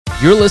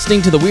You're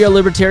listening to the We Are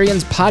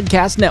Libertarians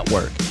Podcast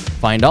Network.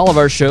 Find all of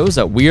our shows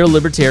at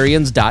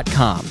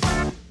wearelibertarians.com.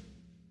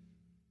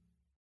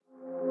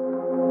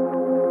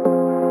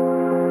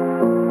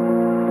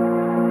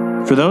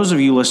 For those of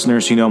you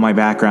listeners who know my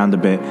background a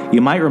bit, you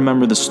might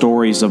remember the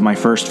stories of my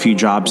first few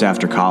jobs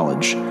after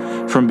college.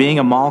 From being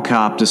a mall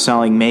cop to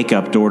selling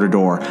makeup door to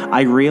door,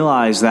 I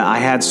realized that I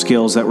had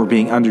skills that were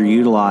being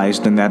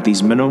underutilized and that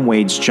these minimum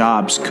wage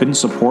jobs couldn't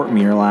support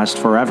me or last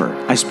forever.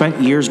 I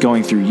spent years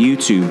going through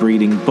YouTube,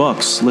 reading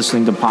books,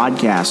 listening to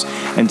podcasts,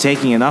 and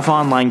taking enough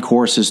online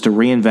courses to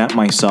reinvent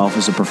myself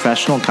as a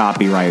professional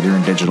copywriter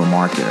and digital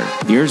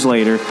marketer. Years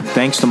later,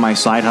 thanks to my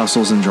side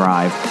hustles and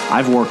drive,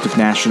 I've worked with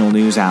national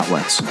news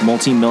outlets,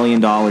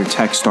 multi-million-dollar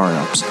tech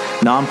startups,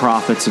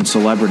 nonprofits, and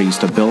celebrities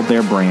to build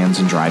their brands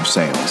and drive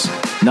sales.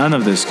 None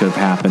of this could have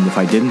happened if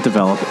I didn't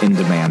develop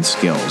in-demand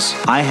skills.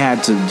 I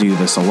had to do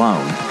this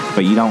alone,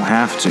 but you don't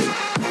have to.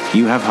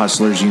 You have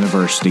Hustlers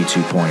University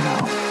 2.0.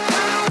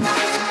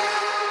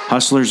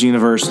 Hustlers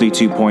University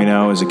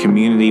 2.0 is a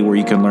community where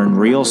you can learn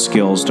real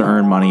skills to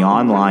earn money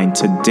online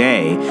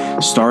today,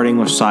 starting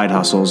with side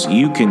hustles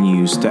you can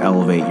use to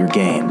elevate your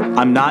game.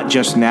 I'm not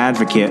just an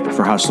advocate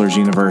for Hustlers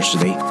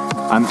University,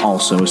 I'm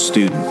also a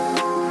student.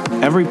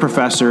 Every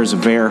professor is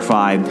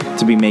verified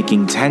to be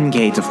making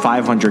 $10K to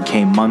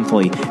 $500K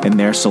monthly in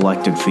their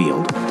selected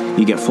field.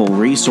 You get full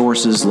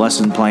resources,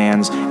 lesson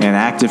plans, and an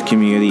active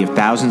community of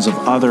thousands of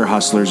other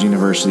Hustlers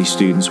University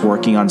students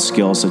working on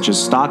skills such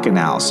as stock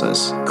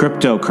analysis,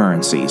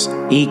 cryptocurrencies,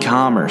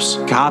 e-commerce,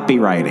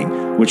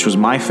 copywriting, which was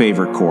my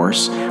favorite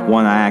course,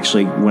 one I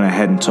actually went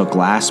ahead and took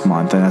last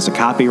month. And as a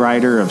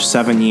copywriter of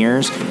 7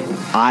 years,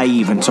 I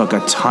even took a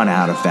ton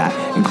out of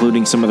that,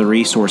 including some of the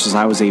resources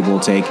I was able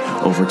to take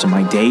over to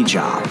my day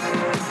job.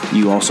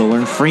 You also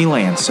learn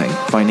freelancing,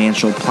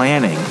 financial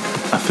planning,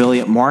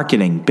 affiliate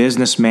marketing,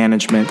 business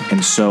management,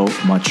 and so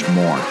much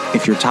more.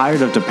 If you're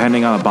tired of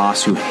depending on a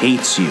boss who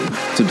hates you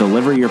to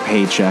deliver your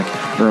paycheck,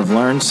 or have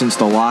learned since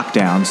the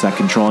lockdowns that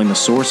controlling the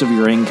source of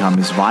your income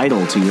is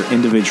vital to your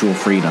individual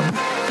freedom,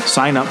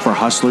 sign up for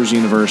Hustlers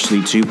University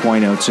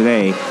 2.0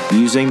 today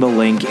using the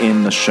link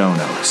in the show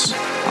notes.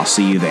 I'll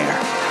see you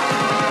there.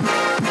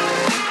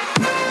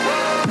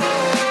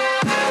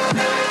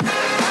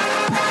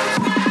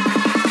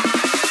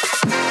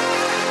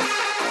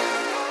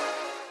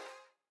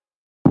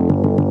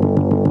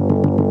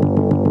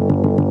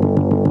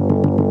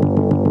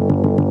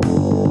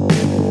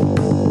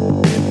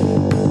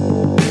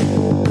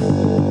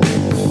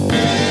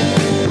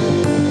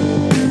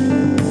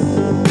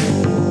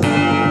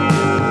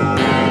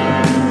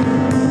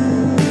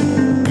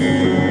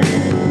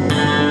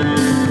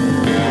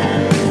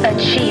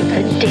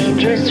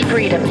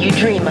 Freedom you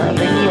dream of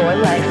in your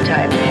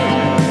lifetime.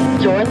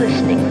 You're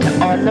listening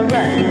to On the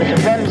Run with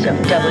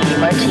Remzo W.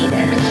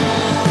 Martinez.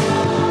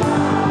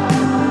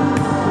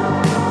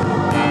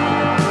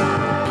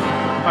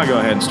 I'll go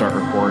ahead and start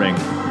recording.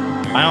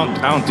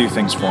 I don't do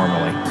things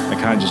formally. I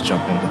kind of just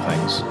jump into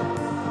things.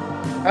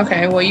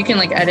 Okay, well you can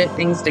like edit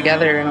things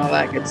together and all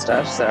that good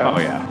stuff. So oh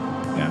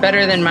yeah.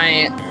 Better than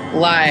my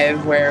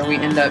live where we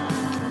end up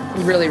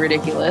really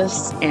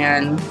ridiculous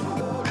and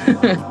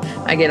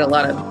I get a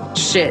lot of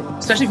shit,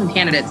 especially from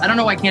candidates. I don't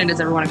know why candidates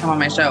ever want to come on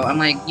my show. I'm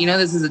like,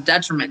 this is a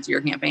detriment to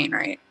your campaign,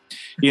 right?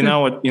 You know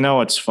what?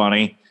 What's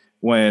funny?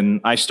 When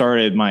I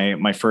started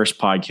my first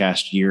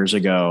podcast years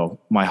ago,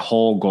 my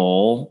whole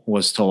goal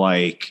was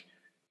to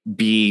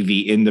be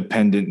the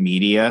independent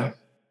media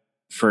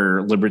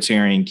for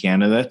libertarian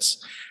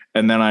candidates,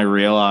 and then I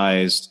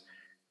realized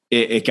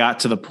it got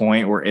to the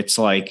point where it's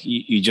like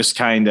you just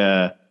kind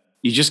of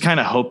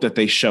hope that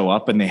they show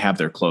up and they have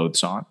their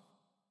clothes on.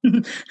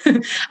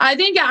 I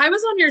think I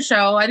was on your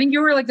show. I think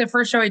you were like the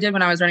first show I did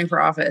when I was running for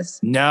office.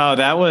 No,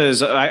 that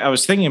was, I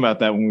was thinking about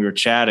that when we were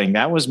chatting.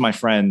 That was my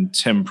friend,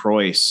 Tim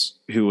Preuss,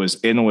 who was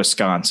in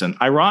Wisconsin.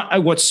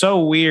 What's so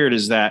weird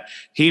is that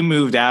he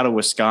moved out of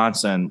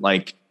Wisconsin,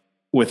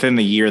 within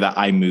the year that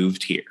I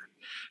moved here,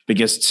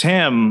 because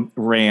Tim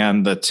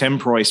ran the Tim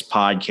Preuss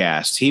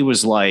podcast. He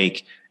was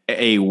like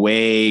a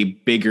way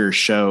bigger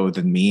show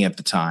than me at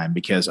the time,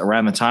 because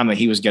around the time that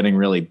he was getting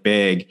really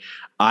big,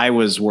 I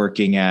was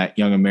working at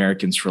Young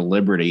Americans for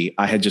Liberty.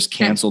 I had just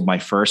canceled my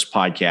first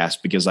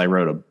podcast because I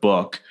wrote a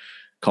book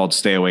called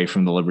Stay Away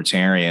from the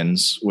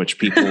Libertarians, which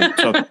people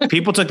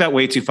took that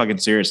way too fucking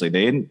seriously.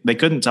 They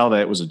couldn't tell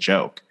that it was a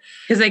joke.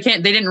 Because they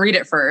didn't read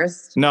it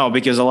first. No,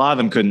 because a lot of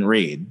them couldn't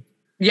read.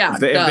 Yeah.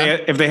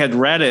 If they had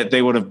read it,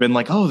 they would have been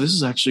like, oh, this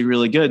is actually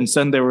really good.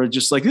 Instead, they were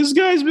just like, this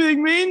guy's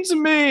being mean to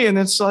me. And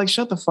it's like,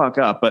 shut the fuck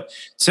up. But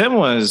Tim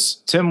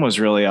was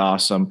really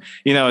awesome.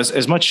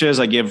 As much as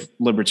I give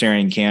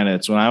libertarian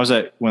candidates, when I was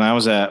at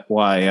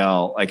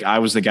YL, I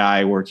was the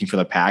guy working for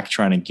the PAC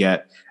trying to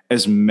get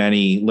as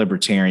many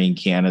libertarian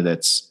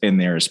candidates in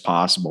there as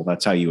possible.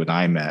 That's how you and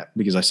I met,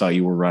 because I saw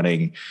you were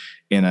running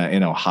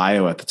in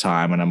Ohio at the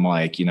time. And I'm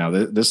like,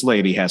 this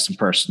lady has some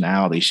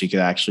personality. She could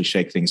actually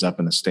shake things up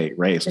in the state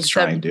race. Let's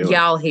try and do it.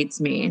 Yal hates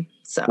me.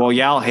 So. Well,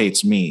 Yal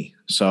hates me.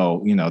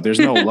 So, there's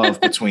no love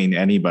between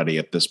anybody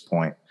at this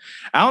point.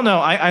 I don't know.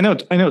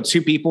 I know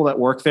two people that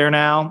work there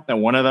now,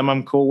 and one of them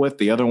I'm cool with.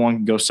 The other one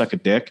can go suck a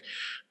dick.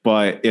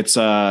 But it's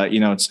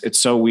it's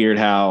so weird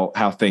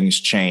how things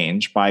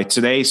change. By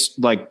today's,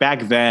 like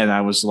back then, I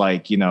was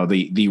like,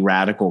 the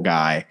radical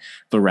guy,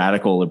 the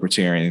radical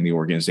libertarian in the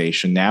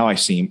organization. Now I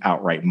seem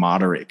outright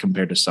moderate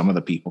compared to some of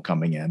the people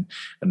coming in,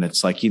 and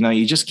it's like,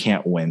 you just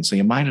can't win, so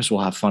you might as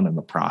well have fun in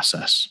the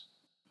process.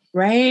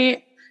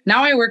 Right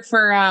now, I work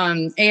for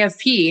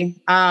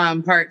AFP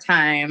part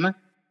time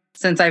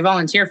since I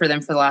volunteer for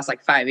them for the last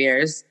 5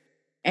 years,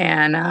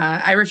 and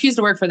I refused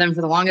to work for them for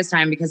the longest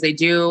time because they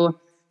do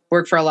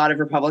work for a lot of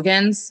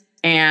Republicans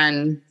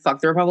and fuck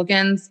the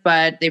Republicans,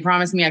 but they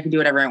promised me I could do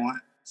whatever I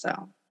want.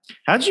 So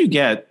how'd you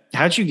get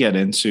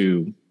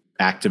into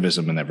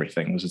activism and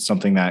everything? Was it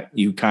something that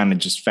you kind of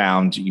just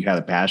found you had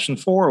a passion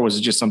for, or was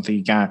it just something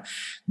you kind of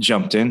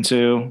jumped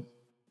into?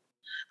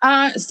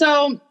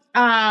 So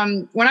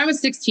when I was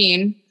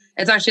 16,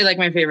 it's actually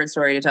my favorite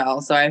story to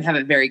tell. So I have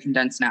it very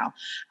condensed now.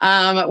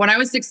 When I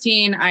was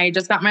 16, I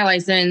just got my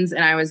license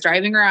and I was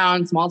driving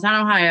around small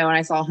town Ohio, and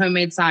I saw a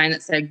homemade sign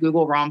that said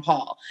Google Ron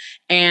Paul.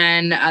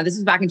 And this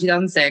was back in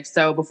 2006.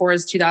 So before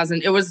his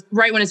 2000, it was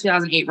right when his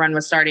 2008 run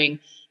was starting.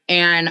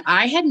 And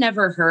I had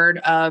never heard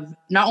of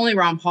not only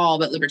Ron Paul,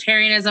 but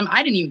libertarianism.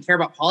 I didn't even care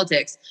about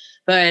politics,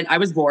 but I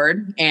was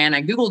bored and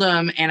I Googled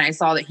him and I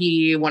saw that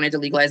he wanted to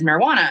legalize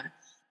marijuana.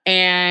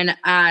 And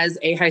as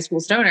a high school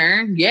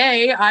stoner,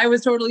 yay, I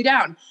was totally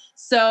down.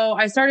 So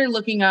I started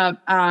looking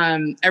up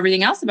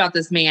everything else about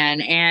this man.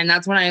 And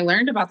that's when I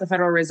learned about the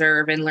Federal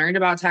Reserve and learned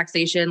about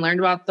taxation, learned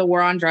about the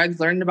war on drugs,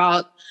 learned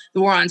about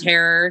the war on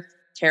terror,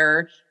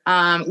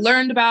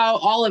 learned about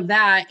all of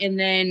that. And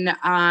then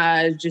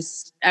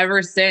just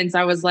ever since,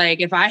 I was like,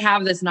 if I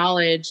have this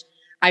knowledge,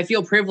 I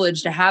feel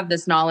privileged to have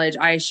this knowledge,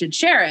 I should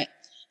share it.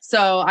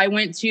 So I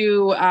went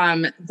to,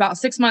 about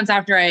 6 months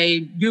after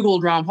I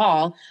Googled Ron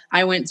Paul,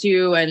 I went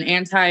to an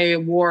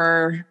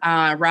anti-war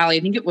rally. I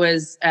think it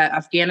was an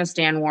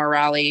Afghanistan war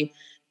rally.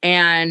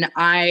 And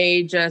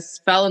I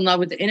just fell in love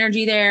with the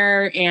energy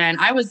there. And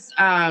I was,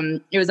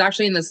 it was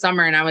actually in the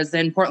summer, and I was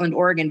in Portland,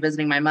 Oregon,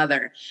 visiting my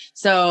mother.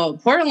 So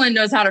Portland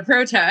knows how to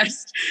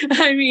protest.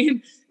 I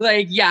mean,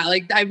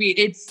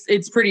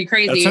 it's pretty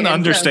crazy. That's an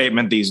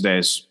understatement these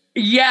days.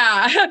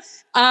 Yeah.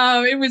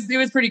 It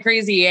was pretty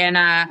crazy. And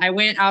I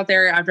went out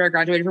there after I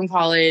graduated from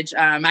college.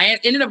 I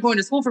ended up going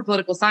to school for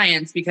political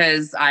science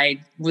because I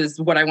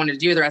was what I wanted to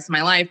do the rest of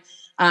my life.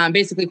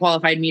 Basically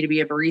qualified me to be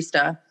a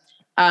barista.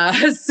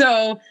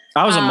 So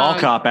I was a mall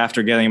cop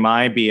after getting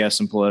my BS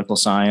in political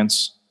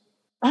science.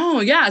 Oh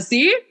yeah.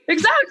 See,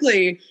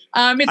 exactly.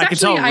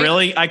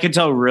 I could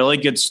tell really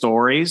good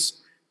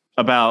stories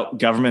about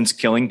governments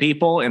killing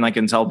people. And I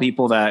can tell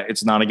people that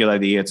it's not a good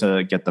idea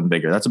to get them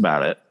bigger. That's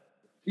about it.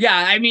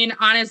 Yeah, I mean,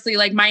 honestly,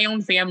 my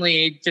own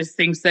family just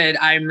thinks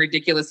that I'm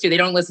ridiculous too. They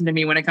don't listen to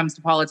me when it comes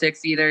to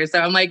politics either.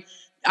 So I'm like,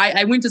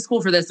 I went to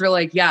school for this. They're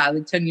like, yeah,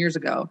 10 years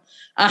ago.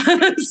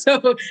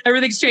 So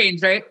everything's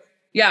changed, right?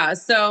 Yeah.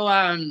 So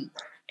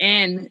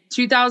in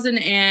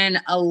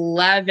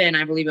 2011,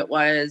 I believe it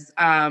was,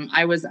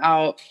 I was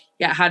out.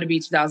 Yeah, it had to be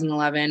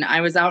 2011.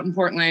 I was out in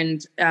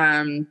Portland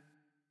and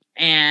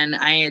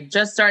I had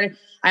just started.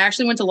 I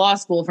actually went to law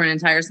school for an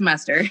entire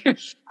semester.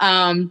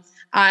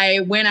 I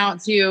went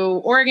out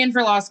to Oregon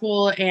for law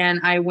school, and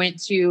I went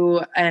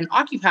to an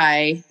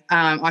Occupy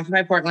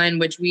Portland,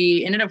 which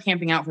we ended up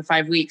camping out for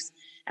 5 weeks.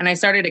 And I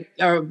started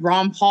a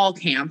Ron Paul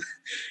camp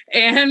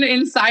and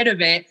inside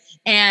of it.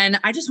 And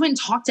I just went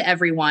and talked to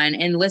everyone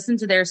and listened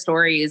to their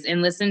stories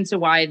and listened to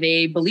why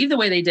they believe the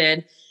way they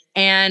did.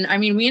 And I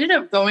mean, we ended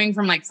up going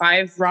from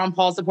 5 Ron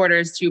Paul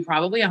supporters to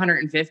probably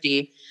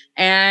 150.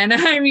 And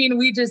I mean,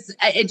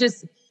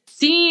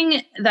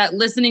 seeing that,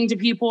 listening to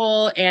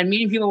people and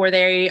meeting people where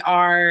they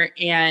are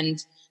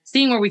and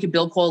seeing where we could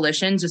build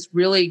coalitions just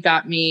really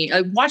got me,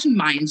 watching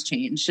minds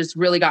change just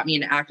really got me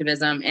into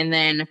activism. And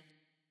then,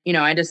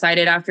 I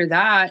decided after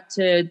that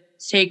to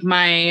take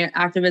my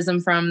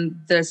activism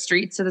from the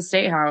streets to the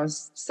State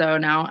House. So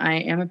now I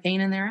am a pain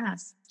in their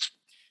ass.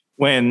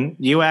 When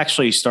you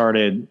actually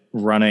started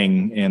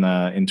running in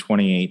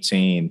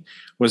 2018,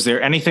 was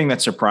there anything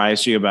that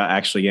surprised you about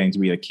actually getting to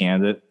be a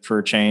candidate for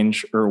a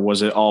change? Or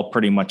was it all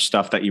pretty much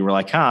stuff that you were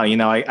like, I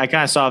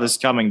kind of saw this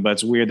coming, but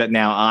it's weird that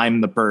now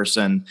I'm the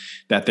person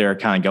that they're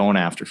kind of going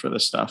after for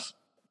this stuff?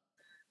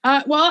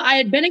 Well, I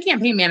had been a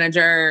campaign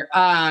manager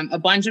a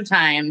bunch of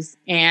times,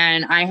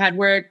 and I had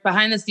worked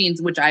behind the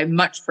scenes, which I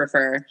much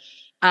prefer.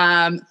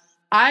 I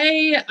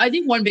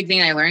think one big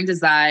thing I learned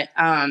is that,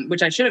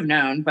 which I should have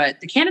known, but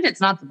the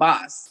candidate's not the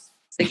boss.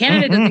 The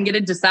candidate doesn't get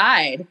to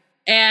decide.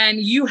 And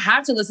you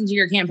have to listen to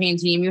your campaign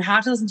team. You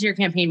have to listen to your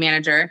campaign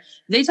manager.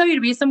 If they tell you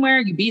to be somewhere,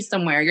 you be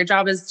somewhere. Your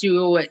job is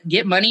to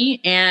get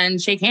money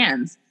and shake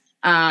hands.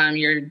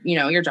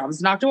 Your job is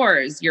to knock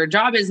doors. Your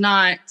job is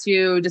not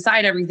to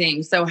decide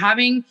everything. So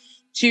having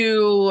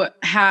to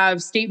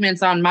have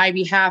statements on my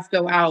behalf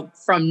go out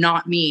from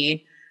not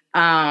me,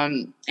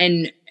 that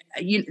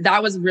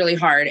was really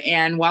hard.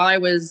 And while I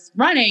was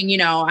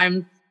running,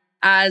 I'm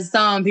as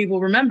some people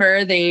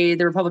remember, the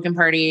Republican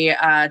Party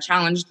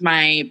challenged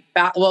they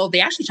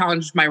actually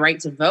challenged my right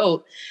to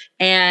vote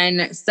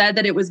and said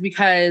that it was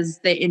because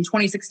in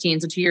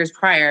 2016, so 2 years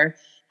prior,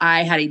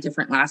 I had a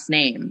different last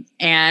name.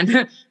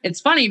 And it's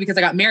funny because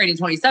I got married in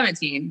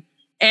 2017.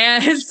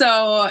 And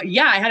so,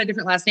 yeah, I had a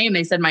different last name.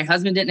 They said my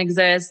husband didn't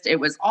exist. It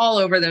was all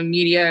over the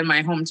media in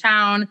my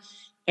hometown.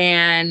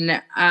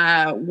 And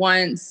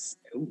once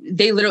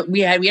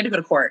we had to go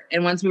to court.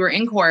 And once we were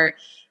in court,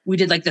 we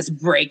did like this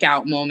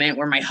breakout moment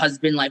where my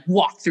husband like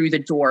walked through the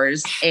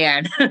doors,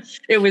 and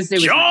it was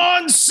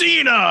John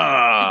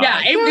Cena.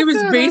 Yeah, it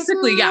was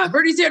basically,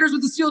 Bernie Sanders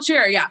with the steel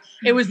chair. Yeah,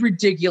 it was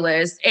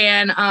ridiculous.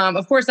 And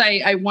of course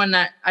I won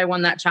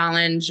that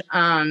challenge.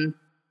 And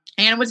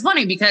it was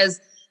funny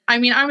because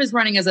I was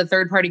running as a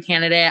third party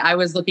candidate. I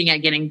was looking at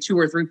getting 2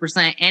 or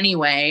 3%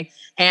 anyway.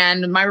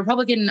 And my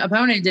Republican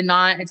opponent did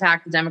not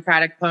attack the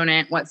Democratic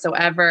opponent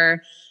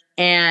whatsoever.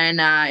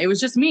 And it was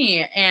just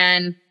me.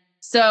 And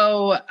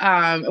so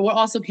what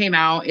also came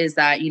out is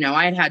that,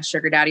 I had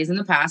sugar daddies in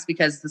the past,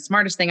 because the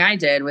smartest thing I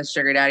did with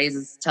sugar daddies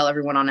is tell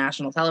everyone on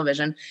national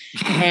television.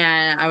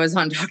 And I was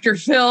on Dr.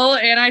 Phil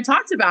and I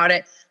talked about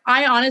it.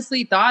 I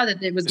honestly thought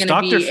that it was going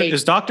to be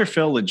Is Dr.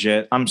 Phil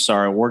legit? I'm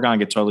sorry, we're going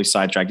to get totally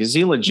sidetracked. Is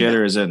he legit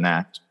or is it an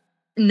act?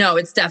 No,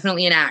 it's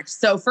definitely an act.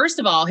 So first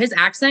of all, his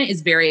accent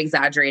is very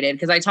exaggerated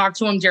because I talked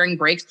to him during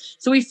breaks.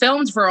 So we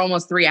filmed for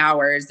almost 3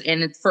 hours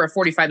and it's for a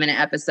 45-minute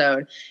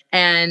episode.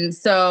 And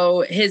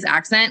so his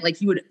accent, like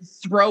he would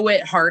throw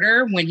it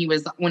harder when he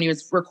was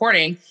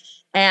recording.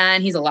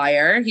 And he's a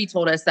liar. He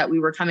told us that we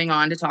were coming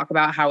on to talk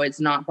about how it's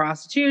not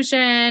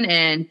prostitution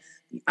and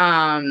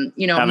having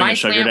my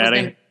sugar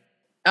daddy.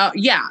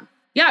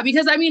 Yeah,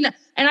 because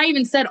and I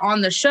even said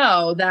on the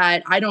show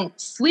that I don't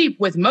sleep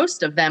with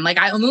most of them. Like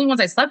the only ones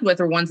I slept with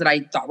were ones that I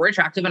thought were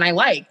attractive and I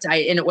liked.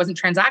 And it wasn't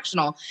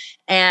transactional.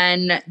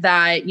 And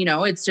that,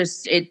 it's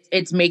just,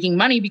 it's making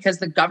money because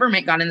the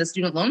government got in the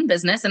student loan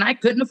business and I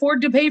couldn't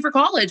afford to pay for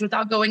college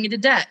without going into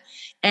debt.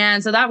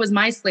 And so that was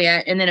my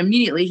slant. And then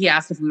immediately he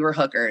asked if we were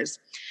hookers.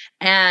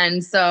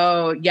 And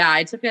so, yeah,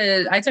 I took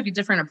a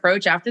different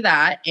approach after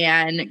that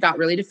and got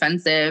really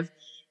defensive.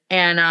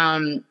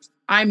 And,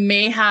 I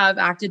may have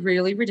acted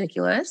really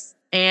ridiculous.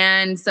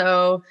 And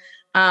so,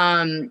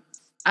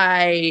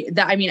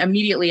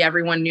 immediately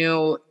everyone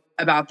knew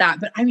about that.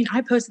 But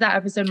I posted that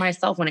episode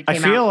myself when it came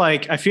out.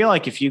 I feel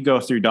like if you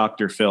go through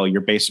Dr. Phil, you're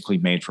basically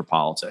made for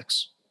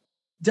politics.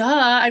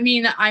 Duh.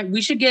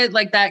 We should get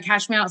like that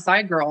Cash Me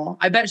Outside girl.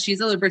 I bet she's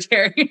a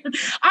libertarian.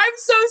 I'm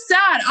so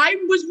sad. I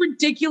was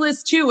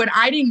ridiculous too. And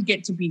I didn't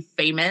get to be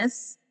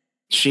famous.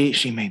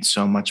 She made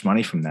so much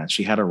money from that.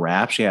 She had a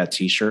rap. She had a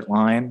t-shirt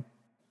line.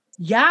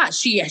 Yeah,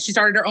 she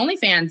started her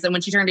OnlyFans and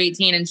when she turned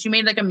 18 and she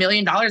made like $1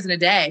 million in a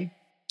day.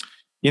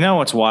 You know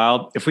what's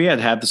wild? If we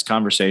had this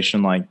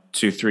conversation like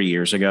 2-3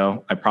 years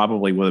ago, I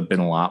probably would have been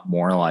a lot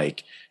more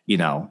like,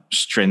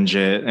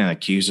 stringent and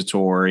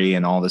accusatory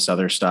and all this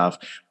other stuff.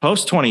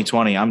 Post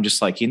 2020, I'm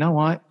just like, you know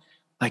what?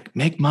 Like,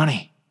 make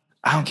money.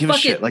 I don't give a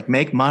shit. Like,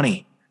 make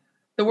money.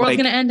 The world's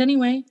going to end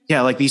anyway.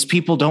 Yeah, like these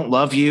people don't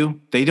love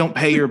you. They don't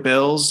pay your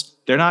bills.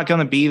 They're not going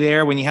to be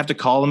there when you have to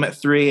call them at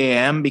 3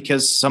 a.m.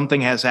 because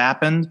something has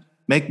happened.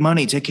 Make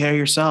money, take care of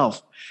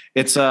yourself.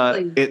 It's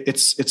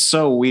it's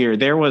so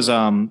weird. There was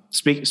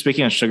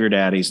speaking of sugar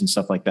daddies and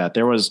stuff like that.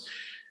 There was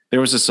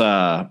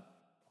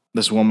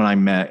this woman I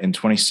met in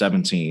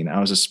 2017. I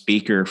was a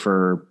speaker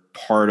for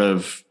part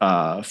of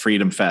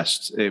Freedom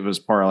Fest. It was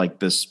part of like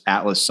this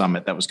Atlas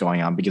Summit that was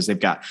going on because they've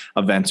got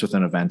events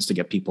within events to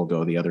get people to go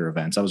to the other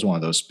events. I was one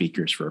of those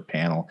speakers for a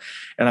panel,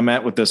 and I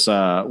met with this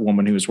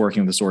woman who was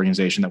working with this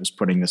organization that was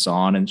putting this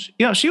on, and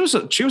she was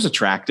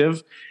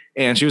attractive.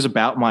 And she was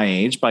about my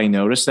age, but I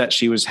noticed that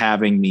she was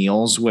having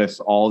meals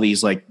with all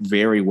these like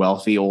very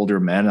wealthy older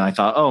men. And I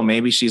thought, oh,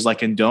 maybe she's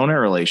like in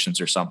donor relations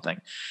or something.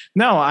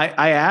 No,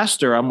 I asked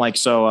her, I'm like,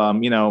 so,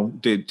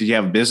 did you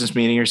have a business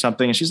meeting or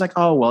something? And she's like,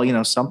 oh,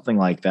 well, something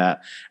like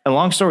that. And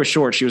long story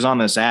short, she was on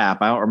this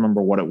app. I don't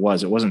remember what it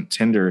was. It wasn't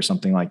Tinder or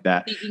something like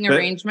that. Speaking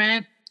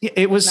arrangement.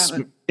 It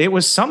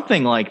was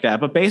something like that.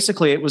 But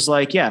basically it was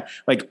like,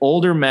 like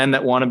older men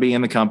that want to be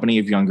in the company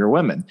of younger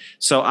women.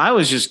 So I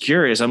was just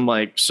curious. I'm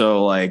like,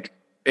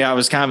 I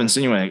was kind of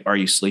insinuating, are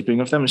you sleeping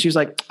with them? And she's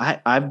like,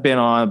 I've been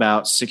on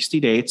about 60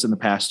 dates in the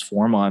past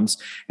 4 months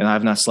and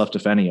I've not slept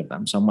with any of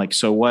them. So I'm like,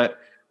 so what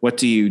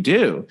do you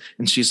do?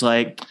 And she's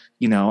like,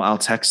 I'll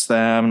text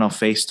them and I'll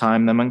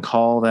FaceTime them and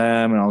call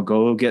them and I'll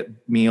go get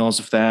meals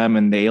with them.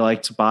 And they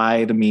like to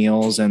buy the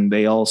meals and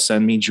they'll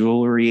send me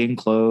jewelry and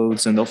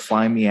clothes and they'll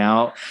fly me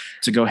out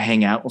to go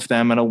hang out with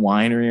them at a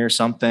winery or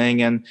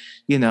something. And,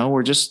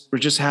 we're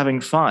just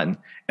having fun.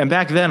 And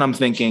back then I'm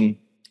thinking,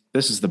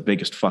 this is the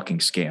biggest fucking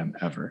scam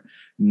ever.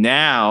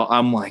 Now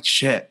I'm like,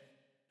 shit.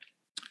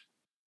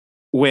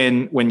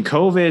 When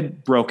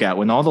COVID broke out,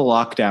 when all the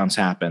lockdowns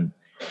happened,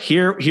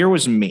 here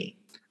was me.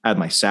 I had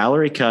my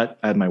salary cut.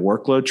 I had my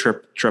workload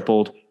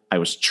tripled. I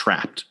was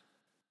trapped.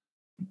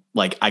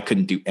 Like I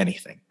couldn't do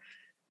anything.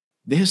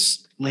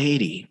 This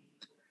lady,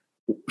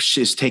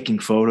 she's taking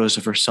photos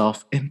of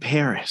herself in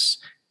Paris,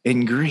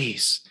 in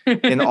Greece,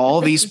 in all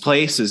these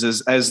places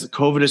as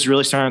COVID is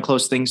really starting to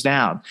close things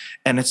down.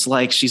 And it's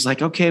like, she's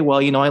like, okay, well,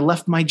 I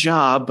left my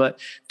job, but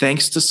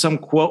thanks to some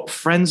quote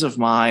friends of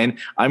mine,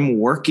 I'm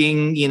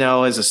working,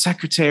 as a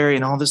secretary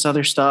and all this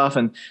other stuff.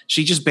 And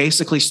she just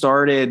basically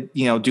started,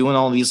 doing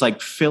all these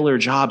like filler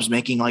jobs,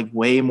 making like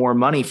way more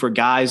money for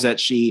guys that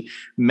she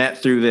met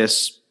through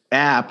this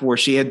app where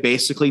she had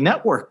basically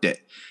networked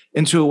it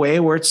into a way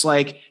where it's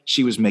like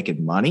she was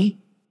making money,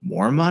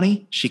 more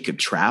money. She could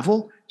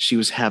travel. She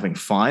was having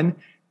fun.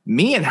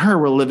 Me and her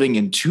were living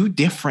in two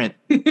different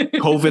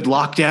COVID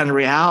lockdown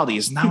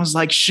realities. And I was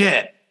like,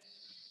 shit.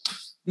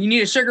 You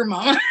need a sugar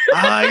mama.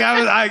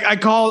 I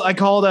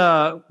called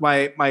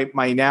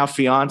my now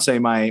fiance,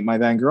 my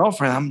then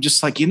girlfriend. I'm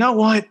just like, you know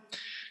what?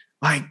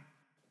 Like,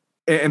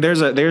 and there's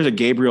a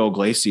Gabriel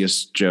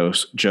Iglesias joke,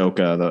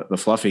 the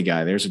fluffy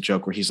guy. There's a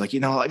joke where he's like,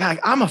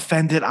 I'm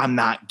offended. I'm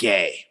not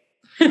gay.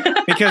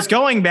 Because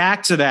going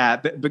back to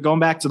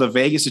the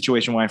Vegas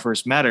situation when I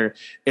first met her,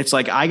 it's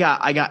like I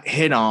got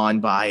hit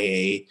on by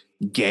a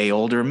gay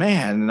older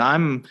man,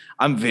 and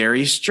I'm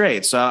very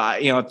straight. So at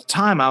the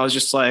time I was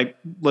just like,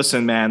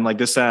 listen, man, like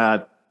this,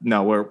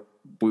 no,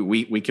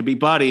 we could be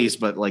buddies,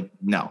 but like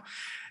no.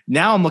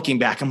 Now I'm looking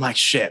back, I'm like,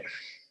 shit.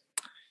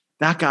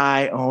 That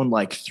guy owned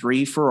like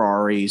 3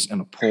 Ferraris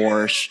and a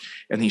Porsche,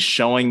 and he's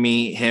showing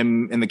me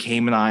him in the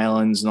Cayman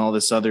Islands and all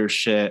this other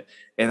shit,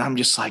 and I'm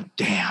just like,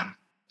 damn.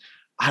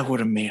 I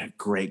would have made a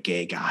great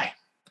gay guy.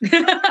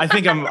 I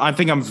think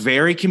I'm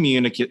very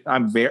communicate.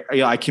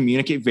 I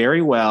communicate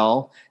very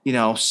well.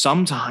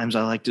 Sometimes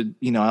I like to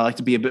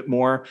be a bit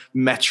more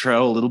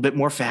metro, a little bit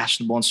more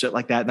fashionable and shit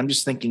like that. And I'm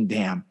just thinking,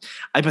 damn,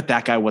 I bet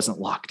that guy wasn't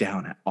locked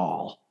down at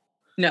all.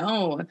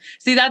 No.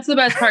 See, that's the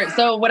best part.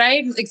 So what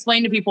I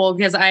explained to people,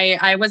 because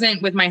I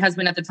wasn't with my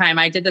husband at the time.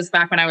 I did this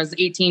back when I was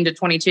 18 to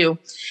 22.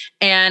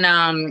 And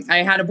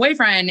I had a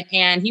boyfriend,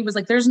 and he was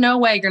like, there's no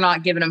way you're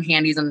not giving him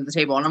handies under the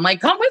table. And I'm like,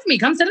 come with me,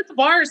 come sit at the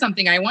bar or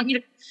something. I want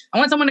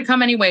someone to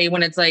come anyway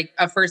when it's like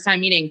a first time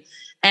meeting.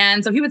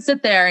 And so he would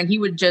sit there and he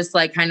would just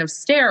like kind of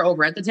stare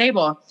over at the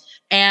table.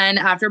 And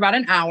after about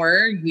an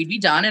hour, we'd be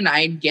done. And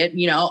I'd get,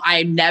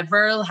 I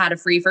never had a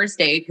free first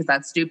date because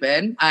that's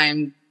stupid.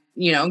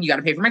 You got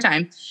to pay for my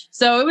time.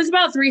 So it was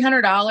about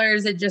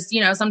 $300. It just,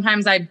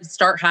 sometimes I'd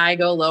start high,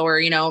 go lower,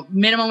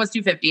 minimum was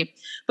 $250.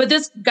 But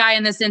this guy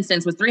in this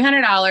instance was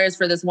 $300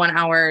 for this 1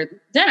 hour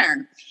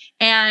dinner.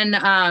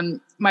 And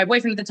my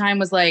boyfriend at the time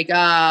was like,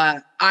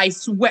 I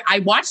swear, I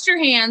watched your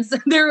hands.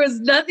 There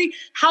was nothing.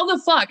 How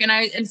the fuck?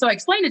 And so I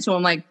explained it to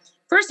him. Like,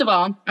 first of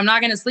all, I'm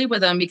not going to sleep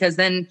with him because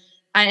then,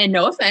 and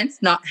no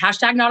offense, not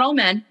all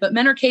men, but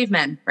men are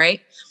cavemen, right?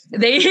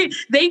 They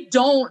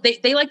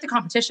like the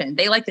competition.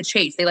 They like the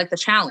chase. They like the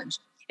challenge.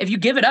 If you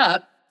give it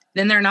up,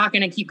 then they're not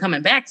going to keep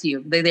coming back to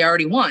you. They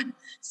already won.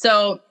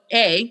 So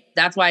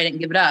that's why I didn't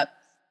give it up.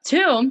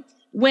 2,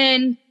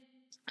 when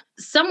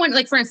someone,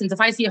 like for instance,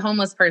 if I see a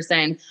homeless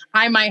person,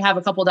 I might have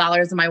a couple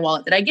dollars in my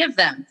wallet that I give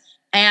them.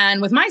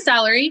 And with my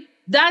salary,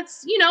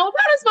 that's, about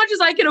as much as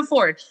I can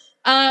afford.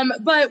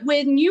 But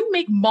when you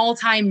make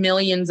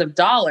multi-millions of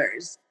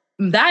dollars,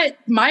 that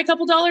my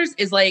couple dollars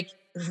is like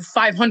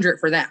 $500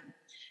 for them.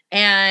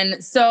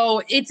 And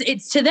so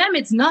it's to them,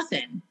 it's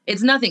nothing.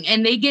 It's nothing.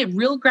 And they get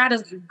real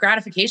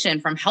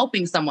gratification from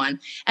helping someone.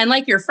 And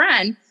like your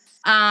friend,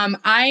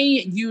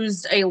 I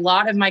used a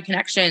lot of my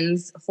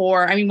connections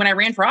when I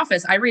ran for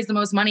office, I raised the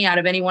most money out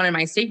of anyone in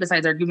my state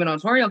besides our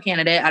gubernatorial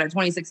candidate out of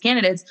 26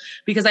 candidates,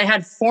 because I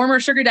had former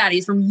sugar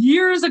daddies from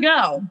years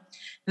ago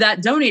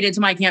that donated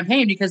to my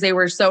campaign because they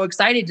were so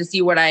excited to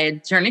see what I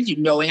had turned into,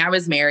 knowing I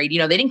was married.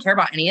 They didn't care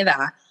about any of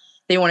that.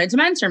 They wanted to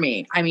mentor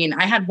me. I mean,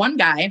 I had one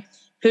guy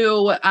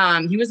who,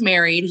 he was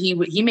married.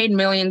 He made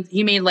millions.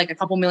 He made like a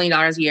couple $1 million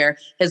a year.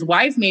 His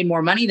wife made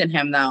more money than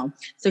him though.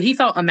 So he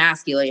felt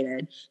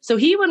emasculated. So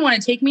he would want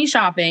to take me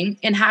shopping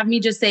and have me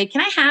just say,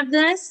 can I have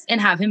this?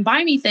 And have him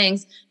buy me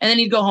things. And then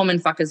he'd go home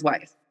and fuck his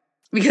wife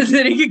because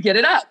then he could get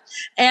it up.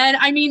 And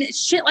I mean,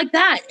 shit like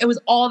that. It was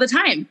all the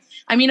time.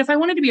 I mean, if I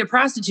wanted to be a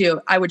prostitute,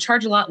 I would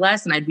charge a lot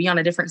less and I'd be on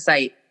a different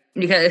site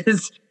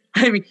because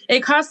it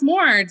costs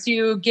more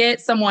to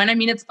get someone. I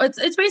mean, it's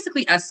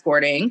basically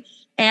escorting.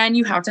 And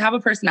you have to have a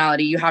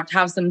personality. You have to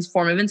have some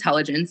form of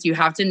intelligence. You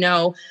have to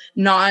know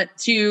not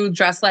to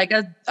dress like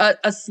a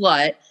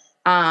slut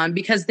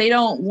because they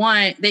don't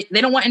want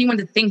anyone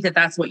to think that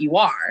that's what you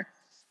are.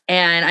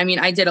 And I mean,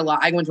 I did a lot.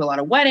 I went to a lot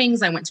of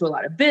weddings. I went to a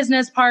lot of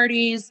business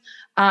parties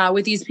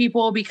with these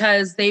people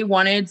because they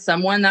wanted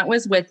someone that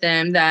was with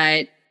them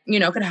that,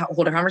 could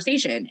hold a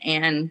conversation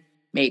and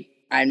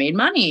I made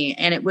money.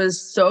 And it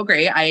was so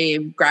great. I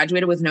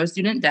graduated with no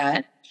student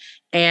debt.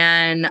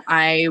 And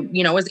I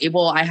was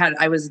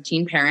a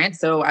teen parent,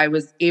 so I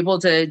was able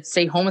to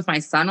stay home with my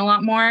son a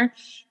lot more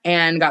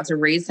and got to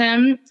raise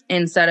him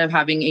instead of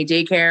having a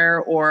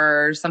daycare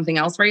or something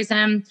else raise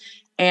him.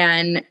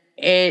 And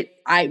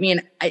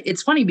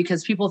it's funny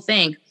because people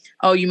think,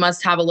 oh, you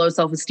must have a low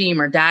self-esteem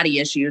or daddy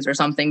issues or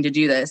something to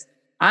do this.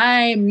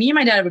 Me and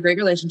my dad have a great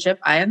relationship.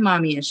 I have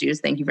mommy issues.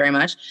 Thank you very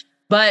much.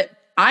 But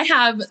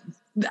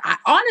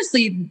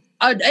honestly,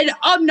 an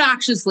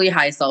obnoxiously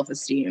high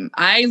self-esteem.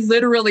 I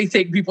literally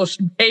think people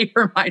should pay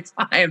for my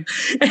time.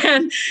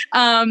 And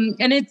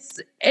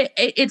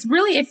it's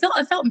really, it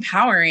felt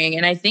empowering.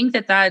 And I think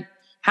that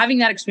having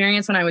that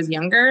experience when I was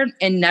younger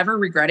and never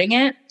regretting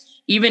it,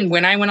 even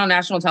when I went on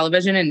national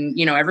television and,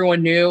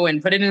 everyone knew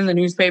and put it in the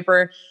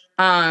newspaper,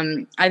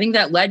 I think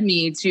that led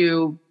me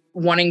to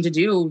wanting to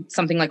do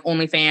something like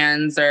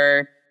OnlyFans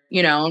or,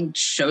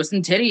 show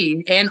some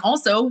titty and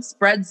also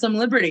spread some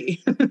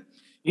liberty.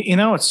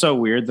 It's so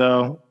weird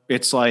though.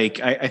 It's like,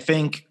 I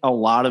think a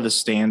lot of the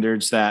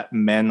standards that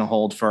men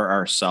hold for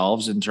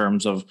ourselves in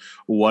terms of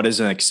what is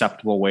an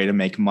acceptable way to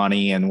make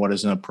money and what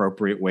is an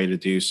appropriate way to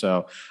do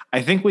so,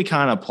 I think we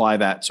kind of apply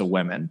that to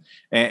women.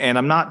 And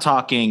I'm not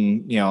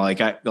talking,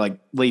 I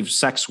leave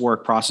sex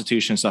work,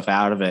 prostitution stuff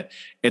out of it.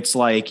 It's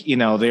like,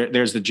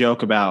 there's the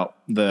joke about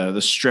the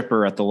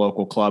stripper at the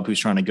local club who's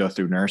trying to go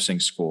through nursing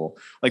school.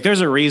 Like,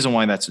 there's a reason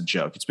why that's a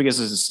joke. It's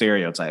because it's a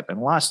stereotype, and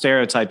a lot of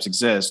stereotypes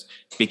exist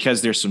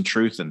because there's some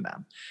truth in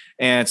them.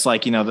 And it's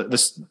like,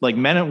 like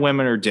men and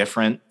women are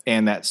different,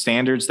 and that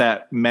standards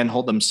that men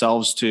hold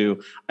themselves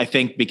to, I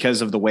think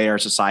because of the way our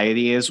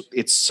society is,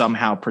 it's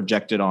somehow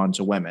projected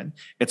onto women.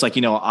 It's like,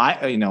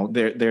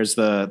 there's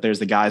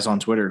the guys on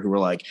Twitter who were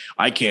like,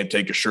 I can't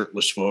take a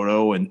shirtless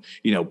photo and,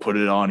 put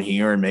it on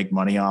here and make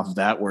money off of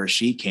that, where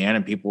she can.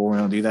 And people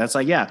will do that. It's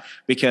like, yeah,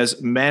 because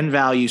men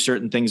value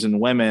certain things in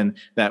women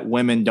that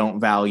women don't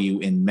value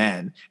in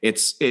men.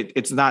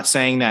 It's not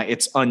saying that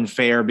it's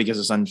unfair because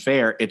it's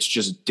unfair. It's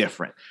just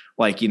different.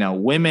 Like,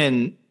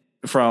 women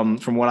from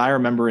what I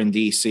remember in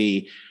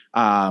DC,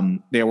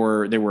 there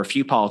were a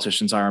few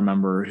politicians I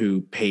remember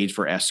who paid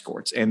for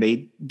escorts, and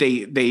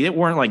they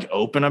weren't like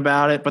open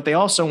about it, but they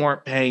also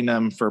weren't paying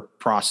them for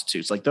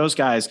prostitutes. Like, those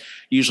guys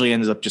usually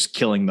ended up just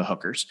killing the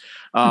hookers.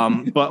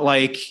 But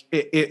like,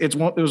 it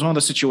was one of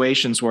the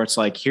situations where it's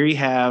like, here you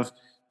have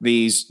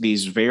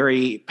these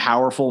very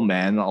powerful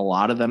men, a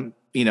lot of them,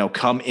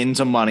 come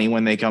into money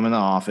when they come in the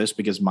office,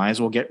 because might as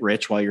well get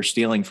rich while you're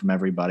stealing from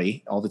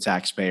everybody, all the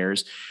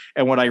taxpayers.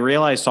 And what I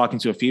realized talking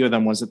to a few of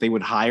them was that they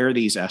would hire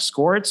these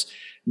escorts,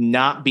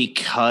 not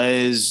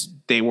because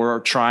they were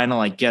trying to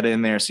like get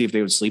in there, see if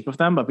they would sleep with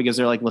them, but because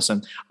they're like,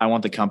 listen, I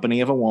want the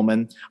company of a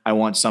woman. I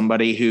want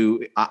somebody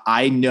who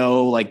I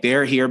know, like,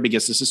 they're here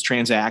because this is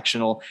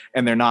transactional,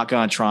 and they're not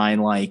going to try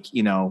and like,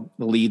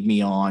 lead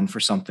me on for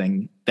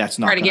something that's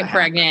not try to get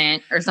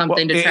pregnant or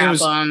something to trap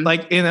them.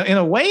 Like, in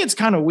a way, it's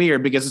kind of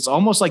weird because it's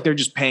almost like they're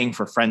just paying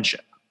for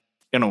friendship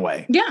in a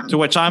way. Yeah. To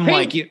which I'm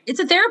like, it's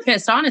a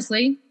therapist,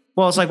 honestly.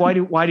 Well, it's like,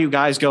 why do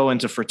guys go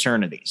into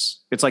fraternities?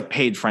 It's like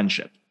paid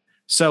friendship.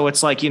 So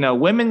it's like,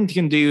 women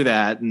can do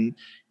that. And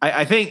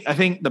I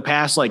think the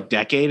past like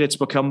decade, it's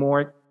become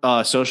more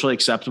socially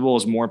acceptable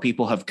as more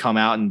people have come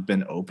out and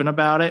been open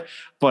about it.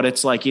 But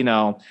it's like,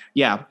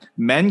 yeah,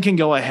 men can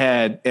go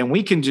ahead and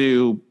we can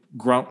do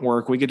grunt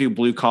work. We could do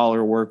blue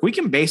collar work.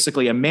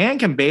 A man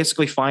can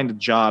basically find a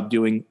job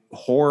doing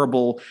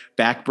horrible,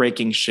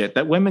 backbreaking shit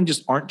that women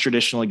just aren't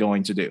traditionally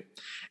going to do.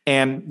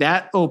 And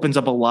that opens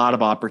up a lot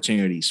of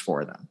opportunities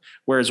for them.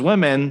 Whereas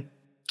women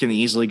can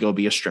easily go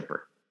be a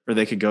stripper, or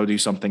they could go do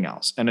something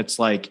else. And it's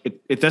like,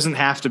 it doesn't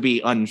have to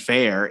be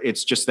unfair.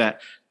 It's just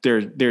that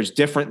there's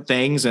different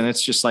things. And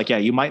it's just like, yeah,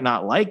 you might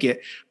not like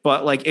it,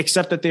 but like,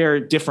 accept that there are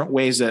different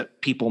ways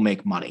that people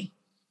make money.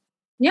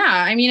 Yeah.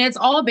 I mean, it's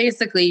all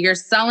basically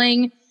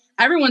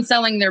everyone's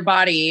selling their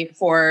body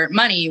for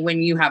money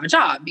when you have a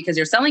job, because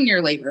you're selling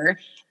your labor.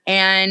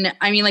 And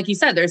I mean, like you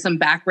said, there's some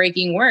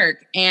backbreaking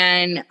work.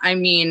 And I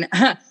mean,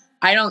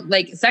 I don't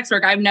like sex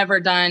work. I've never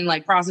done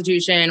like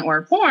prostitution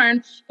or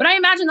porn, but I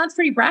imagine that's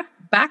pretty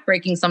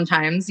backbreaking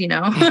sometimes,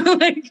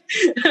 like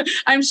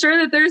I'm sure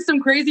that there's some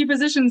crazy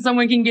positions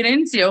someone can get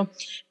into.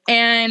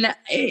 And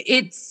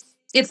it's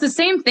the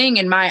same thing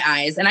in my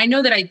eyes. And I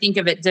know that I think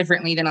of it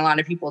differently than a lot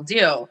of people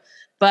do,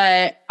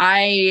 but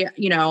I,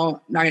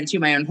 not going to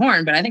toot my own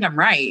horn, but I think I'm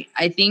right.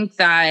 I think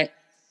that,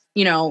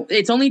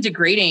 it's only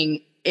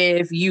degrading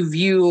if you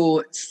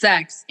view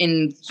sex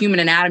in human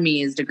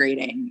anatomy as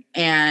degrading.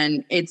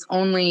 And it's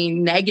only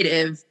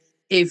negative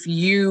if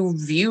you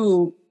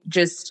view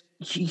just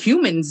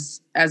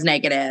humans as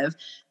negative.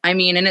 I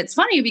mean, and it's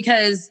funny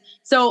because,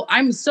 so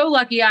I'm so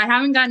lucky. I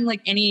haven't gotten like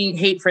any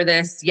hate for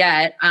this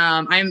yet.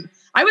 I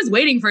was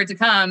waiting for it to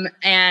come,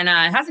 and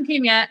it hasn't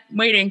came yet. I'm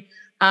waiting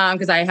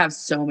because I have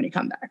so many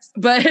comebacks,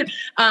 but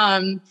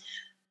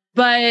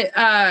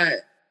I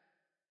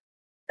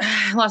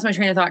lost my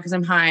train of thought because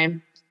I'm high.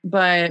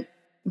 But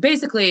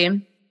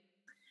basically,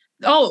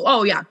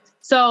 oh yeah.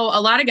 So a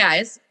lot of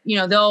guys,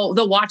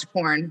 they'll watch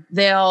porn.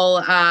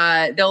 They'll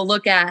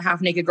look at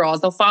half naked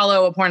girls. They'll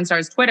follow a porn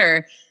star's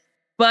Twitter,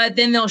 but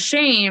then they'll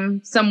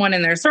shame someone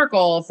in their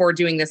circle for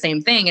doing the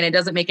same thing. And it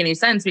doesn't make any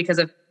sense, because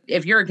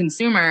if you're a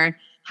consumer,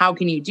 how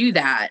can you do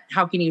that?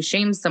 How can you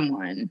shame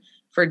someone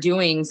for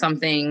doing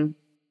something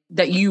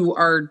that you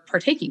are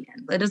partaking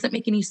in? That doesn't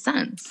make any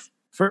sense.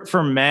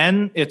 For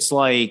men, it's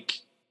like,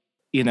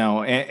 you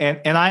know,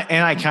 and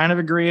I kind of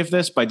agree with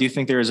this, but I do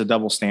think there is a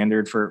double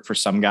standard for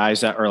some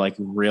guys that are like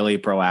really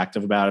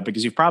proactive about it,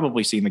 because you've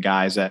probably seen the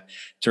guys that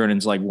turn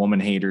into like woman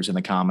haters in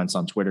the comments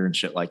on Twitter and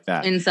shit like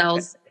that.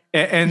 Incels.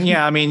 And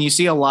yeah, I mean, you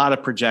see a lot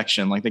of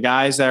projection, like the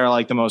guys that are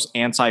like the most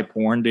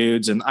anti-porn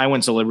dudes. And I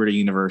went to Liberty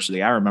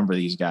University. I remember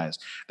these guys.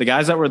 The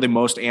guys that were the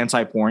most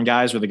anti-porn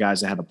guys were the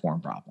guys that had a porn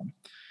problem.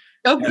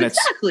 Oh,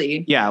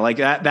 exactly. Yeah, like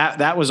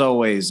that was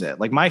always it.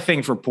 Like my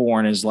thing for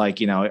porn is like,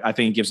 you know, I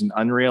think it gives an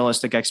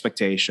unrealistic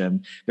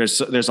expectation.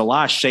 There's a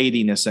lot of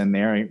shadiness in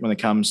there when it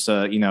comes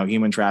to, you know,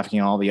 human trafficking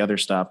and all the other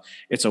stuff.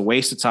 It's a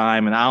waste of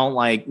time, and I don't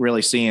like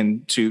really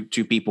seeing two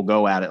people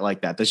go at it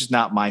like that. That's just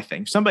not my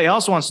thing. If somebody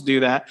else wants to do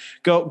that,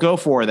 go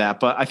for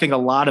that. But I think a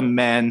lot of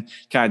men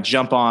kind of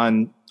jump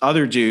on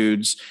other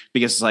dudes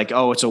because it's like,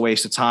 oh, it's a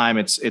waste of time.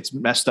 It's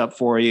messed up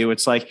for you.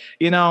 It's like,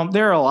 you know,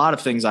 there are a lot of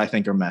things I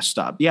think are messed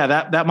up. Yeah,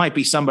 that might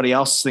be somebody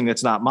else's thing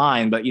that's not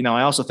mine. But, you know,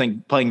 I also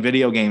think playing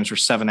video games for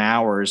 7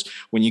 hours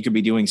when you could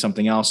be doing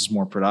something else is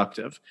more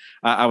productive.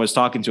 I was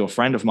talking to a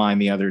friend of mine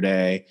the other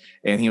day,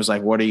 and he was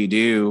like, what do?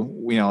 You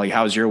know, like,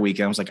 how's your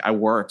weekend? I was like, I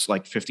worked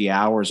like 50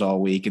 hours all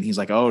week. And he's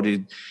like, oh,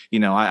 dude, you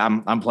know,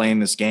 I'm playing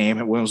this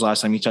game. When was the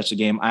last time you touched the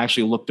game? I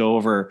actually looked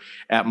over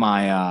at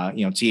my,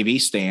 you know,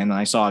 TV stand, and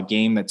I saw a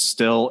game that's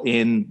still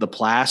in the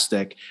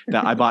plastic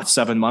that I bought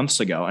 7 months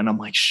ago. And I'm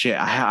like, shit,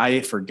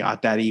 I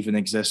forgot that even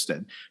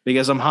existed,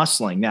 because I'm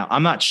hustling. Now,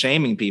 I'm not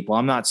shaming people.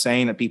 I'm not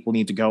saying that people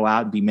need to go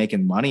out and be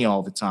making money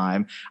all the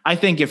time. I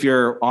think if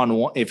you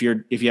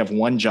have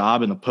one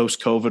job in the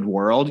post-COVID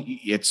world,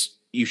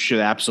 you should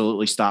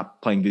absolutely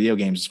stop playing video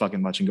games as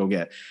fucking much and go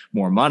get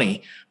more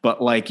money.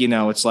 But like, you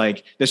know, it's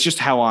like, that's just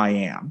how I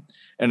am.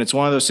 And it's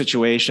one of those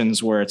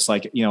situations where it's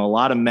like, you know, a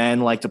lot of men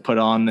like to put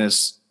on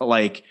this,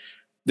 like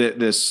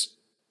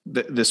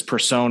this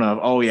persona of,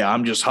 oh yeah,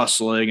 I'm just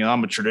hustling and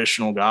I'm a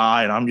traditional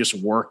guy and I'm just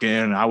working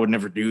and I would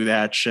never do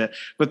that shit.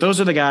 But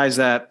those are the guys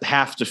that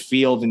have to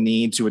feel the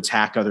need to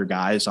attack other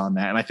guys on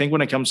that. And I think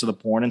when it comes to the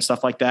porn and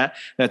stuff like that,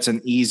 that's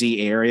an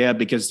easy area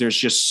because there's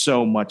just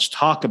so much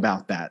talk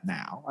about that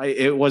now.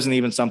 It wasn't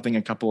even something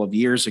a couple of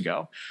years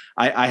ago.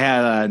 I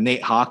had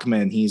Nate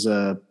Hockman. He's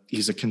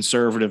a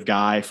conservative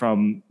guy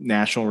from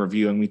National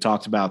Review. And we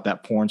talked about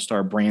that porn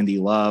star, Brandy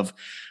Love,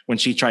 when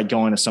she tried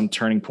going to some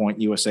Turning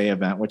Point USA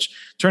event, which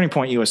Turning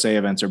Point USA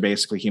events are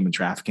basically human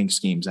trafficking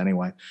schemes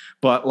anyway.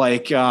 But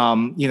like, you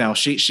know,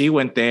 she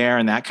went there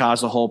and that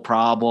caused a whole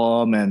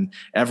problem and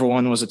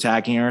everyone was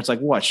attacking her. It's like,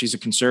 what? She's a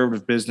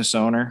conservative business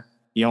owner.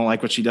 You don't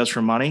like what she does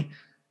for money?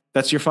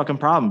 That's your fucking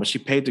problem. But she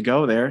paid to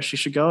go there. She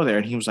should go there.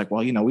 And he was like,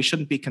 well, you know, we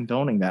shouldn't be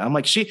condoning that. I'm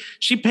like, she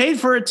paid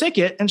for a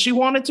ticket and she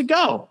wanted to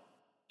go.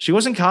 She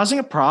wasn't causing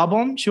a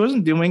problem. She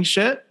wasn't doing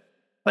shit.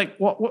 Like,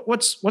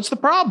 what's the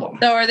problem?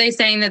 So are they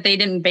saying that they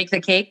didn't bake the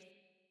cake?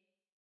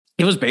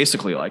 It was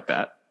basically like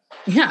that.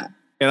 Yeah.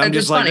 And I'm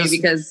just like, funny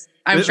because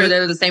I'm sure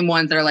they're the same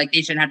ones that are like,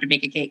 they shouldn't have to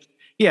bake a cake.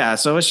 Yeah.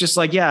 So it's just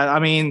like, yeah, I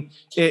mean,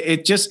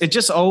 it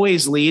just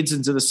always leads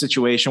into the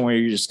situation where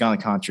you're just going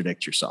to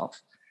contradict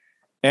yourself.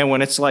 And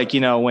when it's like, you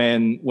know,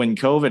 when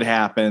COVID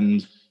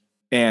happened,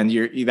 and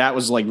that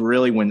was like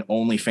really when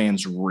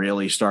OnlyFans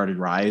really started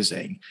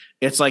rising.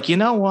 It's like, you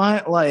know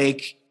what?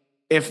 Like,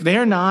 if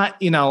they're not,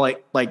 you know,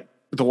 like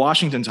the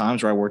Washington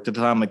Times where I worked at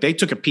the time, like they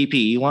took a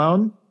PPE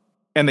loan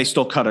and they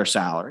still cut our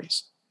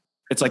salaries.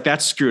 It's like,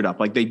 that's screwed up.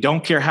 Like, they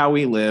don't care how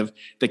we live.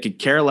 They could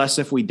care less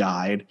if we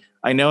died.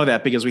 I know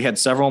that because we had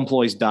several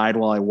employees died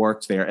while I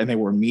worked there and they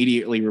were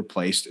immediately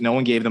replaced. No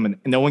one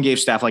gave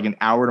staff like an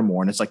hour or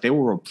more. And it's like, they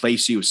will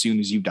replace you as soon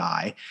as you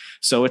die.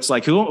 So it's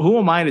like, who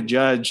am I to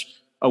judge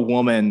a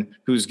woman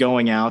who's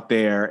going out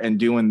there and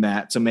doing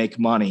that to make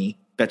money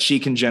that she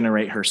can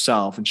generate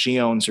herself and she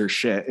owns her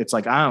shit? It's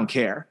like, I don't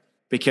care,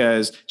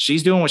 because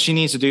she's doing what she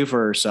needs to do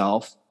for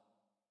herself.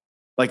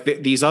 Like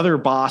these other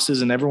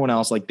bosses and everyone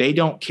else, like they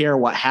don't care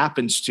what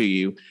happens to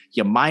you.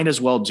 You might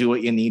as well do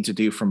what you need to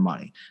do for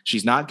money.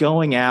 She's not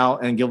going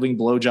out and giving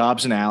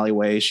blowjobs in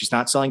alleyways. She's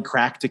not selling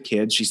crack to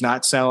kids. She's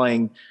not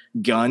selling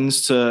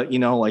guns to, you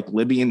know, like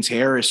Libyan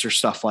terrorists or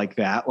stuff like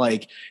that.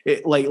 Like,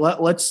 when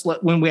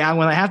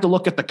I have to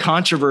look at the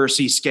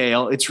controversy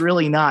scale, it's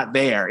really not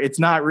there. It's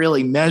not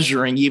really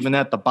measuring even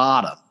at the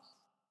bottom.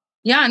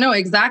 Yeah, no,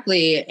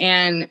 exactly.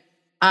 And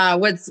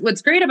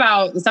what's great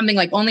about something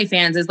like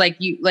OnlyFans is like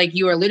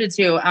you alluded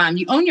to,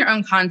 you own your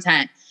own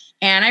content.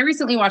 And I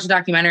recently watched a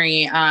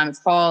documentary. It's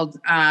called,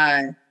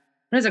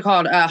 what is it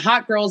called?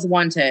 Hot Girls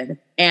Wanted.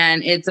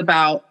 And it's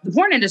about the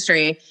porn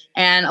industry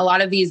and a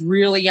lot of these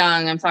really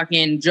young, I'm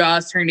talking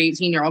just turned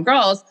 18-year-old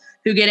girls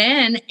who get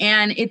in,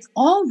 and it's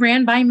all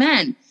ran by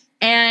men.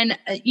 And,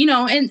 you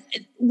know, and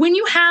when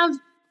you have,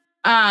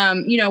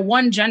 you know,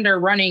 one gender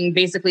running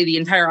basically the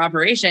entire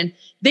operation,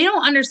 they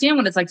don't understand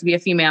what it's like to be a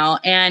female.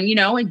 And, you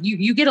know,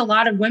 you get a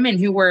lot of women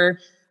who were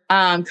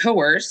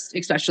coerced,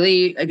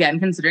 especially, again,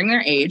 considering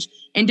their age,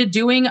 into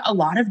doing a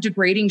lot of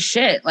degrading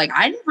shit. Like,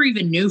 I never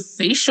even knew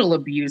facial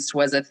abuse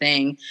was a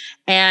thing.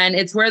 And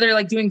it's where they're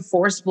like doing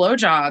forced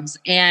blowjobs,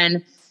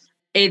 and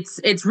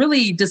it's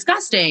really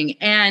disgusting.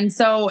 And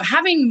so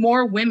having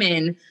more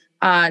women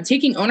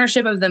taking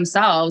ownership of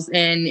themselves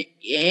and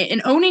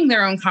owning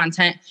their own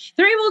content,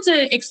 they're able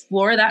to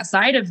explore that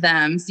side of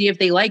them, see if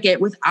they like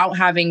it without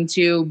having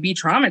to be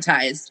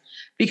traumatized.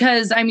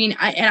 Because I mean,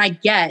 I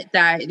get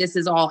that this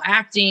is all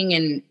acting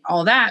and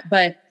all that,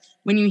 but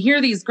when you hear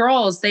these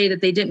girls say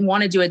that they didn't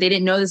want to do it, they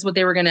didn't know this is what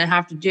they were going to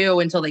have to do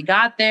until they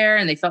got there,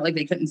 and they felt like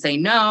they couldn't say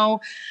no.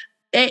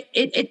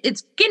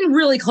 It's getting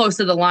really close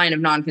to the line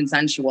of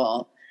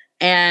non-consensual.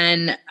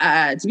 And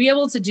to be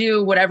able to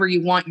do whatever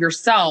you want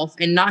yourself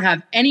and not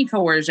have any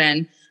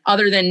coercion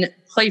other than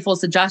playful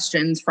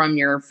suggestions from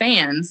your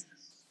fans,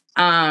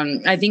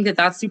 I think that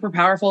that's super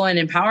powerful and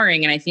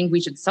empowering. And I think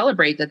we should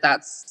celebrate that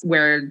that's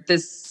where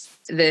this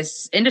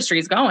industry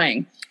is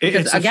going.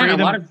 Because again, a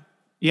lot of...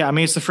 Yeah, I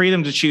mean, it's the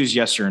freedom to choose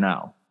yes or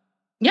no.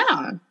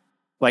 Yeah.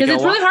 Because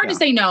it's really hard to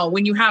say no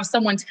when you have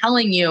someone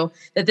telling you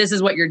that this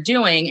is what you're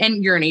doing,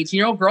 and you're an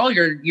 18-year-old girl,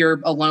 you're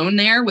alone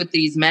there with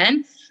these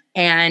men.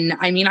 And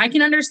I mean, I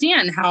can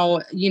understand how,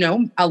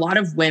 a lot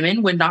of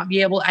women would not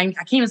be able, I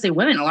can't even say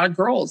women, a lot of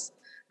girls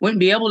wouldn't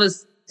be able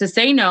to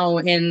say no.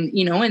 And,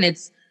 and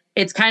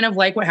it's kind of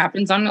like what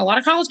happens on a lot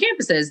of college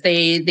campuses.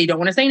 They don't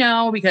want to say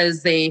no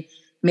because they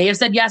may have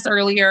said yes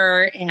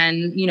earlier.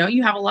 And,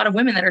 you have a lot of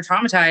women that are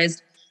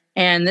traumatized.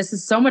 And this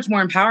is so much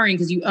more empowering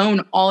because you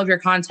own all of your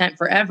content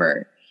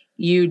forever.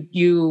 You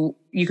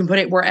can put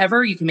it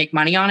wherever, you can make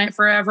money on it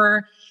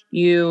forever.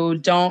 You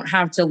don't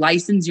have to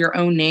license your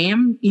own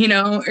name,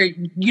 or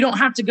you don't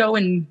have to go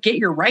and get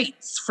your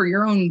rights for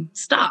your own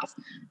stuff.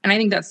 And I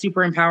think that's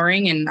super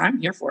empowering, and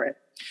I'm here for it.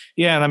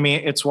 Yeah. And I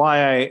mean, it's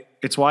why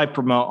I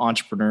promote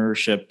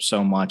entrepreneurship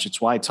so much. It's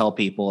why I tell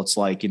people it's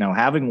like,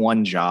 having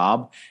one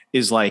job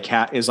is like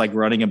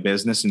running a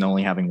business and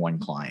only having one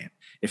client.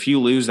 If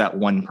you lose that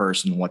one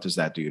person, what does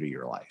that do to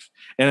your life?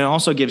 And it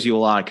also gives you a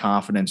lot of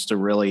confidence to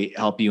really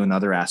help you in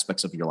other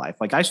aspects of your life.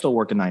 Like I still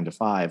work a 9 to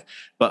 5,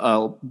 but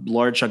a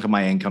large chunk of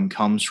my income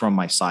comes from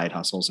my side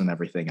hustles and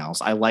everything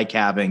else. I like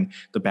having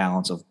the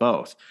balance of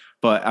both.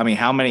 But I mean,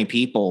 how many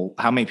people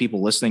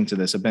listening to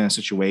this have been in a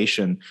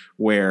situation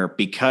where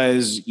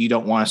because you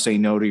don't want to say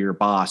no to your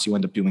boss, you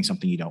end up doing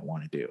something you don't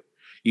want to do.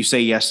 You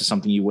say yes to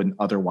something you wouldn't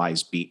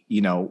otherwise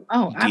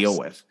deal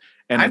with.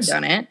 And I've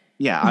done it.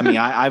 Yeah, I mean,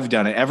 I've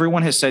done it.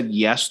 Everyone has said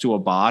yes to a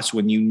boss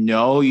when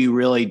you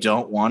really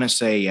don't want to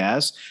say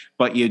yes,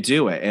 but you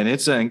do it. And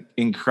it's an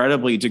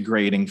incredibly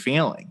degrading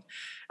feeling.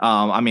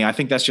 I mean, I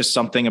think that's just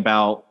something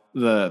about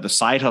the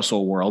side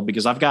hustle world,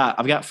 because I've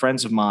got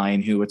friends of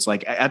mine who it's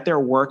like at their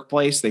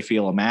workplace, they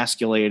feel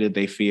emasculated.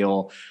 They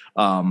feel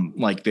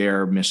like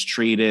they're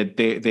mistreated.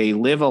 They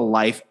live a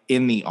life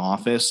in the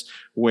office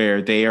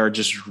where they are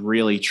just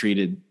really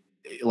treated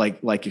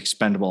like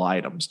expendable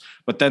items.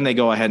 But then they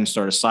go ahead and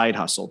start a side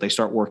hustle. They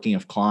start working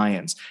with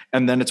clients,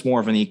 and then it's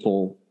more of an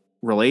equal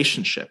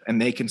relationship,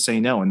 and they can say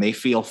no, and they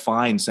feel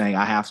fine saying,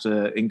 I have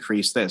to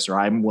increase this, or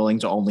I'm willing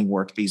to only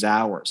work these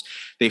hours.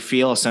 They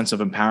feel a sense of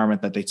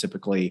empowerment that they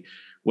typically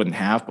wouldn't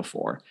have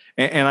before.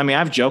 And I mean,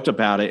 I've joked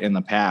about it in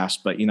the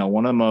past, but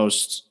one of the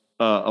most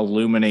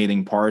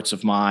illuminating parts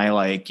of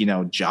my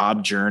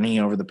job journey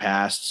over the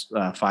past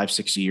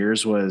 5-6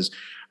 years was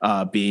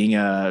being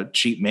a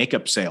cheap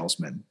makeup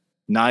salesman.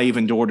 Not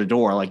even door to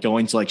door, like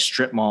going to like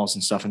strip malls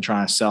and stuff and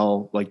trying to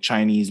sell like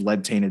Chinese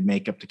lead tainted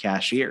makeup to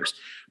cashiers.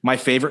 My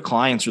favorite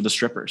clients are the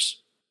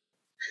strippers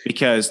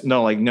because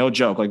no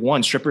joke. Like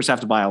 1, strippers have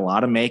to buy a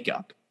lot of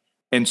makeup,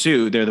 and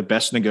 2, they're the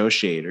best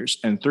negotiators,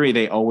 and 3,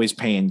 they always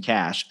pay in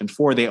cash, and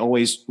 4, they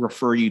always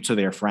refer you to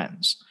their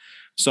friends.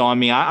 So, I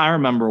mean, I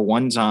remember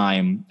one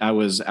time I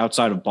was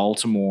outside of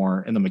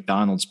Baltimore in the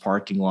McDonald's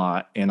parking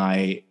lot, and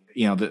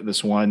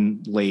this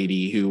one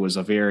lady who was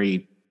a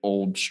very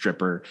old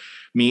stripper,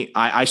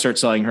 I start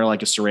selling her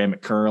like a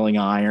ceramic curling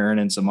iron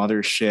and some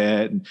other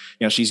shit. And,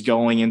 she's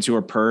going into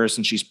her purse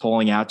and she's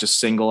pulling out just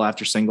single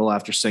after single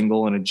after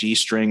single and a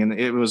G-string. And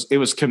it was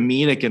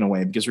comedic in a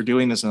way because we're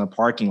doing this in a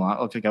parking lot.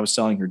 It looked like I was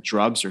selling her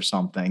drugs or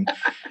something.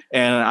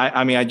 And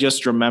I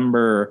just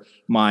remember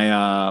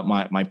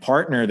my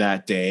partner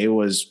that day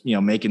was,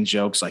 making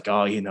jokes like,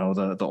 oh,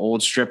 the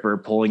old stripper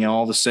pulling out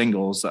all the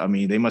singles. I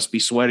mean, they must be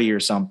sweaty or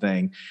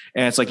something.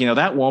 And it's like,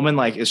 that woman,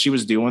 like as she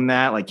was doing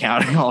that, like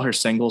counting all her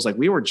singles, like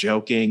we were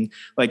joking.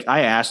 Like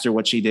I asked her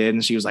what she did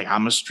and she was like,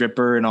 I'm a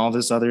stripper and all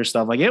this other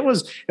stuff. Like it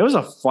was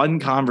a fun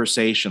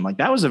conversation. Like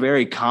that was a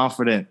very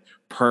confident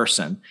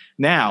person.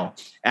 Now,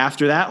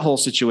 after that whole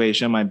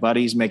situation, my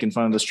buddy's making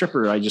fun of the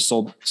stripper I just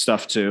sold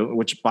stuff to,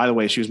 which by the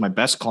way, she was my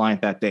best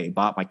client that day.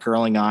 Bought my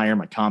curling iron,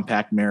 my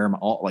compact mirror,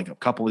 like a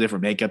couple of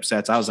different makeup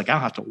sets. I was like, I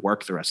don't have to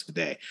work the rest of the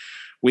day.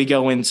 We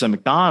go into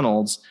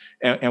McDonald's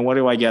and what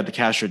do I get at the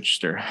cash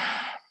register?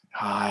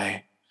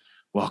 Hi,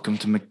 welcome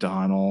to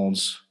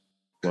McDonald's.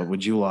 What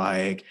would you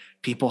like?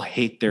 People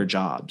hate their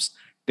jobs.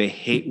 They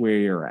hate where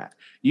you're at.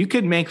 You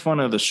could make fun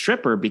of the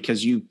stripper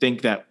because you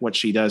think that what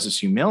she does is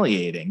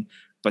humiliating,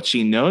 but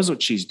she knows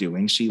what she's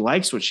doing. She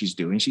likes what she's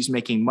doing. She's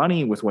making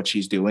money with what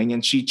she's doing,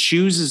 and she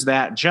chooses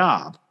that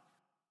job.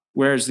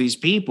 Whereas these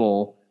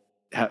people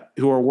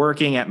who are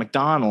working at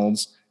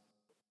McDonald's,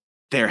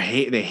 they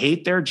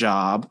hate their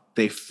job.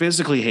 They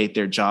physically hate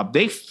their job.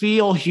 They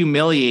feel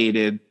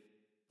humiliated,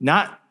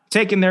 not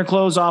taking their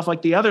clothes off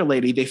like the other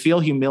lady. They feel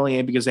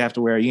humiliated because they have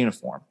to wear a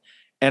uniform.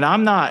 And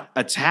I'm not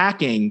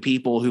attacking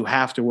people who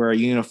have to wear a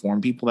uniform,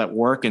 people that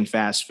work in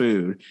fast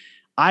food.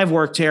 I've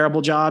worked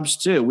terrible jobs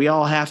too. We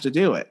all have to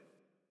do it.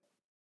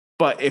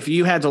 But if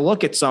you had to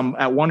look at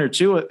one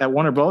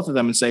or both of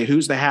them and say,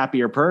 who's the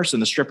happier person,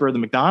 the stripper or the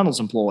McDonald's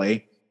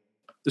employee?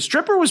 The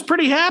stripper was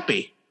pretty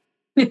happy.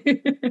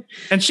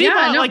 And she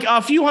bought like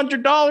a few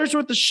 $100s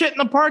worth of shit in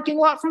the parking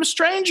lot from a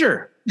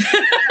stranger.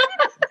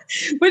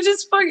 Which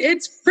is fun.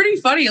 It's pretty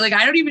funny. Like,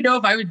 I don't even know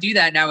if I would do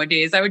that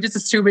nowadays. I would just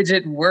assume it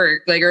didn't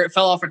work, like, or it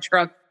fell off a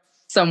truck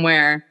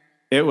somewhere.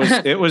 It was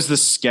the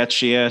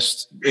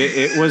sketchiest.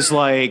 It was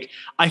like,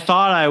 I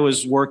thought I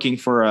was working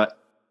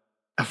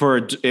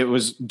it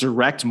was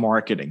direct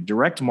marketing.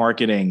 Direct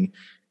marketing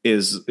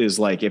is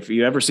like, if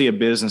you ever see a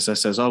business that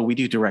says, oh, we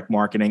do direct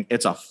marketing,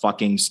 it's a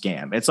fucking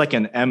scam. It's like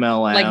an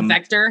MLM. Like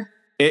Vector,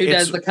 who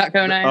does the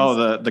Cutco knives.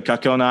 Oh, the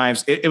Cutco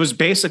knives. It was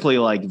basically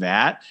like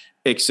that,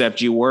 except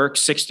you work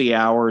 60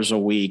 hours a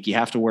week. You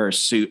have to wear a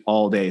suit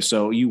all day.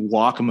 So you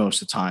walk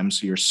most of the time.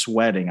 So you're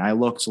sweating. I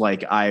looked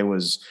like I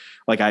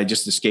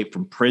just escaped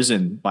from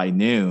prison by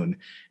noon.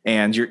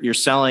 And you're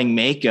selling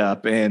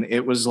makeup. And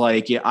it was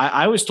like,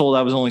 I was told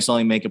I was only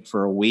selling makeup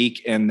for a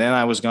week. And then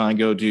I was going to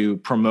go do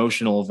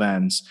promotional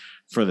events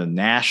for the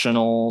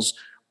Nationals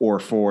or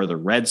for the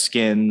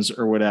Redskins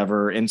or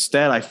whatever.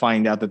 Instead, I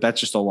find out that that's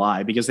just a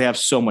lie because they have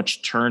so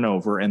much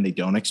turnover and they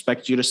don't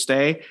expect you to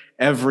stay.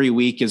 Every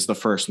week is the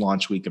first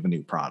launch week of a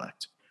new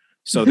product.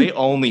 So they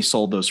only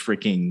sold those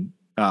freaking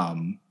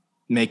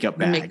makeup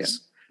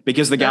bags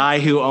because the guy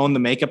who owned the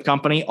makeup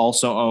company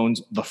also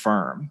owns the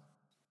firm.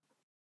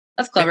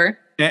 That's clever.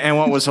 And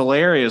what was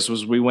hilarious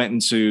was we went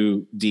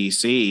into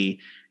DC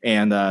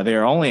and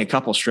there are only a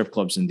couple strip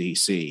clubs in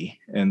DC,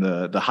 and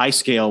the high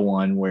scale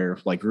one where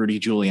like Rudy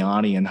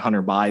Giuliani and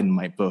Hunter Biden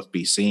might both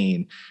be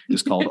seen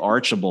is called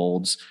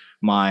Archibald's.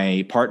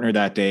 My partner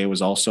that day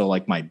was also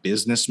like my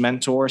business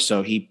mentor.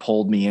 So he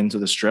pulled me into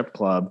the strip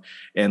club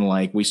and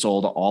like we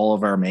sold all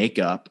of our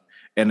makeup.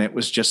 And it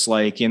was just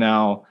like,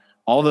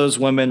 all those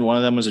women, one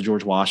of them was a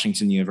George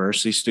Washington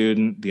University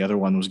student. The other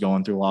one was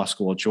going through law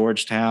school at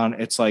Georgetown.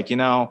 It's like,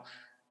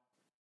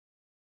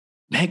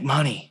 make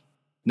money.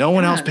 No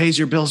one else pays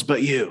your bills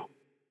but you.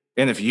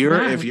 And if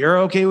you're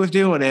okay with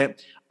doing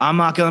it, I'm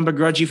not going to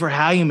begrudge you for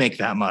how you make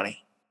that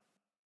money.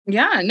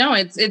 Yeah, no,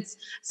 it's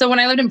so when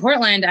I lived in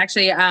Portland,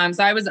 actually, I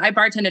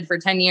bartended for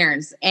 10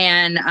 years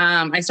and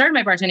I started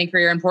my bartending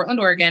career in Portland,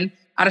 Oregon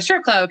at a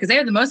strip club because they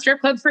have the most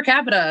strip clubs per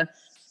capita.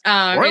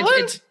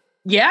 Portland?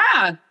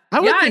 Yeah. I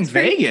would think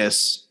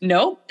Vegas.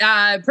 Nope.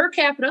 Per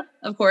capita,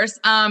 of course.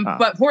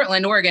 But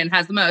Portland, Oregon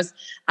has the most.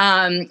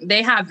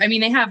 They have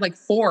like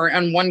 4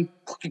 on one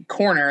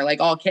corner, like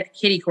all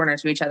kitty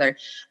corners to each other.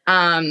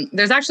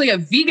 There's actually a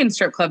vegan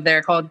strip club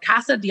there called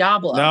Casa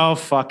Diablo. No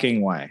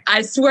fucking way.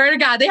 I swear to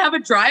God, they have a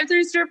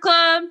drive-through strip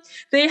club.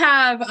 They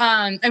have,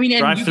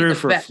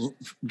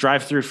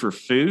 drive-through for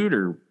food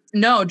or?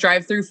 No,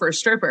 drive-through for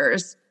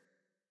strippers.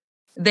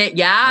 They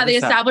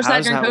established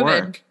that during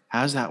COVID.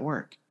 How does that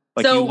work?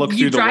 Like so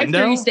you drive window?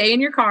 through, you stay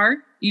in your car,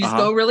 you just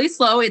go really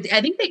slow. I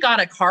think they got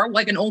a car,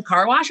 like an old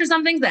car wash or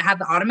something that had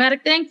the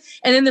automatic thing.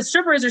 And then the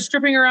strippers are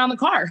stripping around the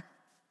car.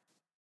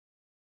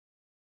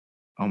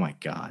 Oh my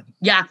God.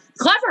 Yeah.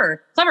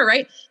 Clever,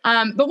 right?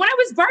 But when I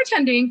was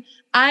bartending,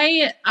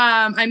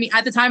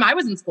 at the time I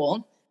was in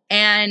school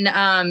and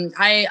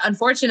I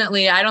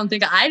don't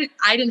think I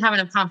didn't have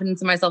enough confidence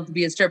in myself to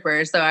be a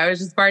stripper. So I was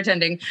just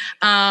bartending.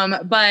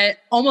 But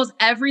almost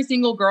every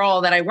single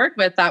girl that I worked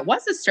with that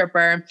was a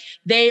stripper,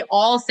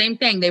 same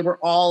thing. They were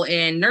all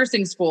in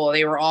nursing school.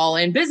 They were all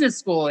in business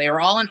school. They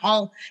were all in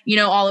all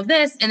of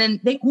this. And then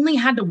they only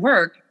had to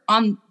work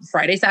on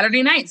Friday,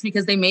 Saturday nights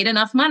because they made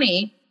enough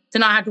money to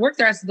not have to work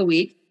the rest of the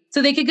week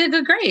so they could get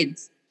good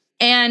grades.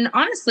 And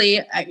honestly,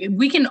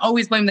 we can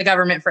always blame the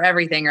government for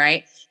everything,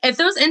 right? If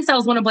those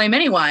incels want to blame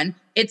anyone,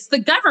 it's the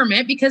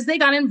government because they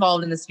got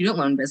involved in the student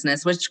loan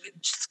business, which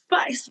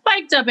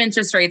spiked up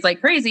interest rates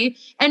like crazy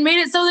and made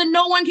it so that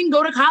no one can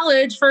go to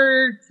college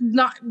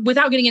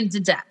without getting into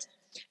debt.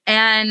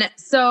 And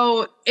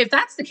so if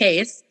that's the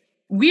case,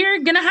 we're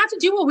going to have to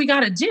do what we got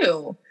to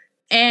do.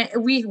 And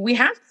we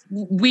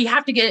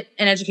have to get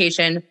an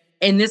education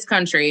in this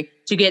country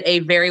to get a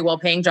very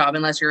well-paying job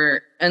unless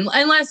you're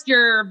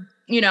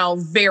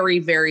very,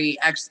 very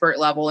expert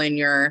level in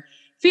your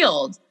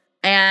field.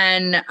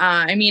 And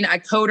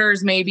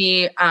coders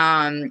maybe,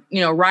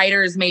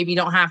 writers maybe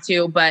don't have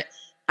to, but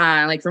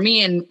like for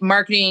me in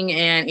marketing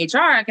and HR,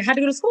 I had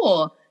to go to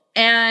school.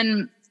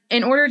 And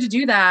in order to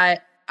do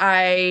that,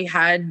 I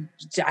had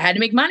to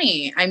make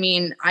money. I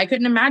mean, I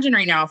couldn't imagine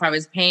right now if I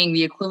was paying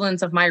the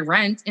equivalence of my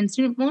rent in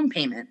student loan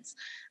payments.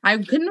 I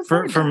couldn't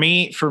afford for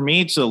me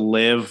to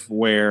live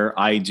where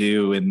I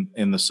do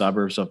in the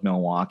suburbs of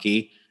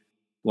Milwaukee.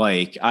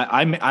 Like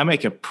I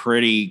make a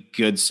pretty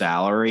good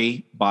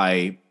salary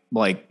by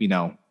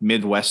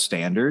Midwest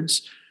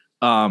standards,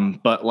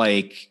 But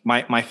like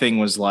my thing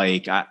was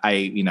like,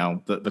 I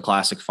the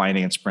classic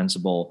finance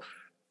principle,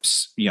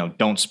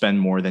 don't spend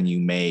more than you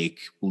make,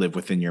 live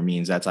within your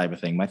means, that type of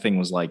thing. My thing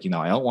was like,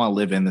 I don't want to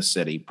live in the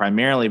city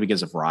primarily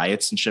because if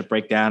riots and shit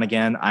break down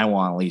again, I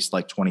want at least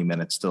like 20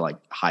 minutes to like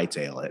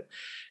hightail it.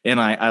 And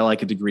I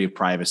like a degree of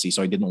privacy.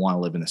 So I didn't want to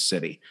live in the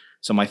city.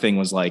 So my thing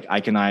was like, I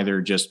can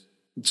either just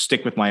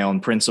stick with my own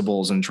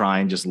principles and try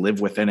and just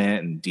live within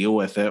it and deal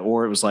with it,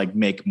 or it was like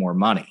make more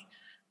money.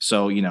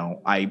 So,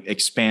 I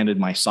expanded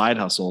my side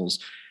hustles.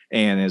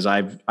 And as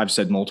I've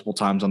said multiple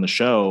times on the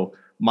show,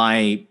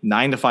 my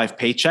 9-to-5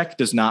 paycheck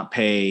does not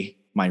pay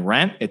my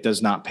rent. It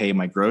does not pay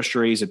my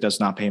groceries. It does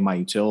not pay my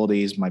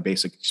utilities, my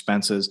basic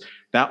expenses.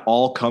 That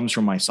all comes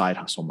from my side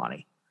hustle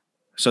money.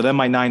 So then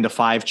my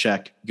 9-to-5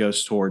 check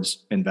goes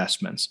towards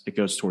investments. It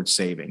goes towards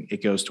saving.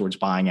 It goes towards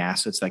buying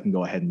assets that can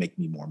go ahead and make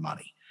me more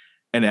money.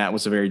 And that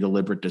was a very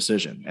deliberate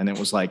decision. And it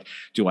was like,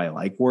 do I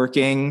like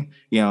working,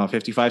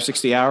 55,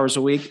 60 hours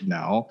a week?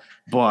 No,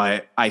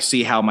 but I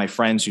see how my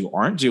friends who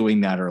aren't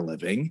doing that are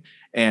living.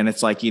 And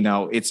it's like,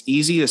 it's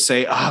easy to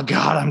say, oh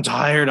God, I'm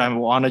tired. I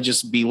want to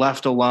just be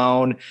left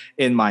alone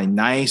in my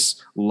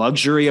nice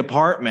luxury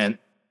apartment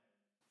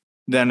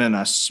than in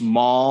a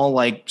small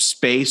like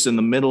space in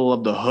the middle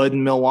of the hood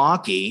in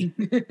Milwaukee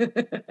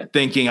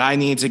thinking I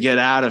need to get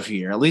out of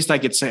here. At least I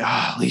could say,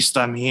 at least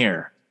I'm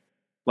here.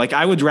 Like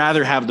I would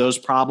rather have those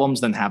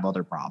problems than have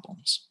other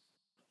problems.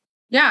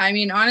 Yeah, I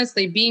mean,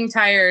 honestly, being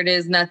tired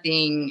is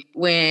nothing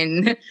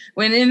when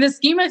in the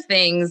scheme of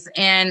things.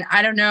 And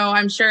I don't know,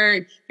 I'm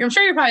sure you're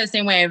probably the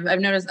same way.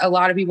 I've noticed a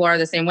lot of people are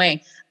the same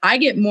way. I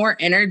get more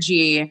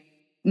energy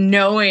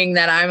knowing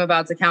that I'm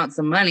about to count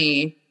some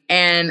money.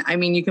 And I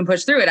mean, you can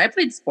push through it. I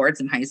played sports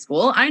in high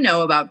school. I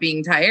know about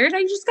being tired.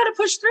 I just got to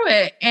push through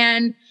it.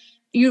 And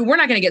we're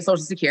not going to get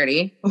Social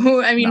Security.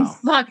 I mean,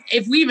 Fuck,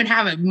 if we even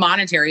have a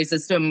monetary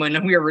system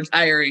when we're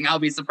retiring, I'll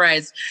be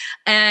surprised.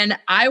 And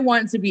I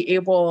want to be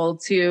able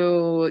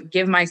to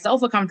give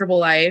myself a comfortable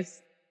life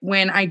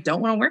when I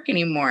don't want to work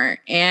anymore.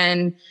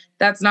 And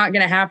that's not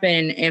going to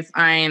happen if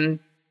I'm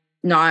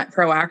not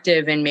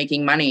proactive in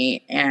making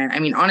money. And I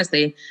mean,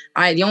 honestly,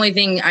 the only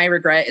thing I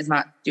regret is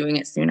not doing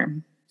it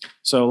sooner.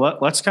 So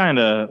let's kind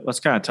of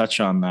touch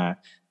on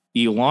that.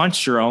 You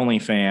launched your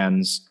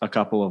OnlyFans a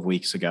couple of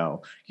weeks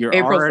ago.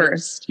 April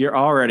 1st. You're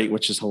already,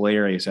 which is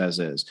hilarious as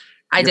is.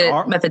 I did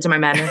method to my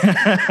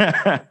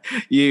madness.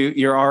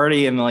 You're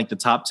already in like the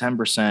top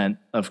 10%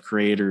 of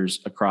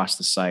creators across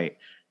the site.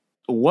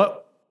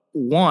 How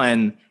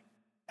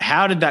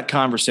did that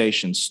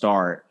conversation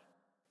start?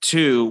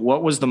 2,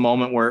 what was the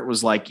moment where it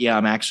was like, yeah,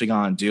 I'm actually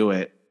going to do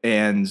it?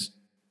 And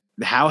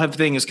how have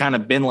things kind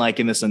of been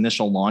like in this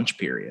initial launch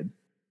period?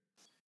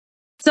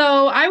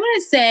 So I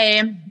want to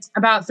say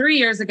about 3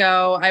 years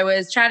ago, I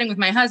was chatting with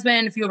my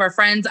husband, a few of our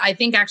friends. I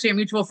think actually a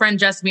mutual friend,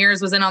 Jess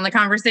Mears, was in on the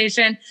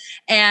conversation.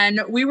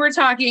 And we were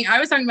talking, I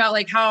was talking about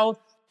like how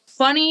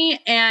funny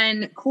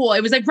and cool.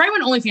 It was like right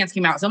when OnlyFans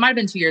came out. So it might've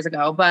been 2 years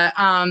ago, but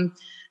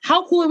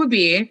how cool it would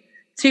be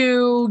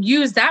to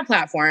use that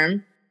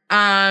platform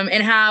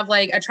and have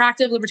like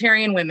attractive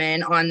libertarian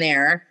women on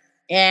there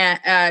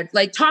and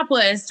like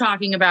topless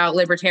talking about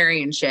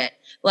libertarian shit.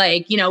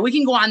 Like, we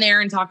can go on there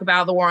and talk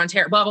about the war on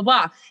terror, blah, blah,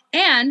 blah.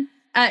 And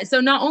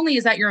so not only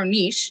is that your own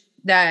niche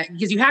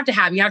because you have to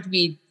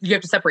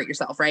separate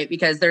yourself, right?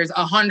 Because there's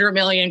 100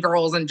 million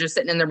girls and just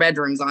sitting in their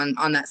bedrooms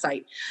on that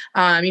site.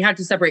 You have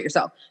to separate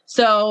yourself.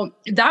 So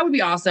that would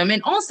be awesome.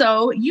 And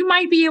also you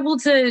might be able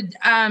to,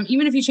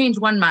 even if you change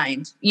one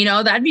mind,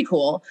 that'd be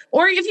cool.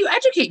 Or if you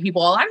educate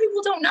people, a lot of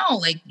people don't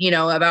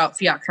know, about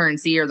fiat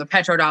currency or the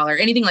petrodollar,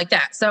 anything like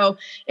that. So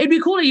it'd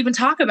be cool to even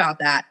talk about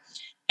that.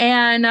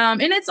 And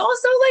it's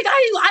also like,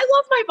 I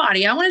love my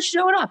body. I want to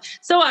show it off.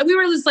 So we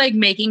were just like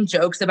making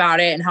jokes about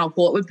it and how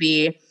cool it would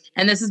be.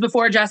 And this is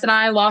before Jess and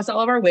I lost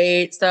all of our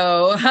weight.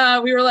 So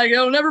we were like,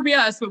 it'll never be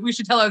us, but we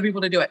should tell other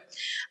people to do it.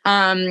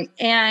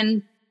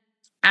 And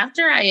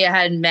after I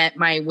had met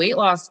my weight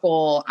loss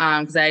goal,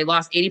 because I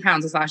lost 80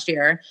 pounds this last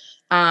year,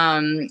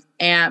 and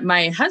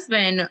my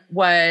husband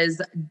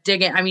was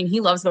digging. I mean,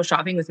 he loves to go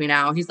shopping with me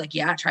now. He's like,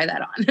 yeah, try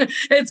that on.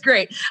 It's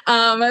great.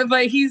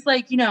 But he's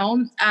like,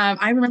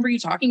 I remember you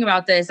talking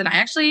about this and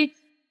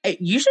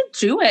you should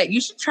do it.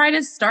 You should try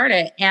to start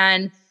it.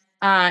 And,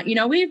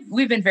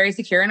 we've been very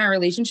secure in our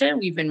relationship.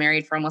 We've been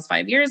married for almost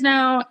 5 years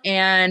now.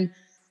 And,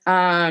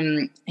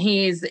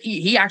 he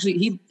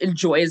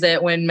enjoys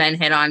it when men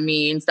hit on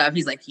me and stuff.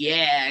 He's like,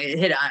 yeah,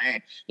 hit on her.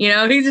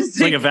 He's just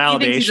like a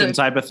validation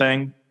type of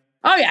thing.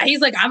 Oh yeah. He's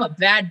like, I'm a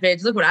bad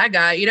bitch. Look what I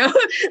got,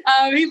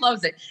 he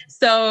loves it.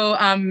 So,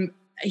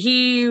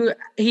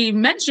 he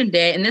mentioned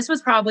it, and this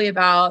was probably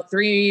about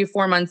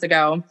 3-4 months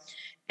ago.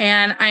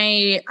 And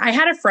I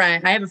have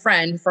a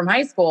friend from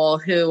high school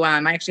who, I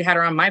actually had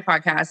her on my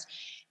podcast,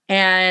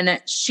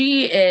 and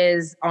she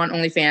is on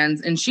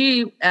OnlyFans, and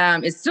she,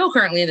 is still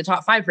currently in the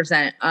top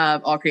 5%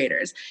 of all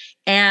creators.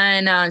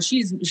 And,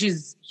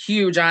 she's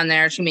huge on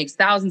there. She makes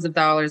thousands of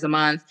dollars a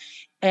month.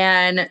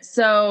 And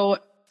so,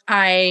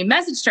 I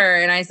messaged her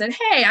and I said,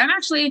 hey, I'm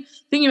actually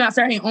thinking about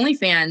starting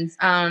OnlyFans.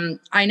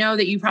 I know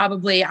that you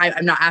probably,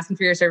 I'm not asking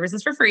for your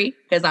services for free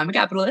because I'm a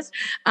capitalist.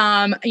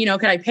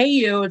 Could I pay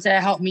you to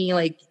help me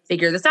like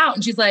figure this out?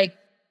 And she's like,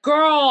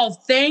 girl,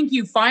 thank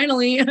you,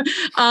 finally.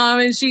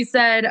 And she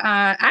said,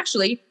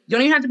 actually, you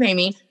don't even have to pay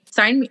me.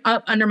 Sign me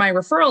up under my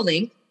referral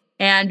link.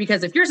 And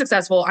because if you're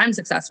successful, I'm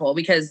successful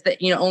because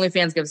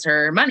OnlyFans gives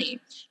her money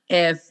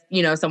if,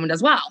 someone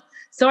does well.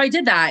 So I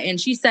did that. And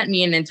she sent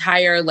me an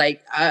entire,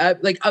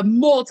 a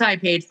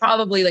multi-page,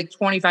 probably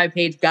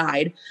 25-page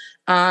guide.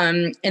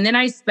 And then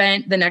I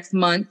spent the next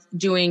month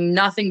doing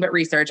nothing but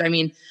research. I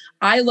mean,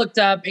 I looked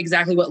up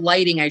exactly what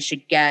lighting I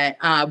should get,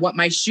 what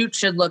my shoot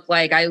should look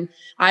like.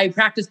 I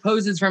practiced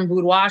poses from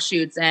boudoir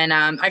shoots. And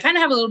I kind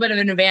of have a little bit of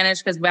an advantage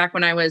because back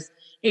when I was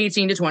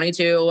 18 to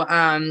 22,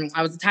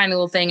 I was a tiny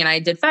little thing and I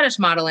did fetish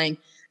modeling.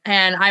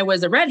 And I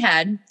was a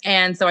redhead.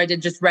 And so I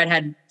did just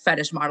redhead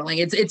fetish modeling.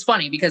 It's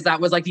funny because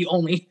that was the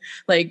only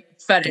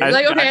fetish.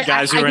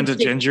 Guys who are into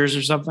gingers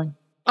or something?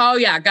 Oh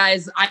yeah,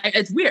 guys.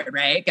 It's weird,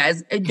 right?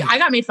 Guys, I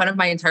got made fun of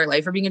my entire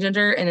life for being a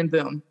ginger and then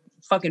boom,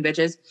 fucking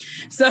bitches.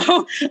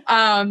 So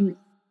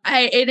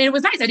it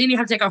was nice. I didn't even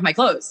have to take off my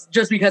clothes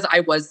just because I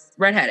was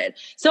redheaded.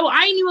 So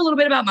I knew a little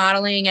bit about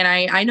modeling and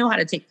I know how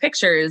to take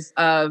pictures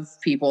of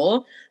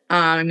people.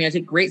 I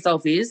take great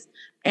selfies.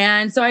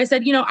 And so I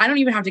said, I don't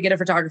even have to get a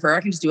photographer.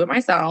 I can just do it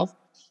myself.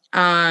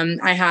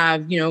 I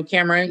have,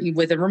 camera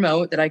with a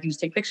remote that I can just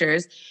take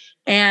pictures.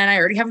 And I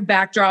already have a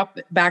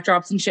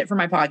backdrops and shit for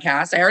my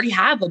podcast. I already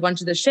have a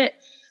bunch of this shit.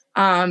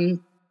 And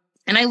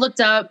I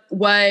looked up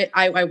what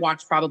I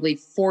watched probably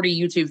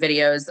 40 YouTube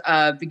videos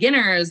of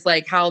beginners,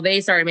 how they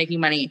started making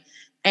money.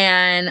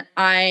 And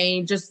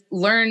I just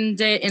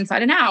learned it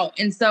inside and out.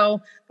 And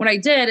so what I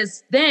did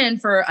is then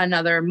for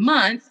another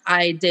month,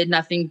 I did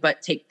nothing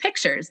but take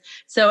pictures.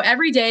 So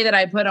every day that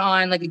I put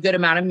on a good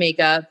amount of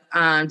makeup,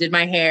 did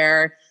my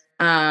hair,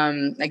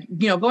 going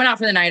out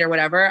for the night or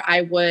whatever,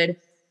 I would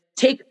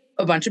take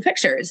a bunch of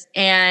pictures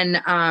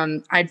and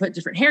I'd put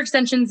different hair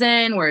extensions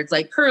in where it's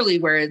curly,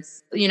 where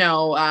it's,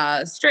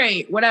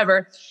 straight,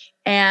 whatever.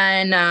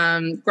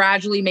 And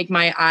gradually make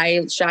my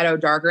eyeshadow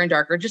darker and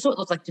darker, just so it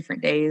looks like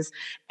different days.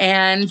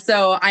 And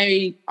so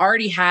I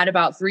already had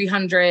about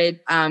 300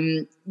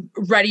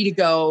 ready to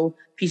go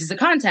pieces of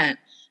content.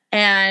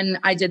 And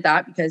I did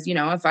that because,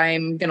 if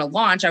I'm going to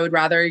launch, I would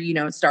rather,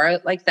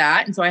 start like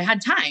that. And so I had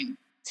time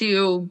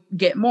to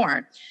get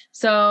more.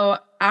 So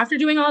after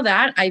doing all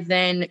that, I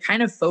then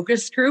kind of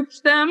focus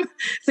grouped them.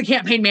 It's the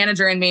campaign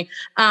manager in me.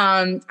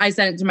 I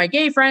sent it to my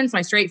gay friends,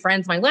 my straight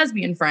friends, my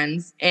lesbian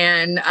friends.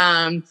 And,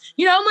 I'm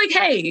like,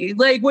 hey,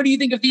 what do you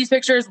think of these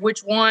pictures?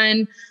 Which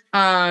one?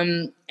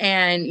 And,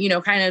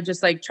 kind of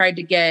just tried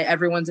to get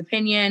everyone's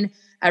opinion.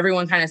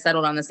 Everyone kind of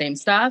settled on the same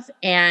stuff.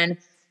 And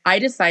I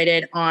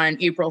decided on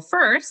April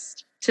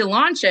 1st to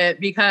launch it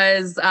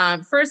because,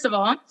 first of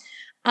all,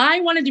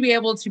 I wanted to be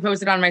able to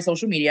post it on my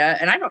social media,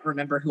 and I don't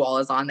remember who all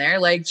is on there.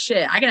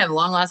 Shit, I can have a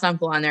long lost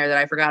uncle on there that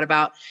I forgot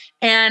about.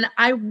 And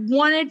I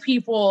wanted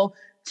people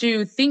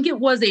to think it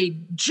was a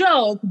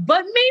joke,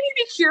 but maybe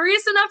be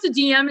curious enough to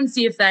DM and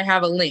see if they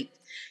have a link.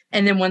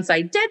 And then once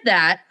I did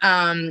that,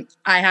 I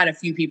had a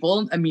few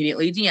people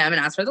immediately DM and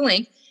ask for the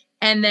link.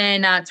 And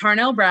then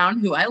Tarnell Brown,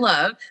 who I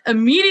love,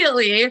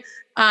 immediately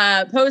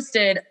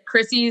posted,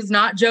 Chrissy's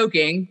not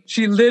joking.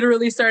 She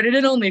literally started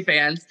an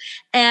OnlyFans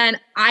and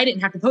I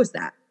didn't have to post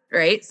that.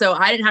 Right. So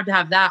I didn't have to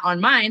have that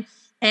on mine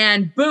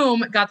and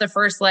boom, got the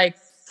first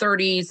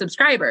 30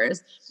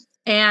 subscribers.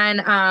 And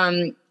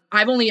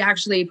I've only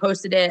actually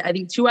posted it, I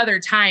think 2 other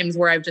times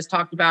where I've just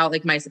talked about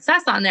my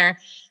success on there.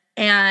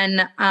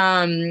 And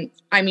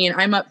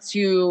I'm up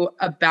to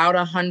about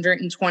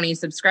 120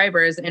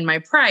 subscribers and my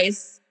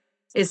price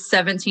is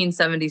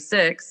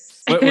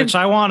 $17.76. Which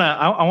I want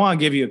to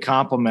give you a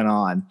compliment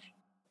on.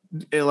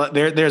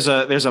 There's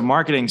a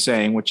marketing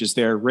saying, which is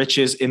there are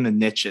riches in the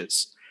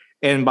niches.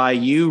 And by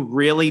you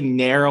really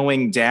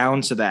narrowing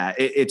down to that,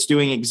 it's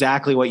doing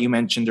exactly what you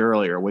mentioned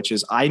earlier, which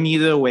is I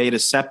needed a way to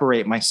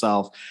separate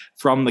myself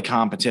from the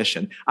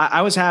competition.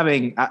 I was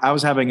having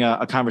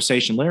a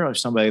conversation literally with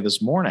somebody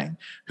this morning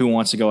who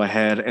wants to go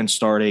ahead and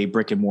start a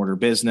brick and mortar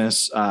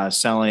business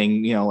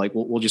selling,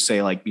 we'll just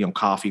say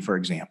coffee, for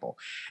example.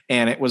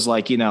 And it was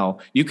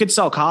you could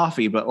sell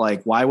coffee, but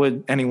why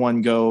would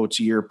anyone go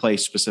to your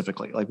place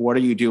specifically? What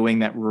are you doing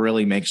that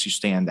really makes you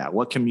stand out?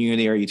 What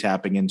community are you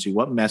tapping into?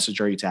 What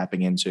message are you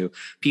tapping into?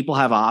 People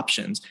have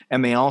options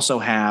and they also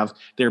have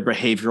their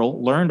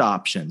behavioral learned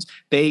options.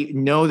 They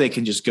know they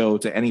can just go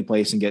to any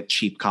place and get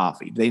cheap coffee.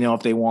 They know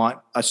if they want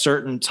a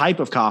certain type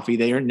of coffee,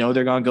 they know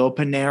they're going to go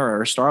Panera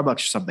or Starbucks or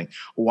something.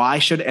 Why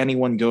should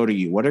anyone go to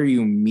you? What are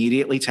you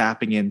immediately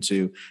tapping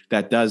into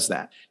that does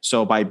that?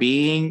 So by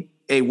being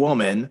a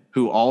woman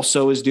who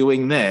also is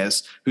doing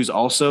this, who's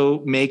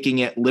also making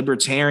it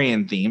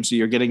libertarian themed. So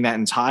you're getting that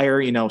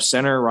entire,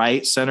 center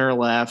right, center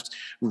left,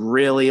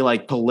 really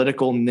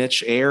political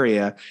niche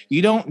area.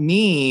 You don't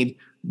need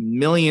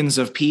millions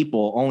of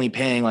people only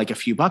paying like a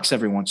few bucks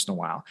every once in a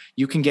while.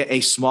 You can get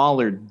a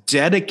smaller,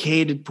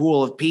 dedicated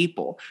pool of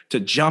people to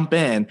jump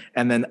in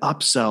and then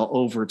upsell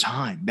over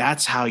time.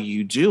 That's how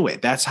you do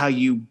it. That's how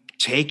you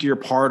take your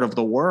part of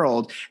the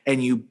world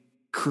and you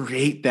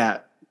create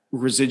that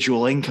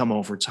residual income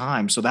over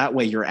time. So that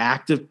way your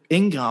active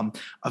income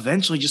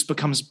eventually just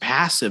becomes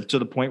passive to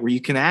the point where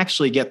you can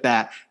actually get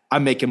that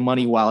I'm making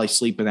money while I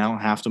sleep and I don't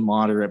have to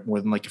monitor it more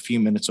than like a few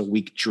minutes a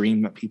week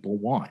dream that people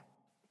want.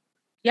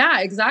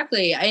 Yeah,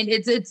 exactly. And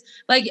it's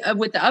like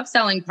with the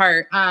upselling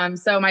part.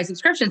 So my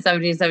subscription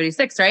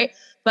 $17.76, right?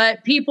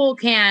 But people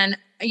can,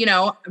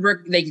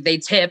 they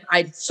tip.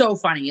 It's so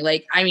funny.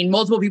 Like, I mean,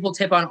 multiple people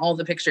tip on all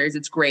the pictures.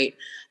 It's great.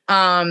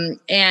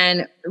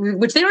 And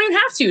which they don't even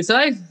have to. So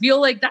I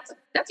feel like that's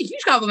a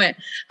huge compliment.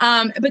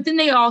 But then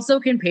they also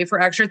can pay for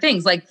extra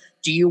things. Like,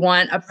 do you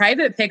want a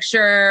private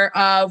picture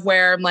of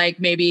where I'm like,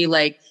 maybe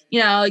like,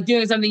 like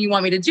doing something you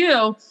want me to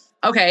do?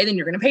 Okay, then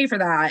you're going to pay for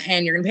that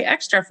and you're going to pay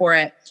extra for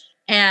it.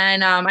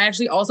 And I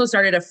actually also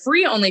started a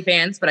free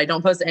OnlyFans, but I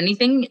don't post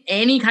anything,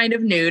 any kind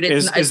of nude.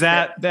 Is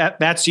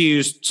that's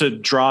used to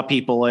draw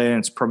people in?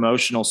 It's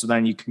promotional, so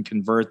then you can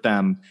convert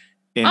them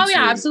into, oh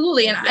yeah,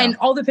 absolutely. And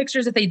all the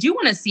pictures that they do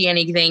want to see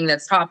anything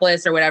that's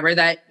topless or whatever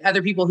that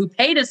other people who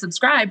pay to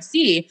subscribe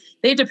see,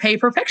 they have to pay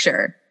per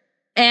picture.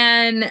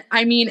 And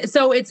I mean,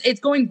 so it's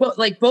going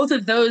both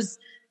of those.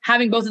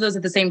 Having both of those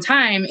at the same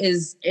time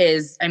is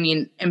I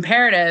mean,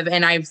 imperative.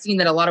 And I've seen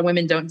that a lot of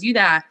women don't do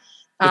that.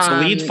 It's a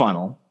lead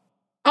funnel.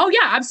 Oh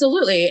yeah,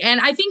 absolutely. And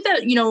I think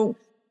that,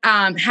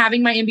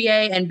 having my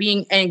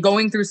MBA and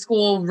going through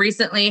school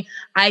recently,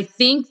 I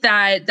think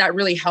that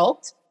really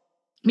helped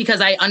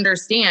because I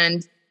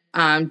understand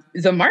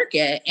the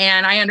market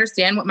and I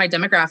understand what my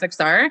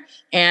demographics are,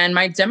 and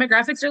my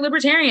demographics are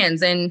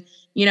libertarians. And,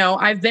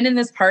 I've been in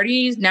this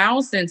party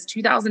now since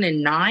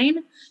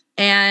 2009,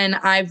 and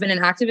I've been an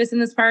activist in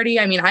this party.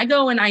 I mean, I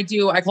go and I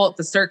call it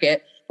the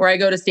circuit, where I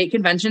go to state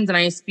conventions and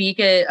I speak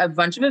at a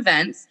bunch of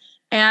events.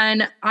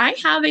 And I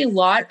have a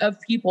lot of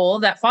people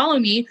that follow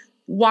me.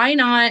 Why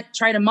not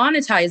try to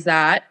monetize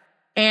that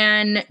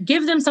and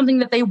give them something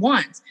that they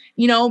want?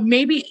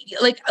 Maybe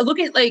like look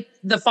at like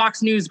the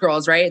Fox News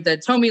girls, right? The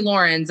Tomi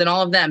Lahrens and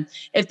all of them.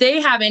 If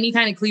they have any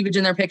kind of cleavage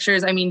in their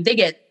pictures, I mean, they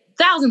get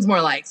thousands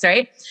more likes,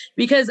 right?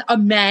 Because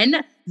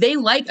men, they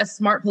like a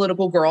smart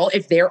political girl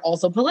if they're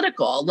also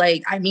political.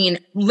 Like, I mean,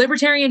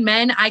 libertarian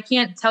men, I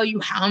can't tell you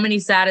how many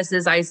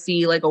statuses I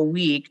see like a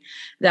week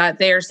that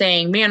they're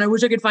saying, man, I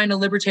wish I could find a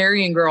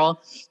libertarian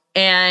girl.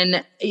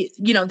 And,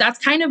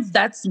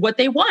 that's what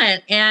they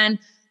want. And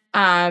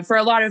for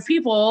a lot of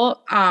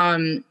people,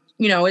 I've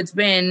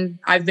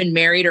been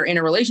married or in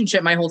a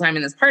relationship my whole time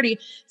in this party.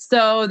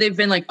 So they've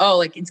been like, oh,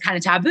 like it's kind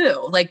of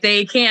taboo. Like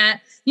they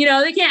can't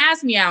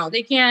ask me out.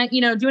 They can't,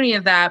 do any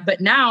of that.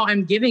 But now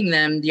I'm giving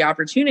them the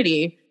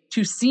opportunity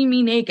to see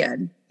me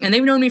naked. And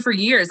they've known me for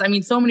years. I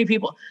mean, so many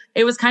people.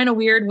 It was kind of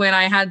weird when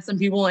I had some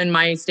people in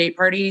my state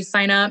party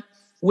sign up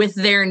with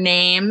their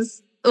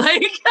names.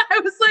 Like, I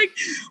was like,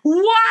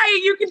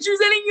 why? You can choose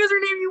any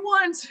username you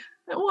want.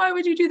 Why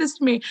would you do this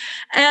to me?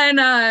 And,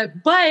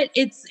 but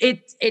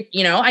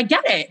I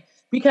get it,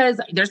 because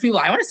there's people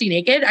I want to see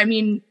naked. I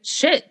mean,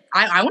 shit,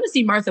 I want to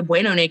see Martha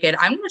Bueno naked.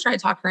 I'm going to try to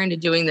talk her into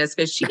doing this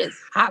because she is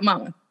hot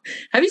mama.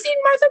 Have you seen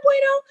Martha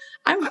Bueno?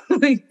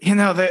 I'm like,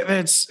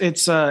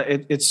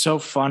 it's so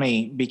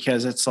funny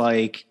because it's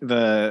like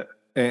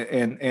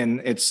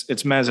and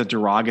it's meant as a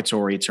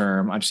derogatory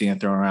term. I've seen it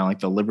thrown around, like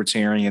the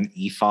libertarian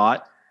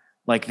e-thought.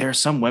 Like there are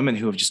some women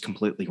who have just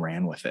completely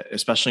ran with it,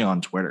 especially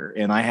on Twitter.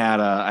 And I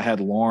had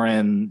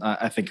Lauren,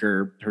 I think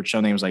her show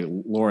name is like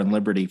Lauren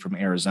Liberty from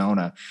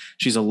Arizona.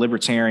 She's a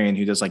libertarian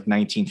who does like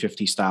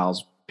 1950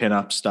 styles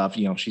pinup stuff.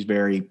 She's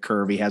very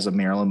curvy, has a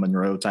Marilyn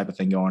Monroe type of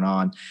thing going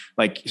on.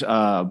 Like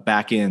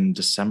back in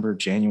December,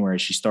 January,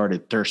 she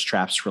started Thirst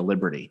Traps for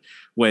Liberty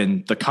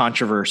when the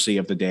controversy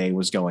of the day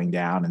was going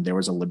down and there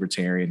was a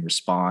libertarian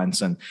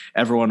response, and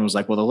everyone was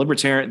like, well,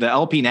 the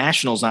LP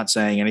National's not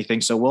saying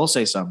anything, so we'll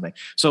say something.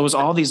 So it was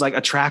all these like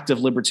attractive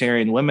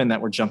libertarian women that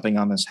were jumping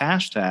on this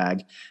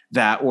hashtag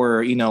that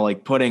were,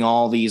 like putting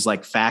all these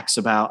like facts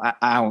about,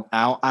 I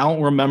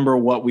don't remember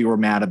what we were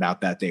mad about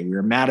that day. We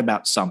were mad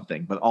about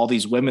something, but all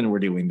these women were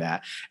doing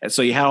that. And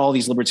so you had all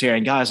these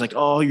libertarian guys like,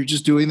 oh, you're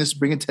just doing this to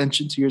bring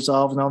attention to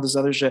yourself and all this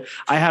other shit.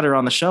 I had her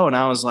on the show and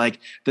I was like,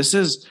 this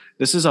is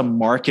a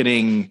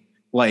marketing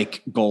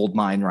like gold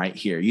mine right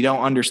here. You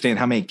don't understand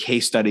how many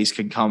case studies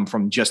can come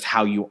from just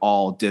how you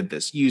all did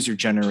this. User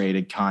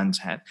generated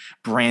content,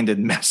 branded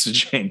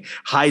messaging,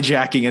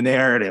 hijacking a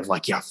narrative,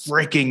 like you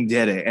freaking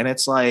did it. And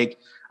it's like,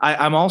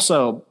 I'm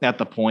also at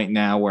the point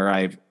now where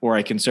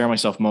I consider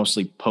myself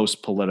mostly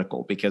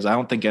post-political, because I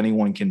don't think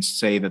anyone can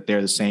say that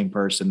they're the same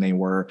person they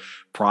were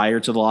prior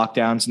to the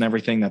lockdowns and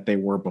everything that they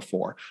were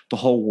before. The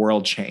whole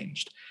world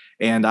changed.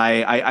 And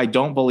I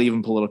don't believe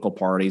in political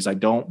parties. I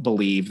don't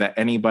believe that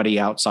anybody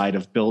outside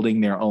of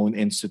building their own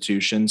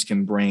institutions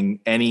can bring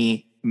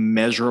any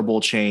measurable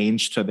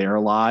change to their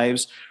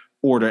lives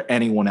or to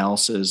anyone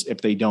else's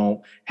if they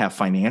don't have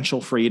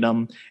financial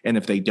freedom and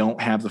if they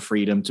don't have the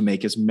freedom to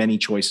make as many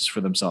choices for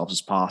themselves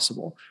as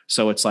possible.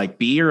 So it's like,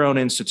 be your own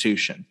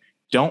institution.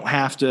 You don't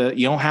have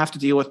to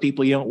deal with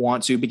people you don't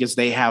want to because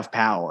they have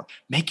power.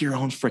 Make your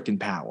own freaking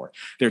power.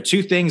 There are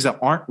two things that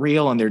aren't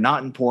real and they're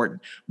not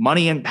important: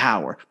 money and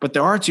power. But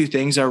there are two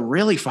things that are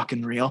really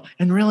fucking real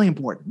and really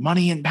important: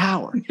 money and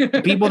power.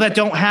 The people that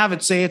don't have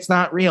it say it's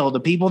not real. The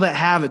people that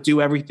have it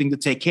do everything to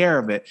take care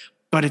of it,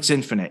 but it's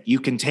infinite. You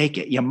can take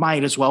it. You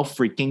might as well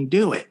freaking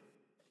do it.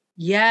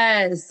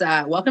 Yes.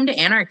 Welcome to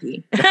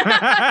anarchy.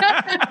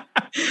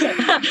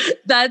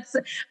 That's,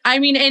 I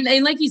mean,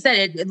 and like you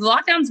said,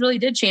 lockdowns really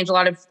did change a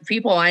lot of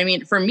people. I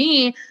mean, for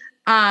me,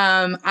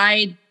 I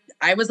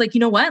was like, you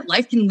know what?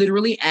 Life can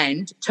literally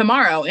end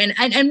tomorrow.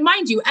 And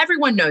mind you,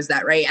 everyone knows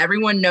that, right?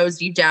 Everyone knows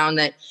deep down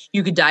that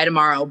you could die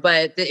tomorrow,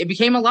 but it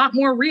became a lot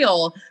more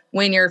real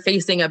when you're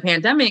facing a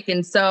pandemic.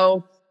 And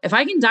so if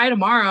I can die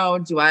tomorrow,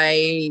 do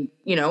I,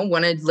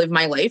 want to live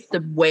my life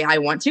the way I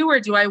want to, or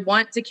do I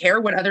want to care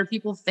what other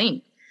people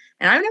think?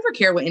 And I would never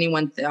care what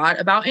anyone thought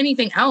about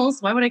anything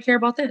else. Why would I care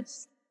about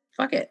this?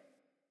 Fuck it.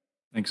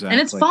 Exactly.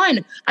 And it's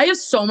fun. I have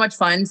so much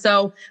fun.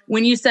 So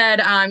when you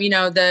said,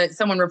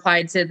 someone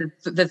replied to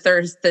the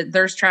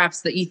thirst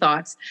traps, the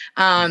e-thoughts,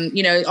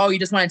 you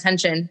just want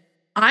attention.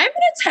 I'm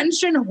an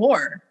attention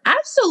whore.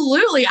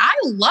 Absolutely. I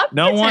love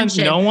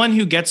attention. No one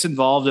who gets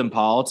involved in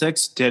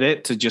politics did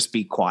it to just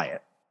be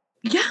quiet.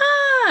 Yeah.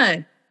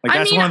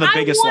 That's one of the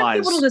biggest lies. I want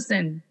people to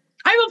listen.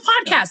 I have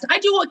a podcast. I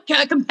do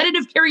a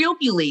competitive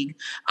karaoke league.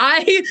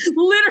 I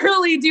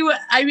literally do.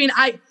 I mean,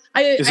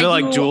 is it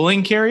like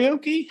dueling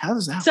karaoke? How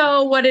does that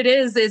So work? What it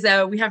is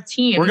we have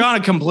teams. We're going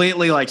to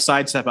completely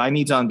sidestep. I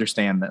need to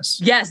understand this.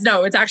 Yes,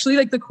 no, it's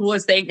actually the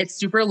coolest thing. It's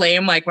super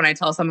lame. Like when I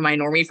tell some of my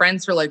normie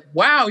friends, who are like,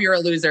 wow, you're a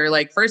loser.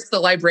 Like first the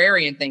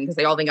librarian thing, because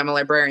they all think I'm a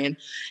librarian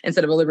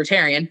instead of a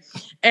libertarian.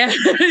 And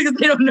because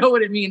they don't know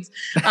what it means.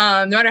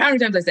 No matter how many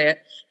times I say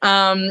it.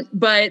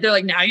 But they're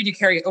like, now you do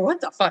karaoke.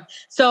 What the fuck?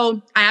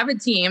 So I have a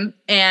team,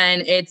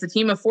 and it's a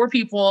team of 4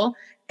 people.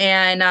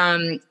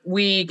 And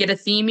we get a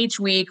theme each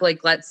week.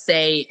 Like, let's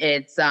say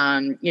it's,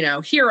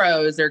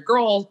 heroes or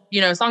girls,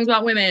 songs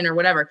about women or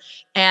whatever.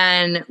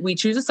 And we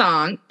choose a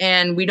song,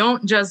 and we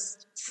don't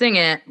just sing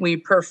it. We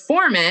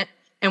perform it,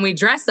 and we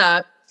dress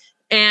up,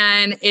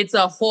 and it's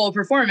a whole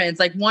performance.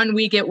 Like one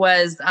week it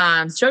was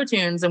show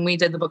tunes, and we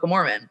did the Book of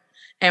Mormon,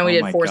 and we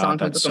did 4 songs.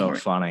 That's so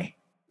funny.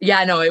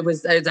 Yeah, no, it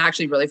was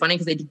actually really funny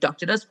because they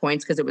deducted us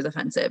points because it was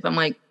offensive. I'm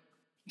like,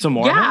 so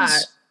Mormons? Yeah.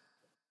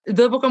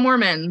 The Book of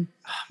Mormon.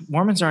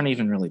 Mormons aren't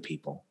even really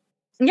people.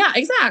 Yeah,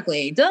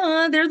 exactly.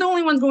 Duh. They're the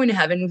only ones going to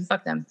heaven.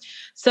 Fuck them.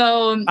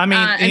 So, I mean,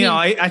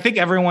 I think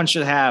everyone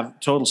should have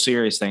total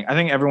serious thing. I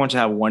think everyone should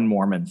have one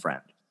Mormon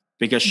friend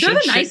because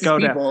they're shit go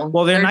down.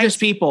 Well, they're nice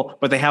people,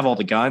 but they have all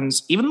the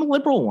guns, even the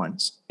liberal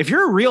ones. If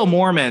you're a real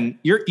Mormon,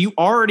 you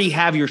already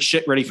have your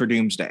shit ready for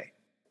doomsday.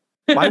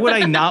 Why would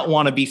I not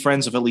want to be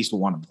friends with at least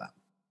one of them?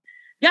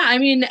 Yeah, I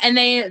mean, and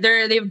they have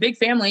a big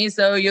family,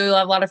 so you'll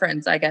have a lot of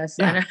friends, I guess.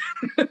 Yeah.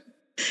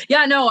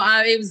 Yeah, no,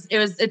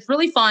 it's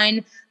really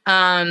fun.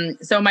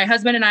 So my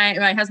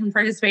husband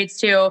participates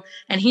too,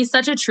 and he's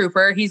such a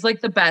trooper. He's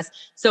like the best.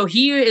 So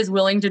he is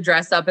willing to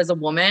dress up as a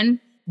woman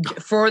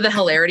for the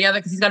hilarity of it,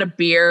 because he's got a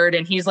beard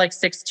and he's like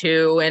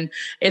 6'2", and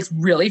it's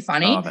really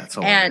funny. Oh, that's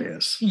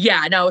hilarious. And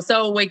yeah, no.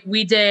 So like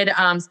we did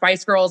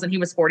Spice Girls, and he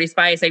was 40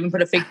 Spice. I even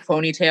put a fake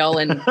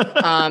ponytail and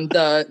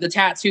the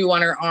tattoo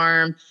on her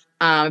arm.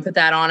 Put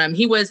that on him.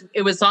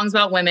 It was songs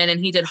about women, and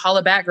he did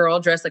Holla Back Girl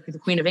dressed like the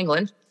Queen of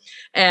England.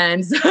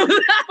 And so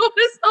that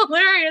was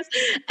hilarious.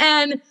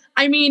 And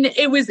I mean,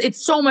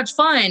 it's so much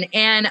fun.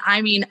 And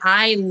I mean,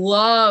 I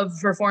love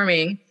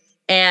performing.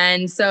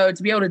 And so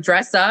to be able to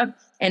dress up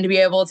and to be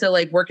able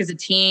to work as a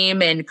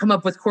team and come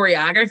up with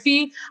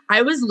choreography,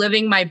 I was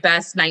living my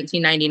best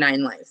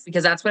 1999 life,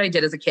 because that's what I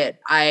did as a kid.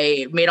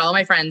 I made all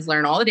my friends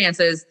learn all the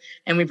dances,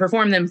 and we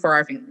performed them for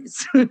our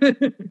families.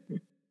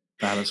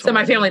 So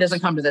my family doesn't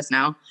come to this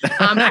now.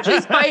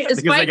 Actually, Spike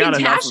and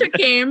Tasha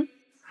came.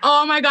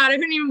 Oh my God, I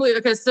couldn't even believe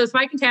it. Because so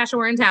Spike and Tasha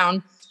were in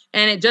town,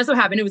 and it just so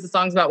happened it was the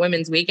Songs About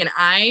Women's Week, and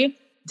I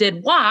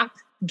did WAP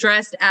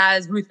dressed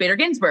as Ruth Bader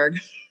Ginsburg.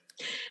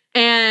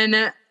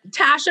 And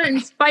Tasha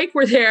and Spike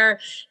were there,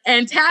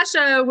 and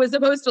Tasha was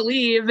supposed to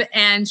leave,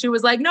 and she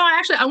was like, no,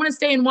 I want to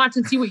stay and watch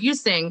and see what you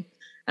sing.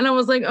 And I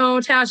was like,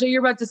 oh, Tasha,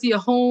 you're about to see a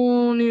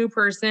whole new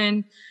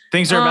person.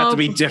 Things are about to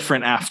be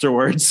different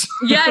afterwards.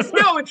 Yes,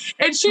 no.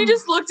 And she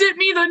just looked at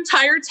me the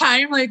entire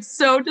time,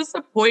 so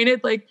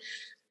disappointed, like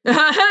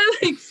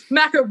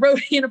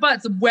macaroni in a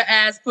butt, some wet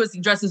ass pussy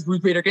dressed as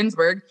Ruth Bader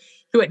Ginsburg,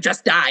 who had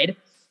just died.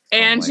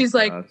 And she's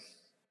like,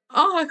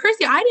 oh,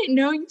 Chrissy, I didn't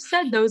know you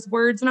said those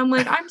words. And I'm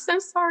like, I'm so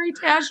sorry,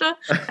 Tasha.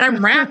 And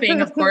I'm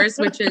rapping, of course,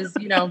 which is,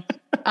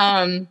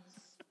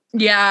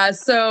 yeah.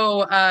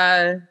 So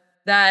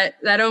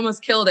that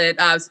almost killed it.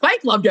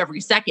 Spike loved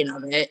every second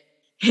of it.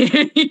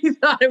 He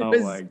thought it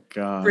was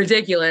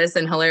ridiculous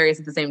and hilarious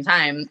at the same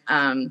time.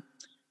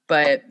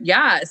 But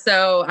yeah,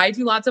 so I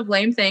do lots of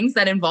lame things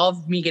that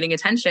involve me getting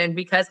attention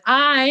because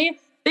I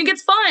think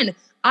it's fun.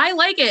 I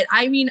like it.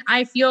 I mean,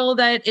 I feel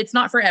that it's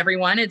not for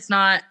everyone. It's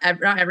not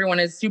everyone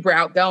is super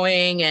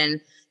outgoing and,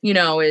 you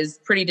know, is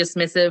pretty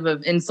dismissive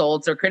of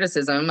insults or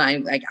criticism.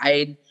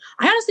 I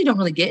honestly don't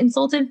really get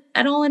insulted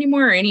at all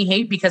anymore or any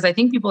hate because I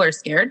think people are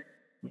scared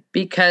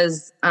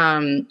because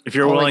if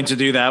you're willing to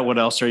do that, what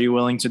else are you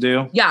willing to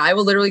do? Yeah, I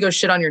will literally go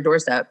shit on your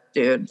doorstep,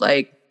 dude.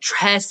 Like,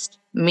 trust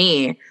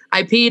me.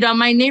 I peed on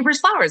my neighbor's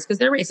flowers because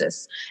they're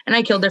racist and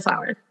I killed their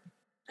flower.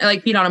 I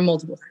like peed on them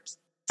multiple times.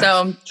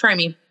 So try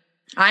me.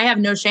 I have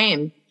no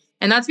shame.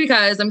 And that's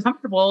because I'm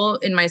comfortable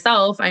in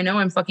myself. I know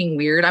I'm fucking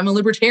weird. I'm a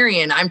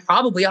libertarian. I'm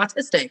probably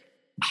autistic.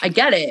 I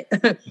get it.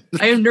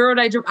 I am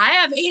neurodivergent.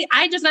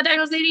 I just got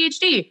diagnosed with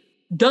ADHD.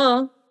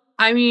 Duh.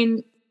 I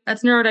mean,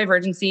 that's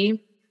neurodivergency.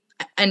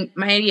 And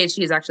my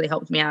ADHD has actually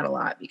helped me out a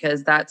lot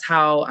because that's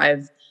how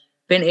I've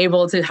been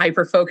able to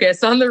hyper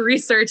focus on the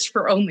research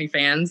for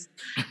OnlyFans.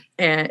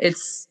 And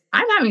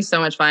I'm having so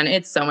much fun.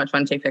 It's so much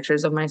fun to take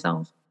pictures of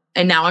myself.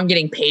 And now I'm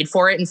getting paid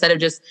for it instead of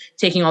just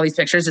taking all these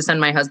pictures to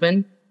send my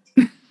husband.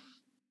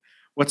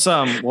 What's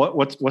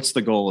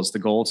the goal? Is the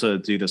goal to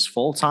do this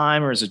full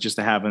time, or is it just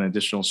to have an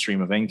additional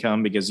stream of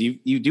income? Because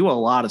you do a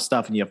lot of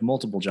stuff and you have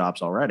multiple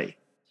jobs already.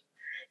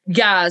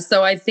 Yeah,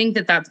 so I think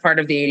that that's part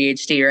of the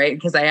ADHD, right?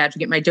 Because I have to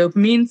get my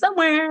dopamine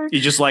somewhere.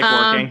 You just like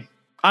working.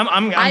 I'm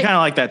kind of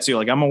like that too.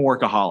 Like I'm a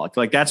workaholic.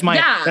 Like that's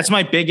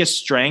my biggest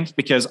strength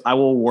because I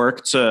will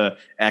work to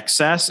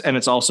excess, and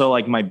it's also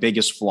like my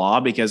biggest flaw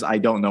because I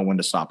don't know when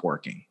to stop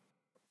working.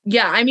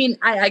 Yeah, I mean,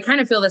 I kind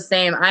of feel the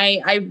same.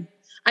 I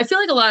feel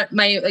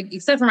like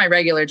except for my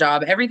regular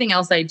job, everything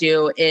else I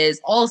do is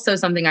also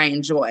something I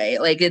enjoy.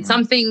 Like it's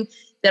something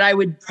that I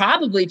would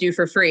probably do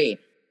for free.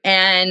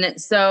 And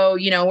so,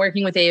 you know,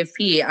 working with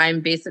AFP,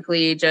 I'm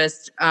basically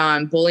just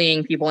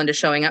bullying people into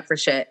showing up for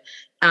shit.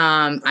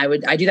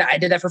 I do that. I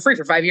did that for free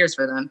for 5 years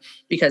for them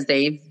because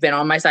they've been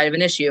on my side of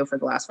an issue for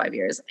the last 5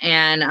 years.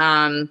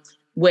 And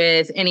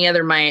with any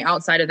other my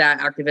outside of that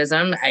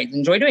activism, I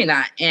enjoy doing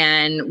that.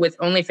 And with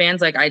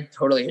OnlyFans, like I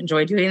totally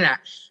enjoy doing that.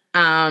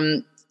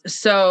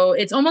 So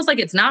it's almost like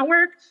it's not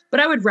work, but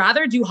I would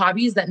rather do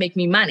hobbies that make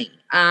me money.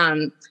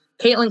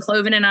 Caitlin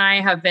Cloven and I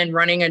have been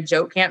running a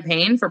joke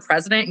campaign for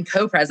president and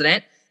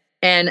co-president.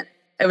 And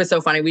it was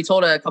so funny. We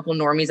told a couple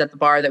normies at the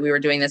bar that we were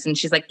doing this. And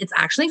she's like, it's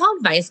actually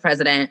called vice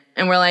president.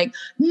 And we're like,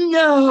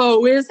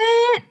 no, is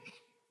it?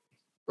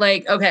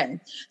 Like, okay.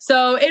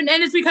 So, and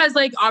it's because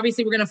like,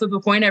 obviously we're going to flip a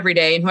coin every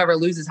day and whoever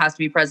loses has to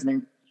be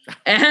president.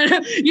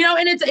 And, you know,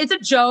 and it's a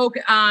joke.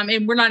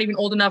 And we're not even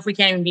old enough. We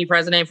can't even be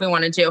president if we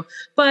wanted to,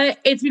 but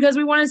it's because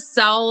we want to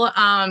sell,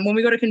 when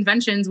we go to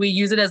conventions, we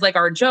use it as like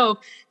our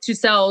joke to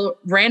sell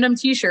random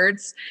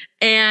t-shirts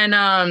and,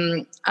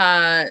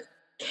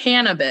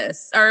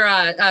 cannabis or,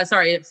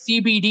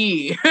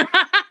 CBD.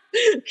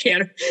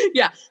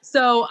 Yeah.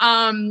 So,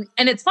 and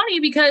it's funny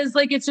because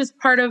like, it's just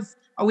part of,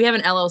 we have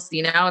an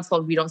LLC now. It's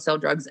called We Don't Sell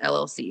Drugs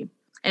LLC.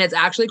 And it's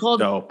actually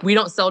called Dope. We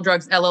Don't Sell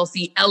Drugs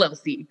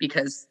LLC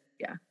because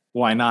yeah.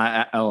 Why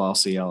not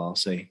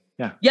LLC?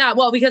 Yeah. Yeah.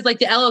 Well, because like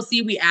the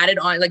LLC we added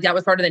on, like that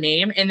was part of the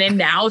name. And then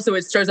now, so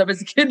it shows up as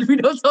a kid. We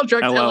Don't Sell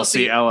Drugs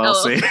LLC. And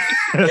so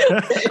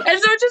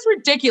it's just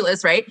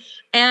ridiculous. Right.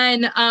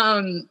 And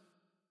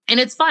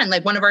it's fun.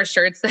 Like one of our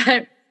shirts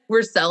that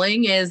we're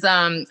selling is,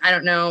 I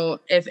don't know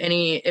if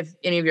any of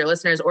your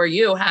listeners or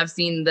you have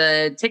seen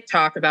the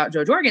TikTok about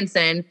Jo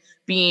Jorgensen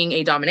being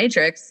a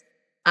dominatrix.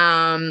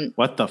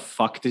 What the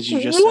fuck did you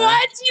just say?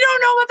 What? You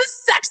don't know about the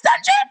sex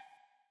dungeon?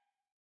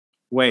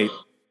 Wait,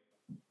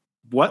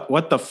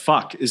 what the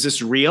fuck? Is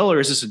this real or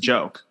is this a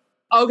joke?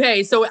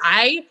 Okay, so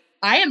I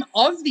am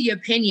of the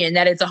opinion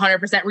that it's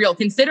 100% real,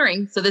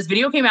 considering, so this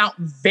video came out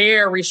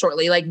very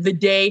shortly, like the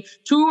day,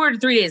 2 or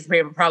 3 days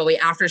probably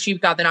after she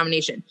got the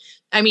nomination.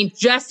 I mean,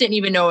 Jess didn't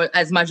even know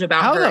as much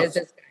about her as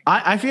this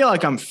guy. I feel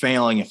like I'm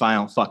failing if I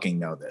don't fucking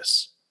know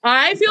this.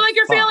 I feel like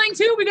you're failing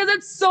too because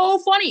it's so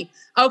funny.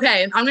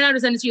 Okay, I'm going to have to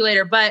send it to you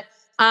later, but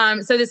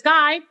so this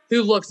guy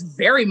who looks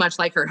very much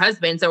like her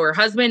husband. So her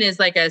husband is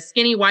like a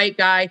skinny white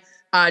guy,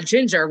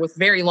 ginger with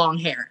very long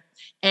hair.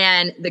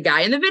 And the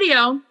guy in the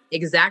video,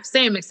 exact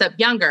same, except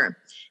younger.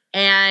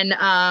 And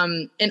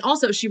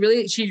also she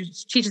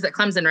teaches at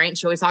Clemson, right? And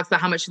she always talks about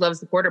how much she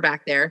loves the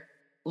quarterback there.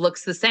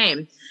 Looks the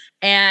same.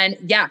 And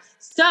yeah,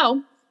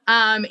 so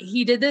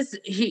he did this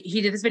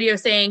video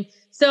saying,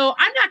 so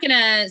I'm not going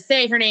to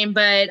say her name,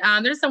 but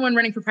there's someone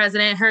running for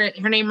president. Her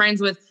name rhymes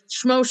with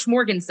Schmo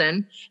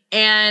Schmorgensen.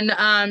 And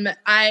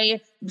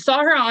I saw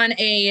her on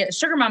a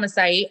Sugar Mama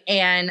site,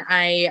 and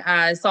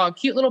I saw a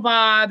cute little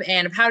bob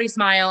and a pouty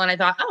smile, and I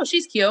thought, oh,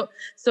 she's cute.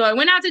 So I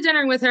went out to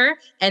dinner with her,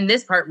 and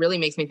this part really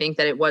makes me think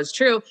that it was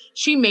true.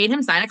 She made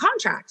him sign a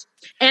contract.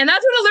 And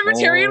that's what a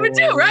libertarian would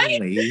do,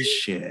 right? Holy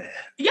shit.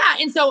 Yeah.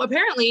 And so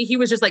apparently he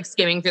was just like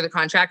skimming through the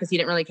contract because he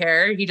didn't really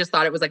care. He just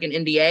thought it was like an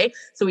NDA.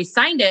 So he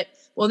signed it.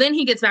 Well, then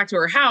he gets back to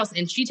her house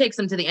and she takes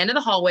him to the end of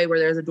the hallway where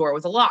there's a door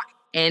with a lock.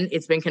 And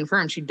it's been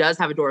confirmed she does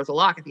have a door with a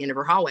lock at the end of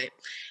her hallway.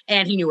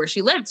 And he knew where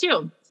she lived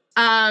too.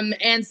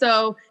 And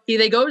so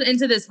they go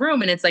into this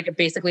room and it's like, it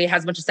basically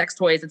has a bunch of sex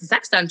toys. It's a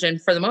sex dungeon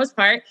for the most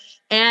part.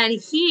 And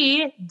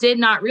he did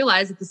not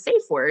realize that the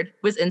safe word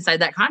was inside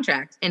that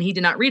contract and he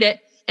did not read it.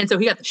 And so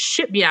he got the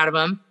shit beat out of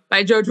him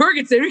by Joe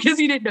Jorgensen because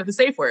he didn't know the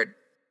safe word.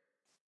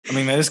 I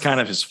mean, that is kind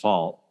of his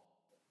fault.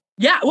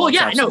 Yeah. Well,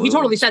 yeah, no, he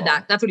totally said fault.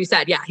 that. That's what he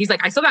said. Yeah. He's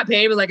like, I still got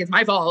paid, but like, it's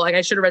my fault. Like,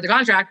 I should have read the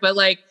contract, but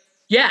like,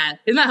 yeah.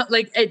 Isn't that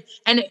like,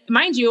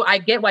 mind you, I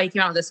get why he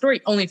came out with this story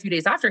only a few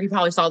days after he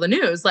probably saw the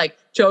news. Like,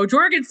 Joe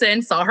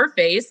Jorgensen saw her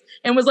face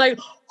and was like,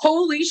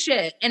 holy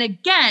shit. And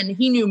again,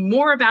 he knew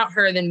more about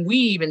her than we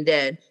even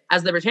did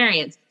as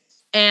libertarians.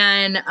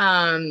 And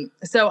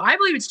so I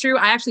believe it's true.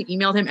 I actually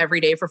emailed him every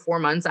day for 4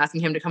 months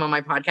asking him to come on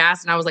my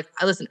podcast. And I was like,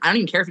 listen, I don't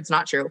even care if it's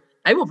not true.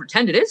 I will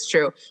pretend it is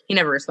true. He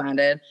never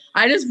responded.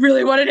 I just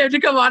really wanted him to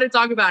come on and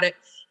talk about it.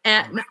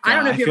 And I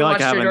don't know if you ever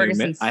watched Joe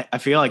Jorgensen's. I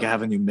feel like I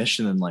have a new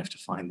mission in life to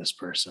find this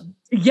person.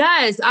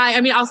 Yes. I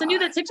mean, I'll send you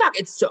the TikTok.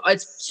 It's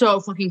so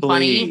fucking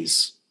funny.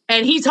 Please.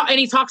 And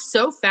he talks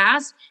so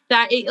fast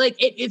that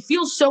it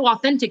feels so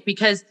authentic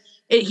because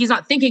he's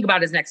not thinking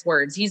about his next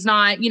words. He's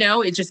not,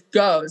 it just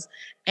goes.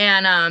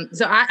 And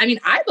so I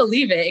mean, I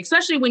believe it,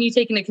 especially when you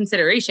take into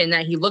consideration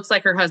that he looks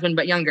like her husband,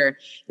 but younger,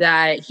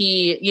 that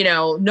he,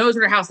 knows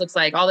what her house looks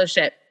like, all this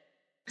shit.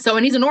 So,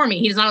 and he's a normie.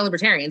 He's not a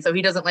libertarian. So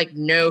he doesn't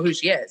know who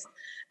she is.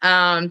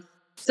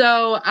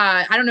 So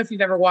I don't know if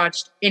you've ever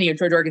watched any of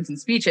Joe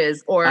Jorgensen's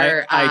speeches or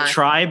I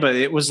tried, but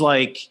it was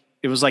like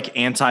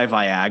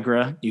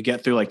anti-Viagra. You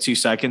get through 2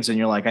 seconds and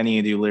you're like, I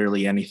need to do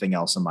literally anything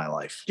else in my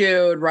life.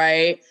 Dude,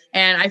 right.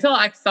 And I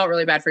felt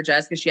really bad for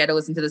Jess because she had to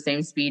listen to the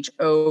same speech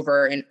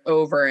over and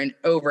over and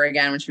over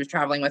again when she was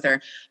traveling with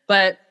her.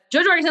 But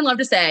Joe Jorgensen loved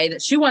to say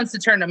that she wants to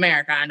turn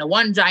America into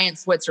one giant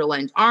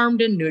Switzerland,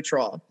 armed and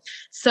neutral.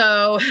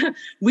 So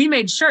we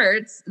made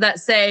shirts that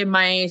say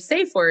my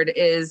safe word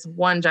is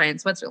one giant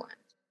Switzerland.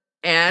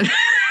 And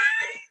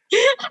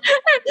and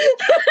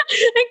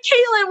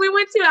Caitlin, we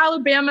went to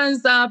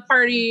Alabama's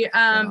party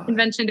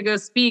convention to go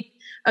speak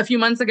a few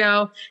months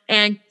ago,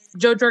 and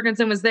Joe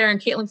Jorgensen was there,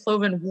 and Caitlin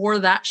Cloven wore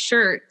that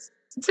shirt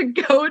to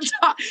go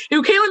talk.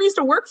 Caitlin used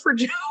to work for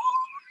Joe.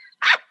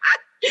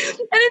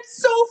 And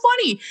it's so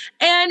funny.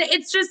 And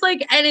it's just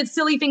and it's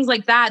silly things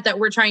like that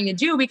we're trying to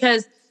do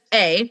because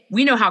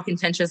we know how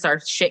contentious our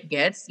shit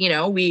gets.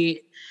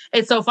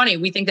 It's so funny.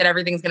 We think that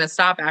everything's going to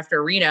stop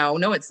after Reno.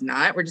 No, it's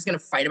not. We're just going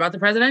to fight about the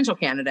presidential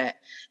candidate.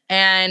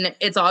 And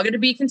it's all going to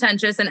be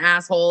contentious and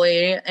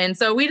assholey. And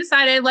so we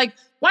decided, why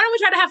don't we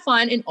try to have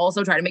fun and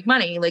also try to make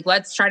money?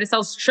 Let's try to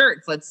sell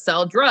shirts. Let's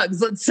sell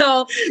drugs. Let's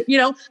sell,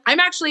 I'm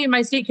actually in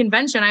my state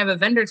convention. I have a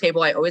vendor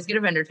table. I always get a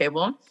vendor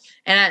table.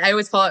 And I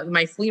always call it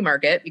my flea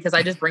market because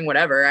I just bring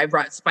whatever. I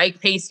brought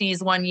Spike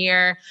pasties one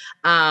year,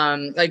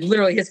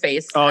 literally his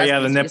face. Oh, yeah,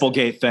 the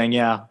Nipplegate thing.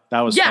 Yeah, that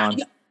was fun.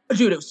 Yeah.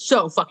 Dude, it was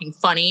so fucking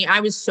funny. I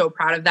was so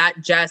proud of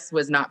that. Jess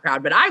was not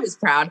proud, but I was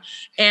proud.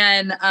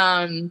 And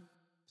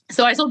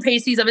so I sold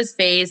pasties of his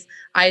face.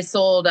 I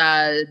sold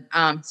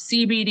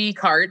CBD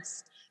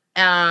carts.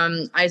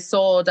 I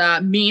sold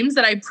memes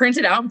that I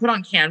printed out and put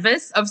on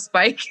canvas of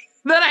Spike.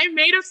 That I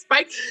made of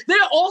Spike. Then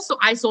also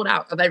I sold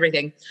out of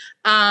everything.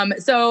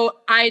 So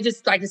I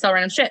just like to sell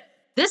random shit.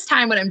 This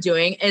time what I'm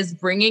doing is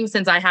bringing,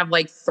 since I have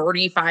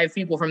 35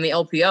 people from the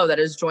LPO that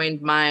has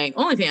joined my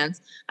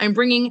OnlyFans, I'm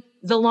bringing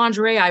the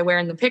lingerie I wear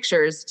in the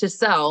pictures to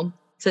sell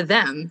to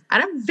them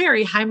at a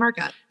very high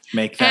markup.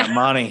 Make that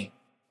money.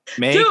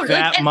 Make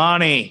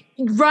money.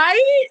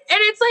 Right? And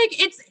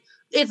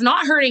it's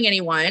not hurting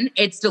anyone.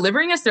 It's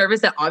delivering a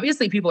service that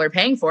obviously people are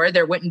paying for.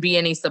 There wouldn't be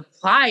any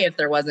supply if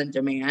there wasn't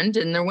demand,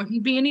 and there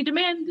wouldn't be any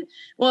demand.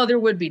 Well, there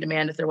would be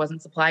demand if there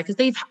wasn't supply because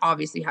they've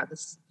obviously had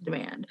this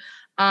demand.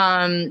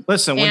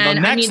 Listen, when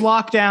the next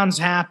lockdowns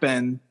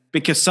happen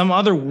because some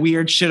other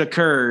weird shit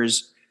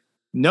occurs,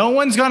 no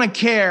one's going to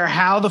care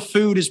how the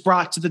food is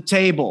brought to the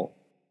table.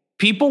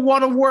 People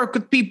want to work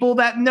with people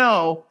that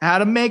know how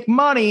to make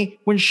money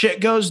when shit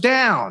goes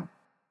down.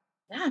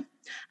 Yeah.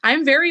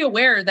 I'm very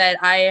aware that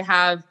I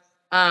have,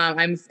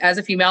 I'm as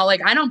a female,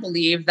 I don't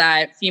believe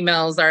that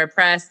females are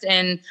oppressed,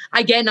 and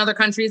I get in other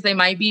countries they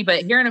might be,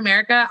 but here in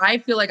America, I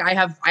feel like I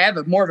have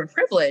more of a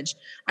privilege.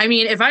 I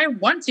mean, if I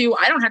want to,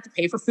 I don't have to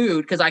pay for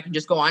food because I can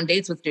just go on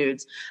dates with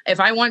dudes. If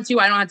I want to,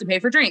 I don't have to pay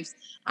for drinks.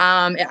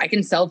 I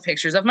can sell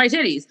pictures of my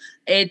titties.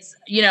 It's,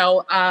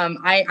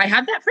 I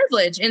have that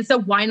privilege. And so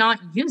why not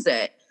use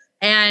it?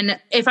 And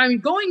if I'm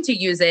going to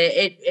use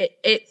it,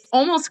 it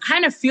almost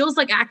kind of feels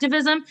like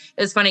activism.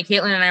 It's funny,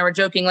 Caitlin and I were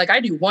joking, I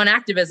do one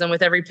activism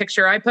with every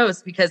picture I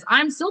post because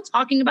I'm still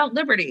talking about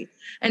liberty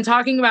and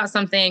talking about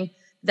something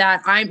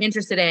that I'm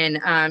interested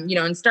in.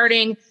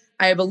 And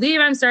I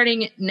believe I'm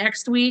starting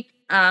next week.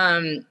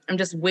 I'm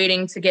just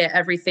waiting to get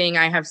everything.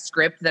 I have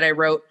script that I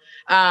wrote.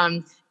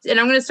 And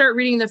I'm going to start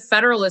reading the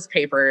Federalist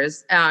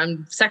Papers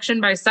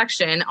section by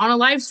section on a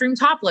live stream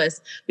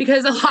topless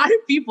because a lot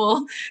of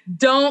people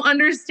don't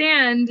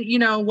understand,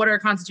 what our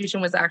Constitution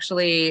was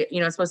actually,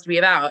 supposed to be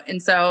about.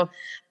 And so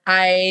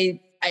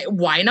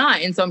why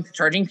not? And so I'm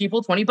charging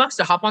people $20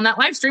 to hop on that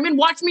live stream and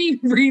watch me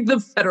read the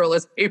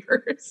Federalist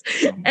Papers.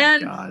 Oh my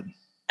God.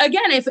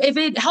 again, if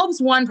it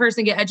helps one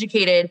person get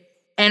educated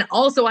and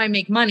also I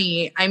make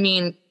money, I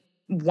mean,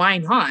 why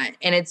not?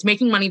 And it's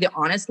making money the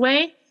honest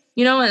way,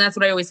 you know, and that's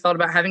what I always felt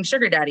about having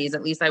sugar daddies.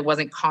 At least I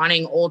wasn't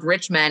conning old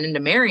rich men into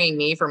marrying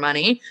me for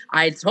money.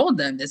 I told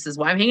them, this is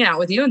why I'm hanging out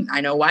with you. And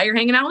I know why you're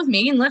hanging out with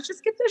me. And let's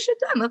just get this shit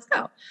done. Let's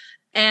go.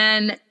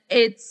 And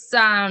it's,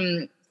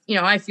 you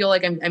know, I feel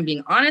like I'm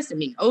being honest and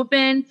being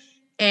open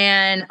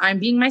and I'm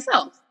being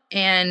myself.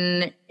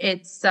 And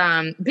it's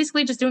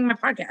basically just doing my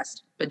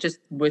podcast, but just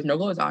with no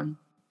clothes on.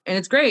 And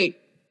it's great.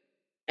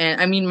 And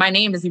I mean, my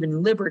name is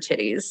even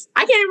Libertitties.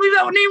 I can't even believe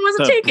that name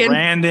wasn't taken.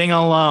 Branding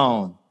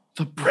alone.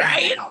 The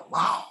branding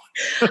alone.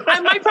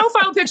 My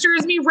profile picture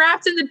is me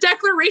wrapped in the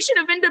Declaration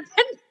of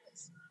Independence.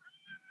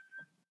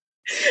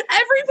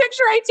 Every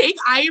picture I take,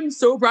 I am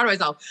so proud of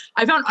myself.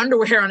 I found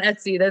underwear on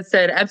Etsy that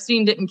said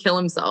Epstein didn't kill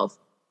himself.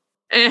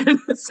 And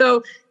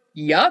so,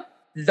 yep,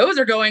 those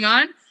are going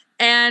on.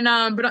 And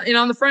but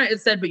on the front it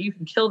said, but you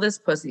can kill this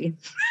pussy.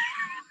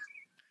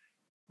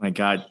 My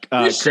God.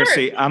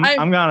 Chrissy, I'm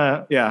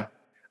gonna, yeah.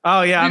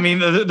 Oh yeah, I mean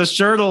the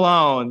shirt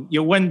alone,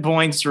 you win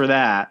points for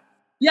that.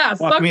 Yeah,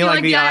 fuck me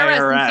like the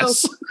IRS. And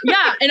so,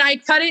 yeah, and I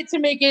cut it to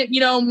make it, you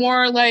know,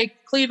 more like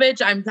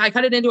cleavage. I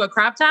cut it into a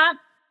crop top.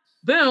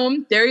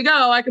 Boom, there you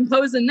go. I can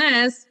pose in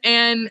this.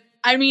 And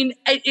I mean,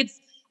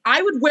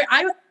 I would wear,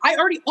 I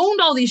already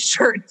owned all these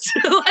shirts.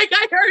 Like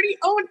I already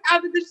owned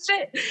half of this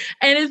shit.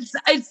 And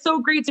it's so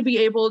great to be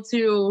able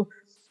to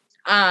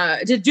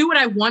do what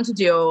I want to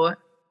do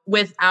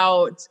with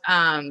my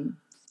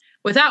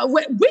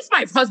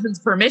husband's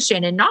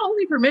permission, and not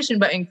only permission,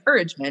 but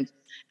encouragement.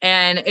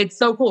 And it's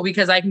so cool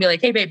because I can be like,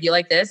 hey babe, do you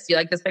like this? Do you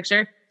like this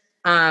picture?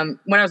 When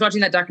I was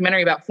watching that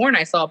documentary about porn,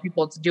 I saw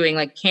people doing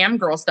like cam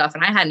girl stuff,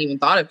 and I hadn't even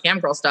thought of cam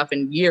girl stuff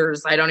in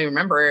years. I didn't even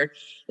remember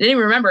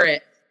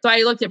it. So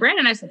I looked at Brandon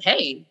and I said,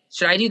 hey,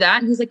 should I do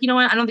that? And he's like, you know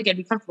what? I don't think I'd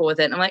be comfortable with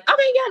it. And I'm like,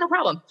 okay, yeah, no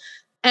problem.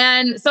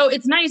 And so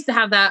it's nice to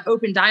have that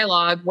open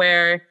dialogue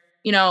where,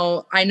 you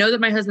know, I know that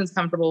my husband's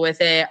comfortable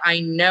with it. I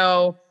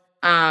know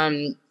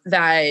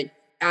that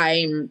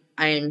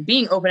I'm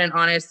being open and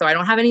honest, so I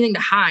don't have anything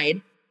to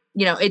hide.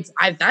 You know,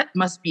 that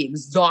must be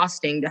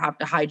exhausting to have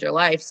to hide your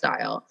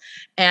lifestyle.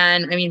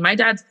 And I mean, my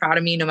dad's proud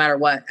of me no matter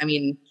what. I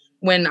mean,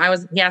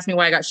 he asked me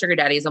why I got sugar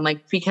daddies. I'm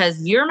like,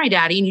 because you're my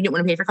daddy and you didn't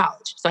want to pay for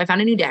college. So I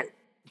found a new daddy.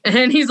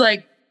 And he's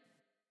like,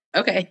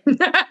 okay.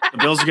 The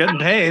bills are getting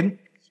paid.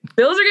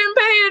 Bills are getting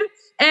paid.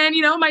 And,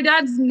 you know, my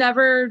dad's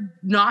never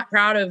not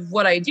proud of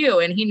what I do.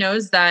 And he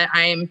knows that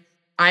I'm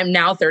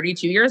now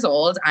 32 years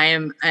old. I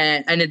am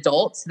an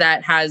adult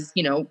that has,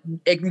 you know,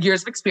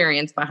 years of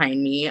experience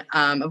behind me,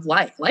 of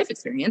life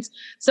experience.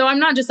 So I'm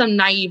not just some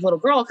naive little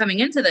girl coming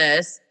into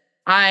this.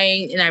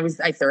 I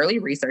thoroughly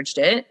researched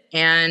it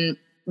and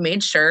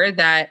made sure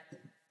that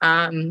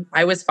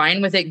I was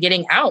fine with it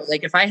getting out.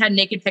 Like if I had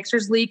naked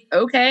pictures leak,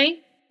 okay,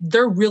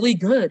 they're really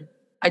good.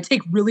 I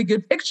take really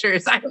good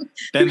pictures.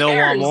 Then they'll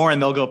want more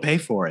and they'll go pay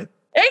for it.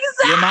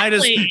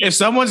 Exactly. If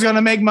someone's going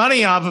to make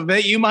money off of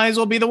it, you might as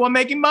well be the one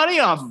making money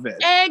off of it.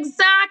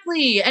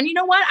 Exactly. And you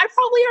know what? I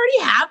probably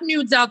already have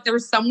nudes out there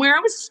somewhere. I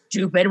was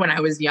stupid when I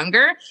was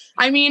younger.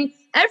 I mean,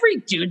 every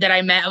dude that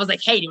I met, I was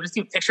like, hey, do you want to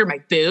see a picture of my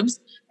boobs?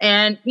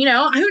 And, you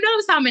know, who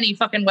knows how many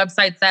fucking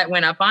websites that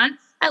went up on.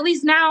 At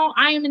least now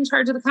I am in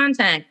charge of the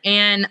content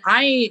and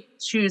I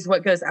choose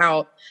what goes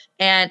out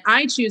and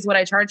I choose what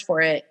I charge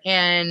for it.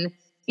 And,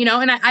 you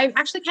know, and I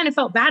actually kind of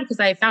felt bad because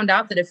I found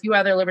out that a few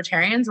other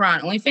libertarians were on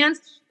OnlyFans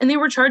and they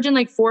were charging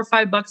like $4 or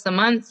 $5 a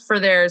month for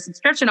their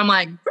subscription. I'm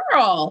like,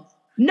 girl,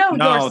 know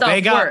your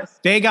self-worth.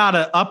 They got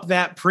to up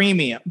that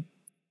premium.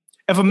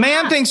 If a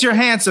man thinks you're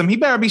handsome, he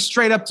better be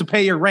straight up to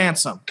pay your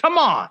ransom. Come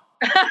on.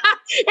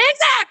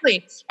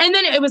 Exactly. And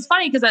then it was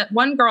funny because that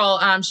one girl,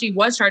 she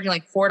was charging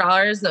like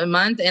 $4 a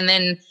month. And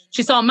then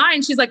she saw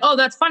mine. She's like, oh,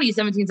 that's funny.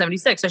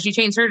 $17.76. So she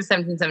changed her to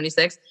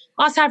 $17.76.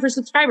 Lost half her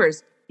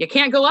subscribers. You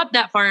can't go up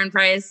that far in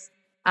price.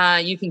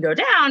 You can go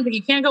down, but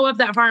you can't go up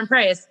that far in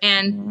price.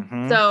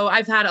 And so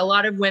I've had a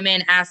lot of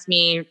women ask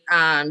me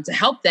to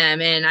help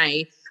them. And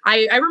I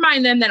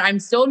remind them that I'm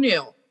still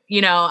new.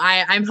 You know,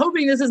 I'm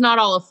hoping this is not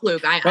all a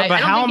fluke.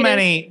 But how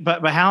many?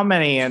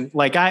 And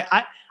like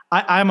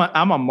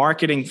I'm a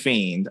marketing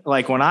fiend.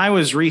 Like when I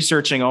was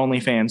researching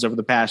OnlyFans over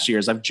the past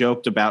years, I've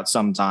joked about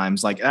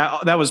sometimes like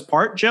that was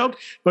part joke,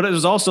 but it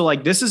was also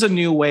like, this is a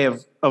new way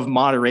of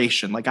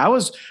moderation. Like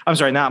I'm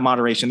sorry, not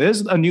moderation.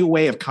 This is a new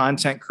way of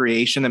content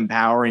creation,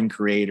 empowering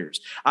creators.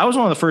 I was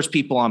one of the first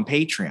people on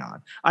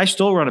Patreon. I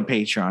still run a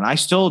Patreon. I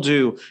still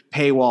do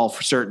paywall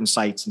for certain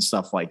sites and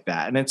stuff like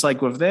that. And it's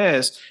like with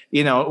this,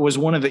 you know, it was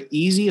one of the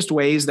easiest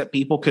ways that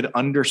people could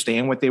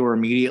understand what they were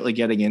immediately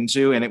getting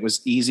into. And it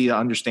was easy to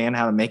understand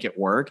how to make it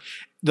work.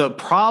 The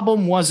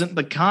problem wasn't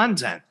the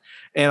content.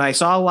 And I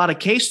saw a lot of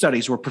case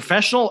studies where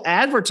professional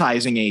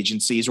advertising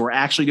agencies were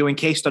actually doing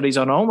case studies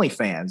on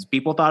OnlyFans.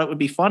 People thought it would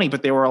be funny,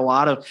 but there were a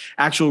lot of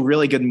actual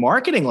really good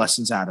marketing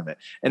lessons out of it.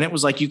 And it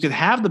was like, you could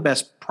have the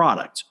best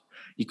product.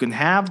 You can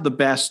have the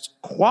best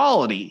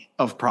quality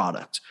of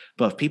product,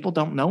 but if people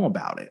don't know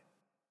about it,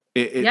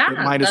 It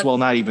might as well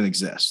not even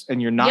exist,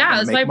 and you're not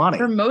going to make money.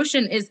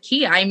 Promotion is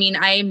key. I mean,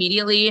 I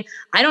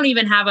don't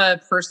even have a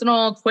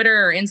personal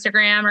Twitter or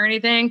Instagram or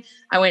anything.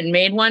 I went and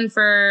made one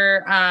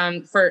for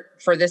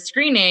this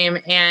screen name,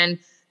 and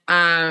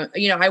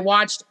I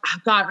watched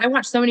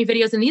so many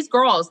videos, and these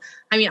girls,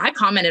 I mean, I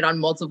commented on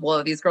multiple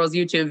of these girls'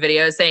 YouTube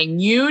videos saying,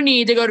 you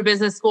need to go to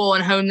business school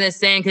and hone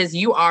this in because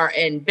you are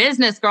in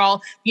business,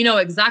 girl. You know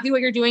exactly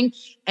what you're doing.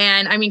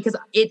 And I mean, because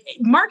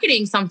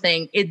marketing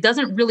something, it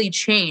doesn't really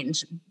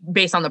change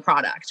based on the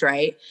product,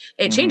 right?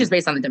 It changes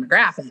based on the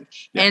demographic.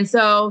 Yeah. And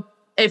so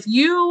if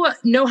you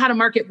know how to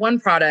market one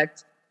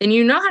product, then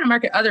you know how to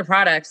market other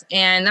products.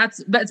 And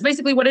that's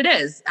basically what it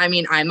is. I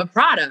mean, I'm a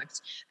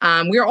product.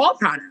 We're all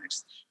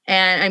products.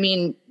 And I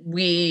mean,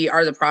 we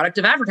are the product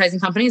of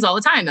advertising companies all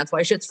the time. That's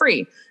why shit's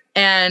free.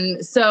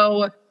 And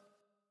so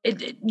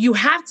you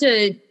have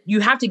to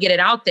get it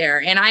out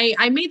there. And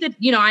I made that,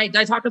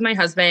 I talked with my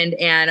husband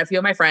and a few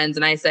of my friends,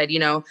 and I said,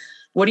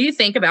 what do you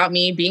think about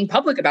me being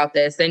public about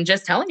this and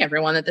just telling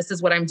everyone that this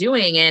is what I'm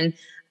doing? And,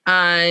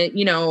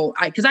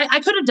 because I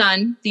could have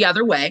done the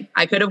other way.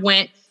 I could have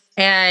went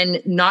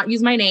and not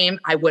use my name.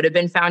 I would have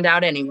been found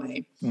out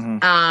anyway.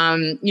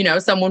 Mm-hmm.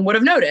 Someone would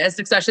have noticed,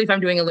 especially if I'm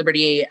doing a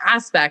Liberty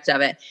aspect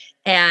of it.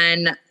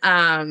 And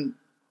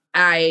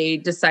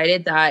I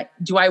decided that,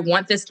 do I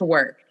want this to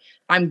work?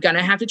 I'm going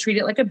to have to treat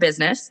it like a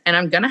business, and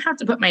I'm going to have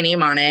to put my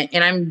name on it.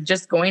 And I'm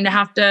just going to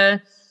have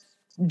to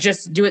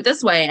just do it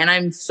this way. And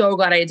I'm so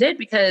glad I did,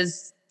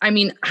 because I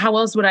mean, how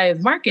else would I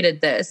have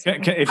marketed this?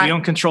 If you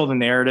don't control the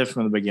narrative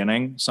from the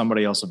beginning,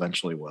 somebody else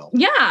eventually will.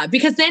 Yeah.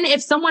 Because then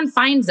if someone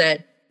finds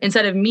it,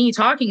 instead of me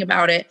talking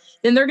about it,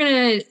 then they're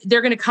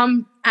gonna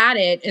come at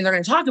it and they're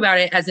gonna talk about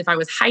it as if I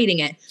was hiding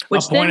it,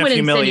 which a point then would of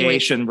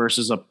humiliation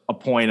versus a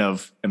point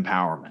of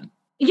empowerment.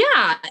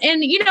 Yeah,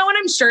 and and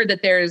I'm sure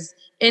that there's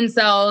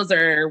incels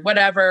or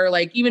whatever,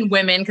 like even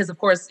women, because of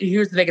course,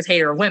 who's the biggest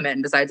hater of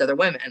women besides other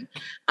women?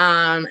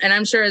 And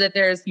I'm sure that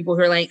there's people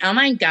who are like, oh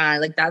my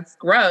God, like that's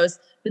gross.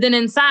 But then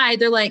inside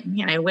they're like,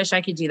 man, I wish I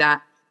could do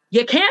that.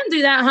 You can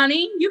do that,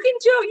 honey. You can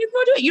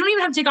go do it. You don't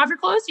even have to take off your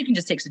clothes. You can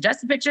just take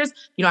suggested pictures.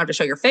 You don't have to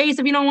show your face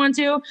if you don't want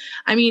to.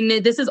 I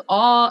mean, this is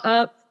all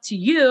up to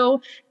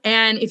you.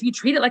 And if you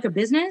treat it like a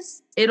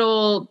business,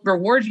 it'll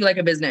reward you like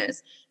a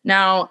business.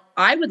 Now,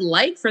 I would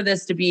like for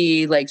this to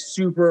be like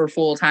super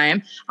full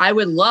time. I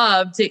would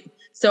love to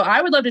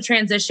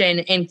transition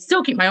and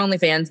still keep my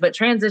OnlyFans, but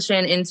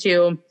transition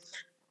into,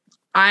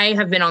 I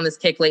have been on this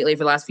kick lately for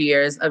the last few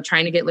years of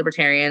trying to get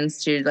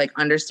libertarians to like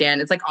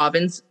understand. It's like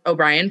Ovin's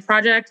O'Brien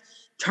project,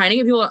 trying to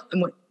get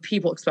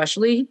people,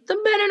 especially the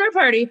men in our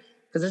party,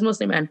 because there's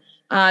mostly men,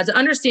 to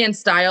understand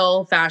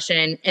style,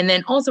 fashion, and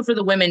then also for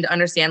the women to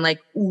understand, like,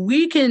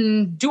 we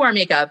can do our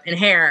makeup and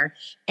hair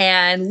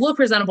and look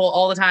presentable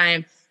all the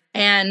time.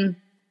 And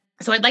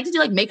so I'd like to do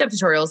like makeup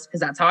tutorials, because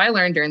that's how I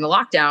learned during the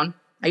lockdown.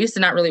 I used to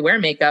not really wear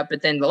makeup,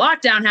 but then the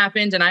lockdown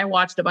happened and I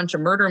watched a bunch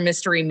of murder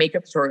mystery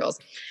makeup tutorials.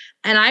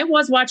 And I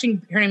was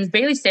watching, her name is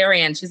Bailey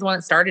Sarian. She's the one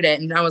that started it.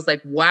 And I was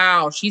like,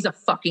 wow, she's a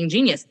fucking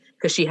genius,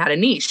 because she had a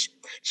niche.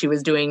 She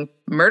was doing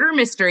murder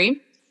mystery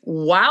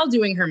while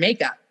doing her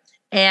makeup.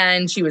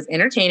 And she was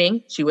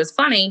entertaining, she was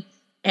funny,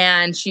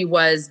 and she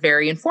was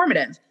very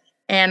informative.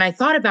 And I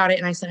thought about it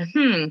and I said,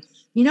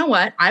 you know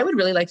what? I would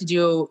really like to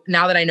do,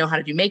 now that I know how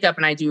to do makeup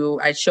and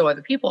I show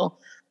other people,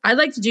 I'd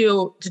like to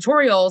do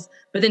tutorials,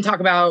 but then talk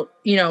about,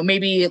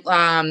 maybe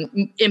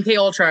MK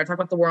Ultra, talk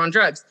about the war on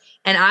drugs.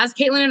 And as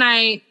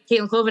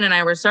Caitlin Cloven and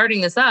I were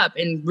starting this up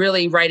and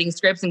really writing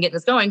scripts and getting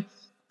this going,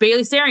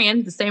 Bailey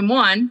Sarian, the same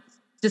one,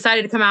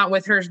 decided to come out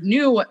with her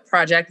new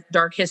project,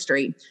 Dark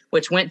History,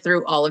 which went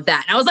through all of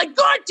that. And I was like,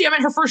 God damn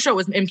it, her first show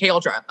was MK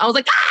Ultra. I was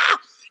like, ah!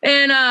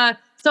 And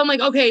so I'm like,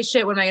 okay,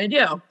 shit, what am I going to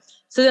do?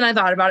 So then I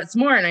thought about it some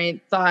more, and I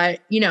thought,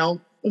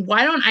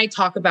 why don't I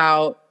talk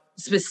about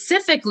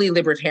specifically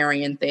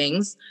libertarian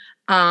things,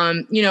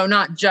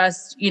 not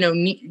just,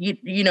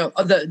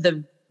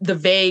 the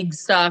vague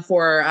stuff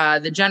or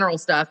the general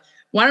stuff.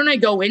 Why don't I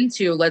go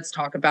into, let's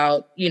talk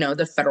about,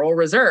 the Federal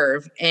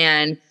Reserve,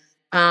 and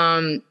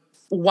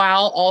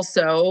while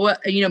also,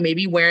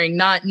 maybe wearing,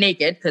 not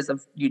naked because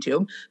of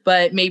YouTube,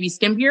 but maybe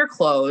skimpier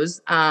clothes,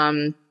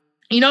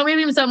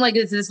 maybe even something like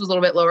this was a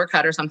little bit lower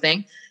cut or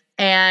something,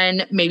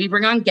 and maybe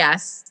bring on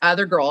guests,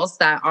 other girls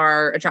that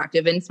are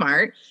attractive and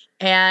smart.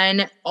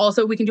 And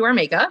also we can do our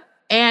makeup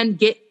and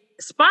get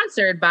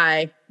sponsored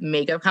by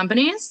makeup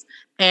companies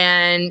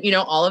and,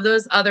 all of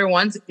those other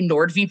ones.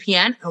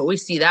 NordVPN, I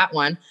always see that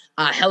one.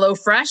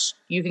 HelloFresh,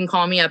 you can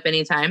call me up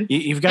anytime.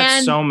 You've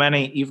got so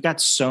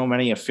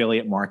many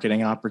affiliate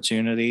marketing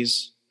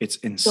opportunities. It's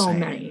insane. So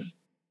many.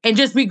 And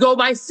we go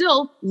by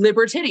still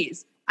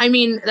Libertitties. I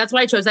mean, that's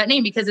why I chose that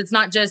name, because it's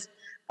not just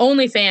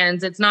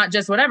OnlyFans. It's not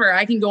just whatever.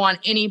 I can go on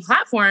any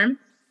platform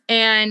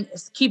and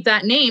keep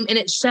that name, and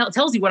it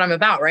tells you what I'm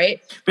about,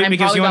 right?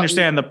 Because you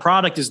understand the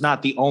product is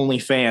not the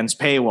OnlyFans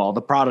paywall.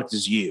 The product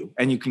is you,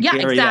 and you can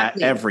carry that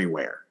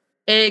everywhere.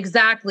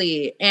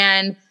 Exactly.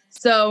 And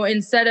so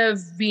instead of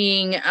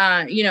being,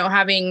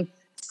 having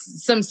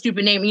some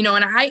stupid name, you know,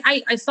 and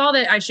I saw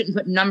that I shouldn't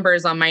put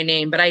numbers on my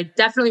name, but I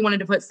definitely wanted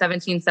to put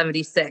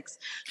 1776.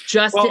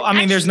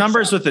 There's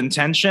numbers with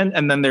intention,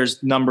 and then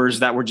there's numbers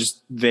that were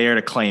just there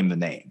to claim the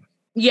name.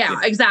 Yeah,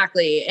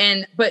 exactly.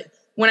 But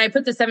when I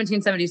put the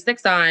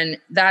 1776 on,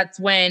 that's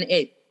when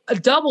it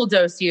double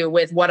dose you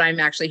with what I'm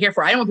actually here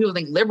for. I don't want people to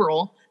think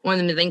liberal. I want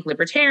them to think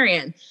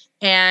libertarian.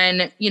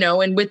 And, you know,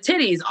 and with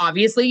titties,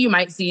 obviously you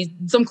might see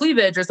some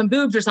cleavage or some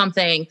boobs or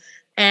something.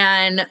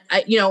 And,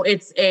 you know,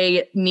 it's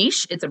a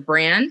niche, it's a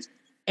brand.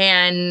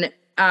 And,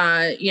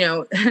 you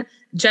know,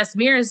 Jess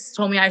Mears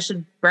told me I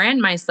should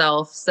brand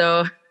myself.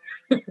 So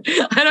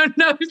I don't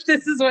know if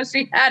this is what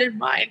she had in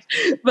mind,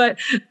 but,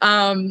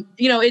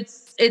 you know,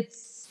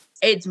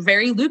 it's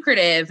very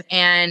lucrative,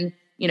 and,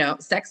 you know,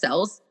 sex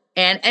sells.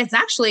 And it's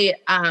actually,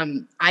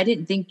 I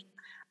didn't think,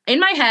 in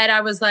my head,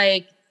 I was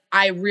like,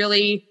 I'm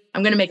going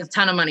to make a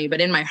ton of money. But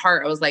in my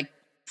heart, I was like,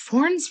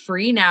 porn's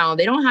free now.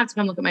 They don't have to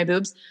come look at my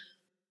boobs.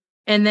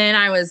 And then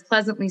I was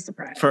pleasantly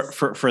surprised.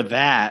 For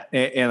that,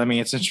 and I mean,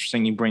 it's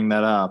interesting you bring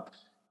that up,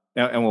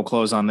 and we'll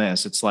close on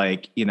this. It's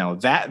like, you know,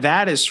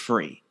 that is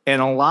free.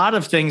 And a lot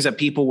of things that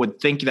people would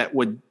think that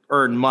would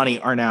earn money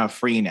are now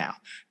free now,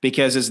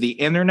 because as the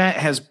internet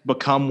has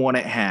become what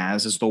it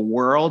has, as the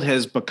world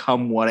has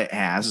become what it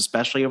has,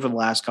 especially over the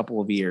last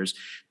couple of years,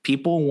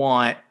 people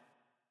want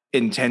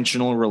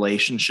intentional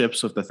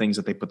relationships with the things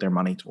that they put their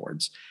money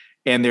towards.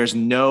 And there's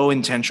no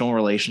intentional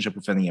relationship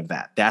with any of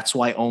that. That's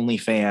why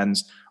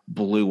OnlyFans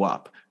blew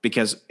up,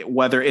 because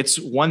whether it's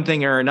one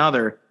thing or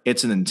another,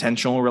 it's an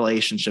intentional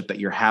relationship that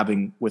you're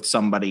having with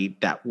somebody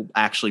that will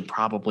actually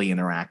probably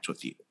interact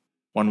with you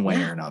one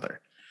way or another.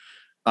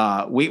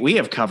 We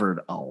have covered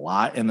a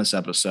lot in this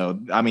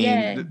episode. I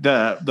mean,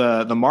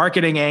 the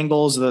marketing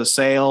angles, the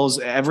sales,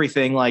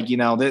 everything, like, you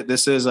know,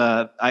 this is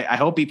I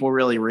hope people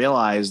really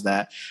realize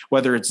that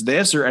whether it's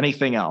this or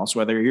anything else,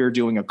 whether you're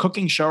doing a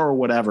cooking show or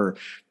whatever,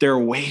 there are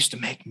ways to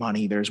make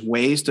money. There's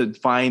ways to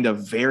find a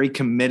very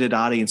committed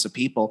audience of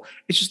people.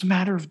 It's just a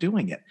matter of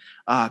doing it.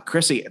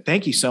 Chrissy,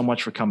 thank you so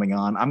much for coming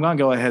on. I'm going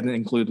to go ahead and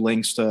include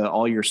links to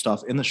all your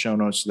stuff in the show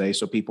notes today,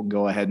 so people can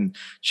go ahead and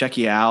check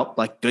you out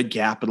like good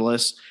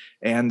capitalists.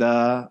 And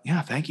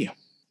thank you.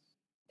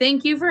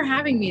 Thank you for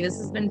having me. This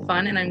has been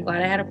fun, and I'm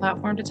glad I had a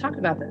platform to talk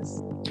about this.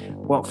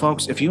 Well,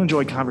 folks, if you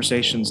enjoyed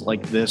conversations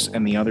like this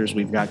and the others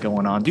we've got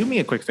going on, do me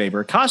a quick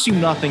favor. It costs you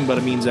nothing, but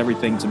it means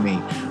everything to me.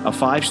 A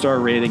 5-star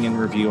rating and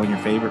review on your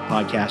favorite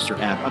podcaster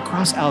app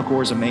across Al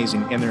Gore's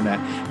amazing internet.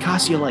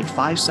 Costs you like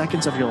 5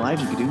 seconds of your life.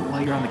 You can do it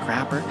while you're on the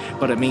crapper,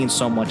 but it means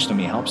so much to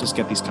me. It helps us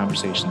get these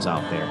conversations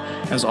out there.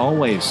 As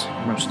always,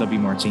 I'm Russ W.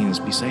 Martinez.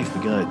 Be safe,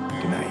 be good.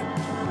 Good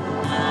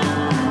night.